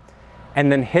lateral and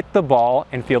then hit the ball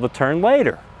and feel the turn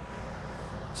later.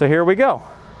 So here we go.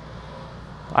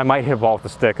 I might hit a ball with the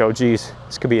stick. Oh geez,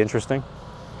 this could be interesting.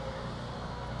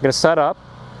 I'm gonna set up,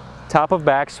 top of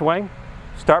backswing,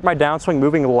 start my downswing,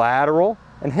 moving lateral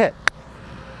and hit.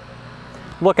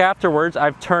 Look afterwards,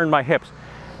 I've turned my hips.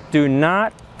 Do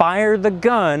not fire the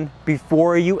gun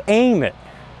before you aim it.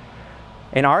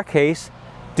 In our case,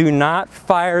 do not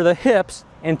fire the hips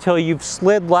until you've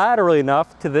slid laterally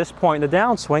enough to this point in the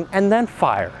downswing and then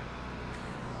fire.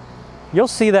 You'll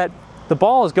see that the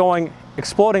ball is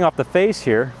exploding off the face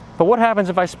here, but what happens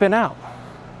if I spin out?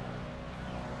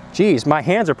 Geez, my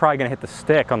hands are probably gonna hit the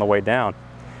stick on the way down.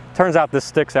 Turns out this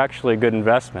stick's actually a good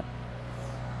investment.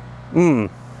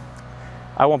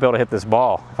 I won't be able to hit this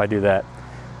ball if I do that.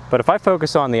 But if I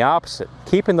focus on the opposite,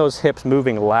 keeping those hips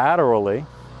moving laterally,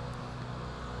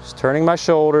 just turning my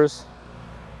shoulders,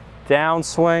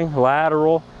 downswing,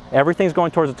 lateral, everything's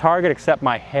going towards the target except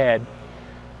my head.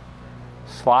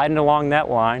 Sliding along that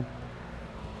line.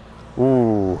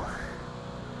 Ooh.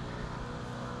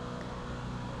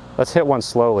 Let's hit one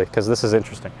slowly because this is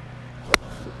interesting.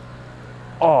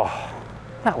 Oh,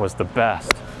 that was the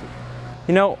best.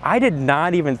 You know, I did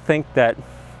not even think that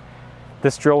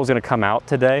this drill was going to come out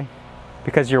today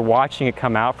because you're watching it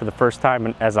come out for the first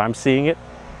time as I'm seeing it.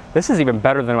 This is even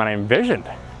better than what I envisioned.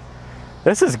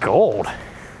 This is gold.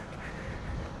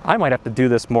 I might have to do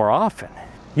this more often.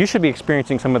 You should be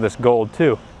experiencing some of this gold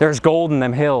too. There's gold in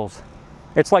them hills.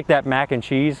 It's like that mac and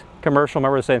cheese commercial.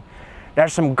 Remember saying,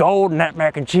 there's some gold in that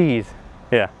mac and cheese.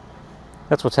 Yeah,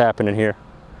 that's what's happening here.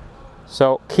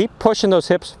 So keep pushing those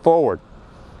hips forward.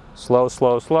 Slow,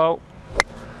 slow, slow.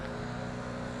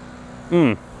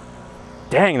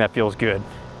 Dang, that feels good.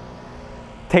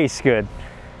 Tastes good.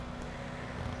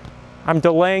 I'm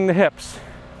delaying the hips.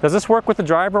 Does this work with the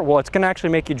driver? Well, it's gonna actually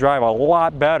make you drive a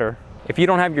lot better. If you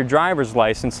don't have your driver's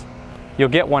license, you'll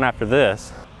get one after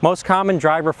this. Most common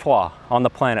driver flaw on the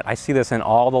planet. I see this in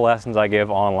all the lessons I give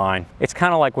online. It's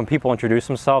kind of like when people introduce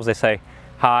themselves, they say,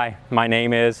 "Hi, my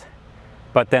name is,"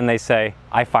 but then they say,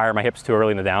 "I fire my hips too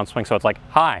early in the downswing." So it's like,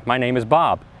 "Hi, my name is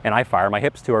Bob, and I fire my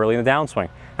hips too early in the downswing."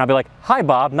 And I'll be like, "Hi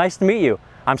Bob, nice to meet you.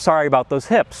 I'm sorry about those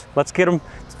hips. Let's get them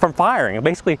from firing." And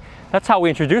basically, that's how we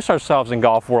introduce ourselves in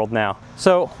golf world now.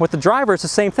 So with the driver, it's the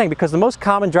same thing, because the most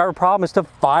common driver problem is to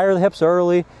fire the hips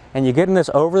early, and you get in this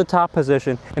over the top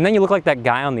position, and then you look like that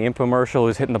guy on the infomercial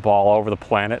who's hitting the ball all over the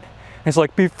planet. It's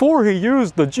like, before he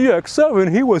used the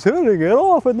GX7, he was hitting it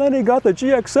off, and then he got the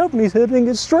GX7, he's hitting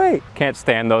it straight. Can't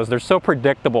stand those. They're so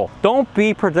predictable. Don't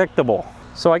be predictable.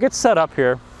 So I get set up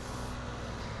here.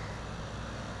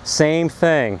 Same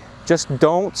thing. Just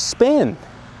don't spin.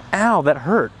 Ow, that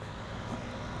hurt.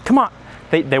 Come on.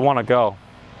 They want to go.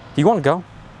 Do you want to go?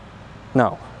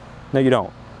 No. No, you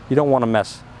don't. You don't want to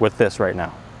mess with this right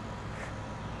now.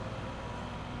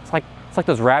 It's like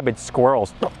those rabid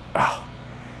squirrels. Oh,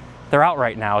 they're out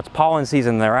right now. It's pollen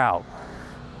season. They're out.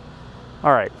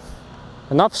 All right.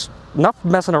 Enough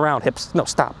messing around, hips. No,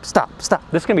 stop, stop, stop.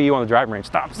 This can be you on the driving range.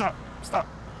 Stop, stop, stop.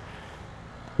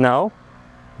 No,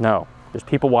 no. There's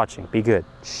people watching. Be good.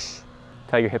 Shh.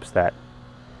 Tell your hips that.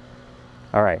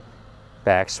 All right.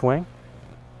 Backswing.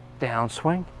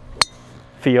 Downswing.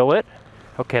 Feel it.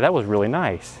 Okay, that was really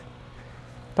nice.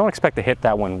 Don't expect to hit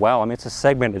that one well. I mean, it's a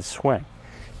segmented swing.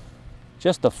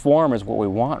 Just the form is what we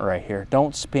want right here.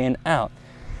 Don't spin out.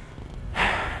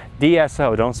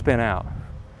 DSO, don't spin out.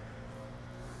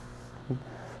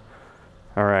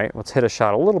 All right, let's hit a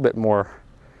shot a little bit more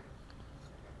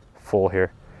full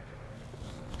here.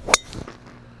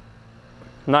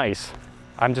 Nice.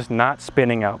 I'm just not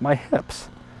spinning out my hips.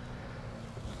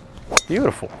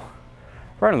 Beautiful.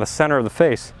 Right in the center of the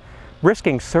face.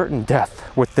 Risking certain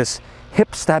death with this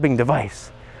hip stabbing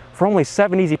device. For only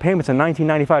 7 easy payments in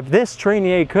 $19.95, this training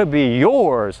aid could be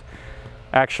yours.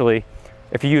 Actually,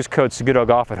 if you use code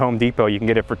SagutoGolf at Home Depot, you can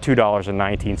get it for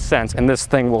 $2.19, and this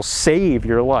thing will save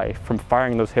your life from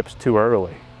firing those hips too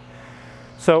early.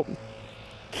 So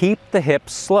keep the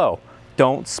hips slow.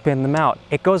 Don't spin them out.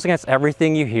 It goes against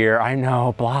everything you hear. I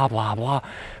know, blah, blah, blah.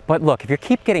 But look, if you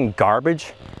keep getting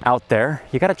garbage out there,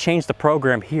 you got to change the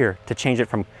program here to change it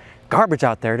from garbage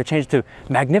out there to change it to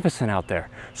magnificent out there.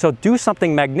 So do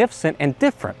something magnificent and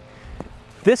different.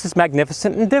 This is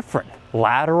magnificent and different.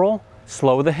 Lateral,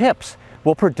 slow the hips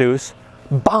will produce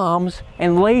bombs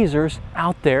and lasers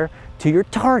out there to your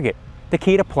target. The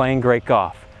key to playing great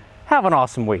golf. Have an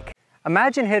awesome week.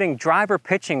 Imagine hitting driver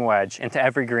pitching wedge into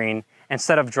every green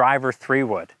instead of driver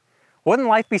 3-wood. Wouldn't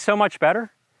life be so much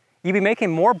better? You'd be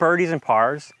making more birdies and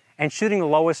pars and shooting the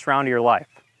lowest round of your life.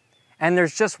 And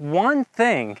there's just one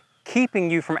thing keeping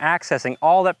you from accessing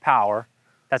all that power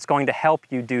that's going to help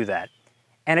you do that.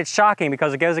 And it's shocking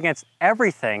because it goes against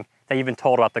everything that you've been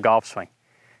told about the golf swing.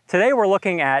 Today we're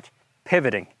looking at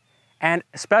pivoting, and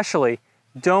especially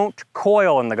don't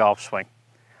coil in the golf swing.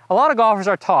 A lot of golfers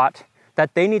are taught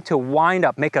that they need to wind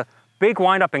up, make a big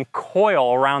wind up and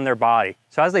coil around their body.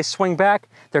 So as they swing back,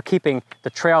 they're keeping the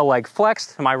trail leg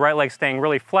flexed, and my right leg staying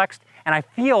really flexed, and I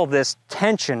feel this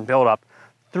tension build up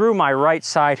through my right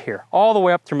side here, all the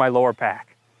way up through my lower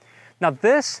back. Now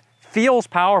this feels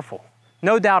powerful,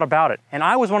 no doubt about it, and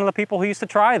I was one of the people who used to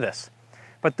try this.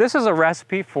 But this is a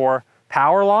recipe for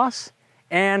power loss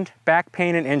and back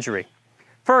pain and injury.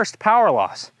 First, power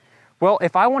loss. Well,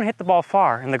 if I want to hit the ball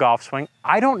far in the golf swing,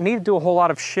 I don't need to do a whole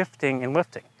lot of shifting and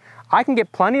lifting. I can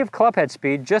get plenty of club head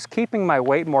speed just keeping my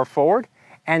weight more forward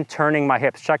and turning my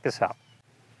hips. Check this out.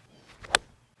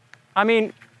 I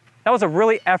mean, that was a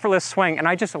really effortless swing, and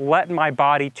I just let my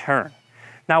body turn.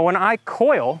 Now, when I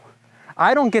coil,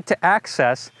 I don't get to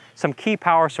access some key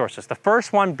power sources. The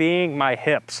first one being my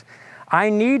hips. I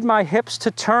need my hips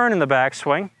to turn in the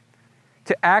backswing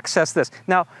to access this.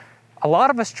 Now, a lot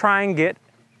of us try and get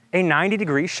a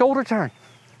 90-degree shoulder turn.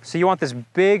 So you want this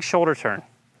big shoulder turn.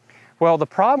 Well, the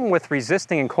problem with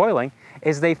resisting and coiling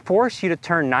is they force you to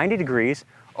turn 90 degrees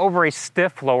over a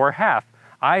stiff lower half.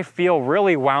 I feel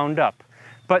really wound up.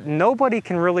 But nobody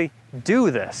can really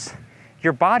do this.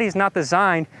 Your body's not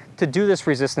designed to do this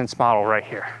resistance model right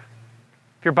here.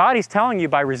 If your body's telling you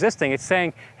by resisting, it's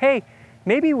saying, hey,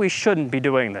 maybe we shouldn't be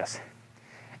doing this.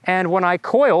 And when I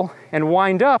coil and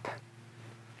wind up,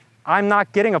 I'm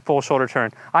not getting a full shoulder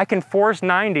turn. I can force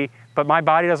 90, but my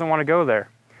body doesn't want to go there.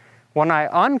 When I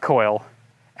uncoil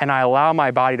and I allow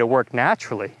my body to work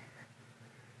naturally,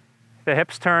 the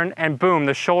hips turn, and boom,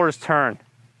 the shoulders turn.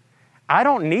 I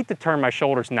don't need to turn my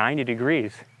shoulders 90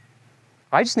 degrees.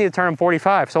 I just need to turn them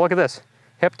 45. So look at this,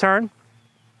 hip turn,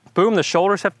 boom, the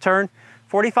shoulders have turned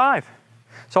 45.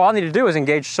 So all I need to do is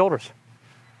engage the shoulders.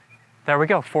 There we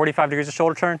go, 45 degrees of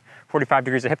shoulder turn, 45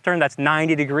 degrees of hip turn. That's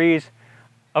 90 degrees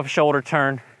of shoulder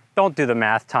turn. Don't do the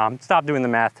math, Tom. Stop doing the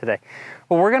math today.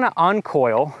 Well, we're gonna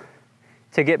uncoil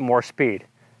to get more speed.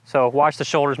 So watch the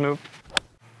shoulders move.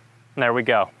 And there we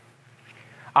go.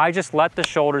 I just let the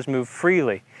shoulders move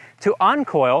freely. To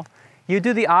uncoil, you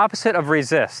do the opposite of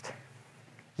resist.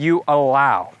 You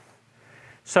allow.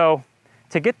 So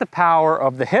to get the power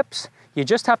of the hips, you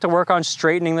just have to work on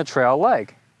straightening the trail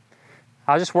leg.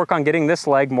 I'll just work on getting this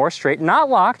leg more straight, not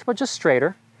locked, but just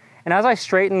straighter. And as I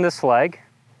straighten this leg,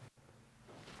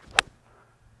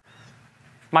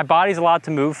 my body's allowed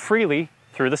to move freely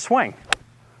through the swing.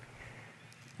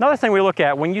 Another thing we look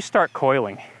at when you start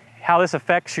coiling, how this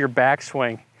affects your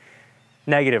backswing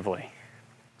negatively.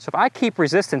 So if I keep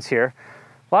resistance here,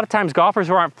 a lot of times golfers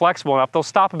who aren't flexible enough, they'll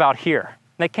stop about here.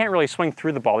 They can't really swing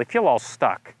through the ball. They feel all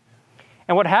stuck.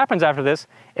 And what happens after this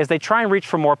is they try and reach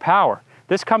for more power.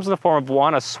 This comes in the form of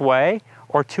 1, a sway,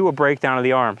 or 2, a breakdown of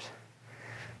the arms.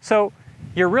 So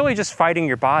you're really just fighting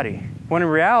your body, when in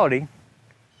reality,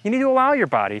 you need to allow your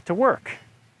body to work.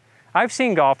 I've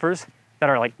seen golfers that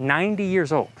are like 90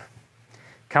 years old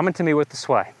coming to me with the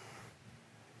sway.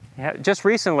 Yeah, just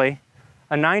recently,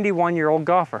 a 91-year-old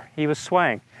golfer, he was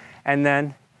swaying. And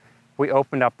then we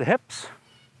opened up the hips,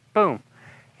 boom.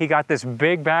 He got this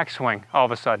big backswing all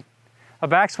of a sudden. A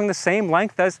backswing the same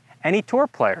length as any tour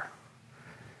player.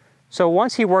 So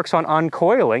once he works on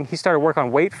uncoiling, he started work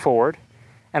on weight forward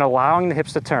and allowing the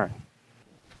hips to turn.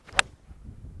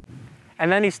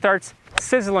 And then he starts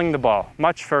sizzling the ball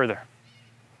much further.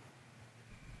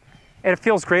 And it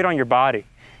feels great on your body.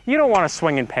 You don't want to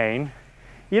swing in pain.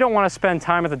 You don't want to spend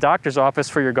time at the doctor's office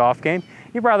for your golf game.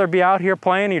 You'd rather be out here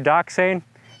playing and your doc saying,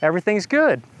 everything's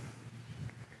good.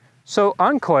 So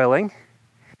uncoiling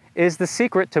is the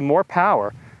secret to more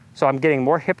power. So I'm getting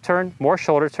more hip turn, more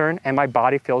shoulder turn, and my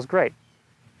body feels great.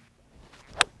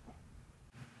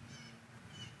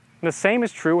 And the same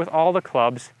is true with all the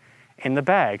clubs in the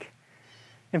bag.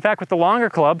 In fact, with the longer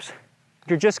clubs,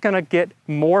 you're just gonna get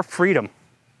more freedom.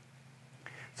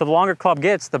 So the longer club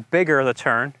gets, the bigger the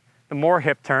turn, the more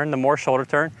hip turn, the more shoulder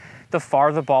turn, the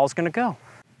farther the ball's gonna go.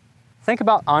 Think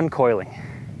about uncoiling.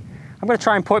 I'm gonna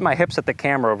try and point my hips at the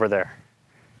camera over there.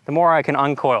 The more I can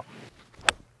uncoil.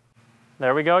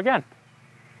 There we go again.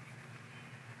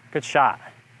 Good shot.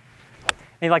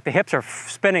 And like the hips are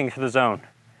spinning through the zone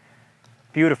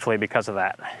beautifully because of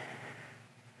that.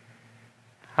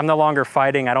 I'm no longer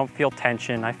fighting, I don't feel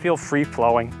tension, I feel free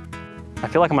flowing. I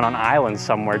feel like I'm on an island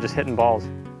somewhere just hitting balls.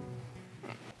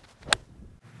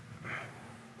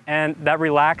 And that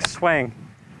relaxed swing,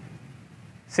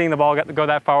 seeing the ball go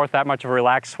that far with that much of a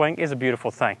relaxed swing is a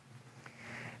beautiful thing.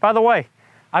 By the way,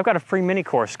 I've got a free mini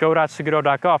course,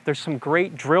 go.saguto.golf. There's some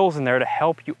great drills in there to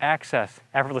help you access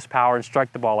effortless power and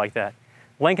strike the ball like that.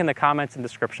 Link in the comments and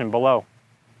description below.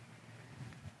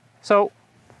 So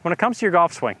when it comes to your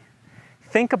golf swing,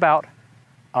 think about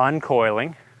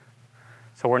uncoiling.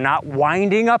 So we're not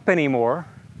winding up anymore.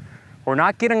 We're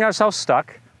not getting ourselves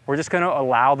stuck. We're just going to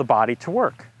allow the body to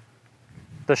work.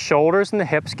 The shoulders and the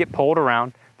hips get pulled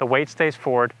around. The weight stays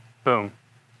forward. Boom.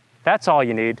 That's all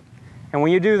you need. And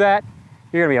when you do that,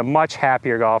 you're going to be a much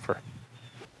happier golfer.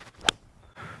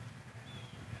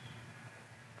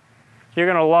 You're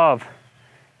going to love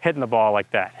hitting the ball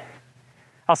like that.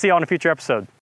 I'll see you all in a future episode.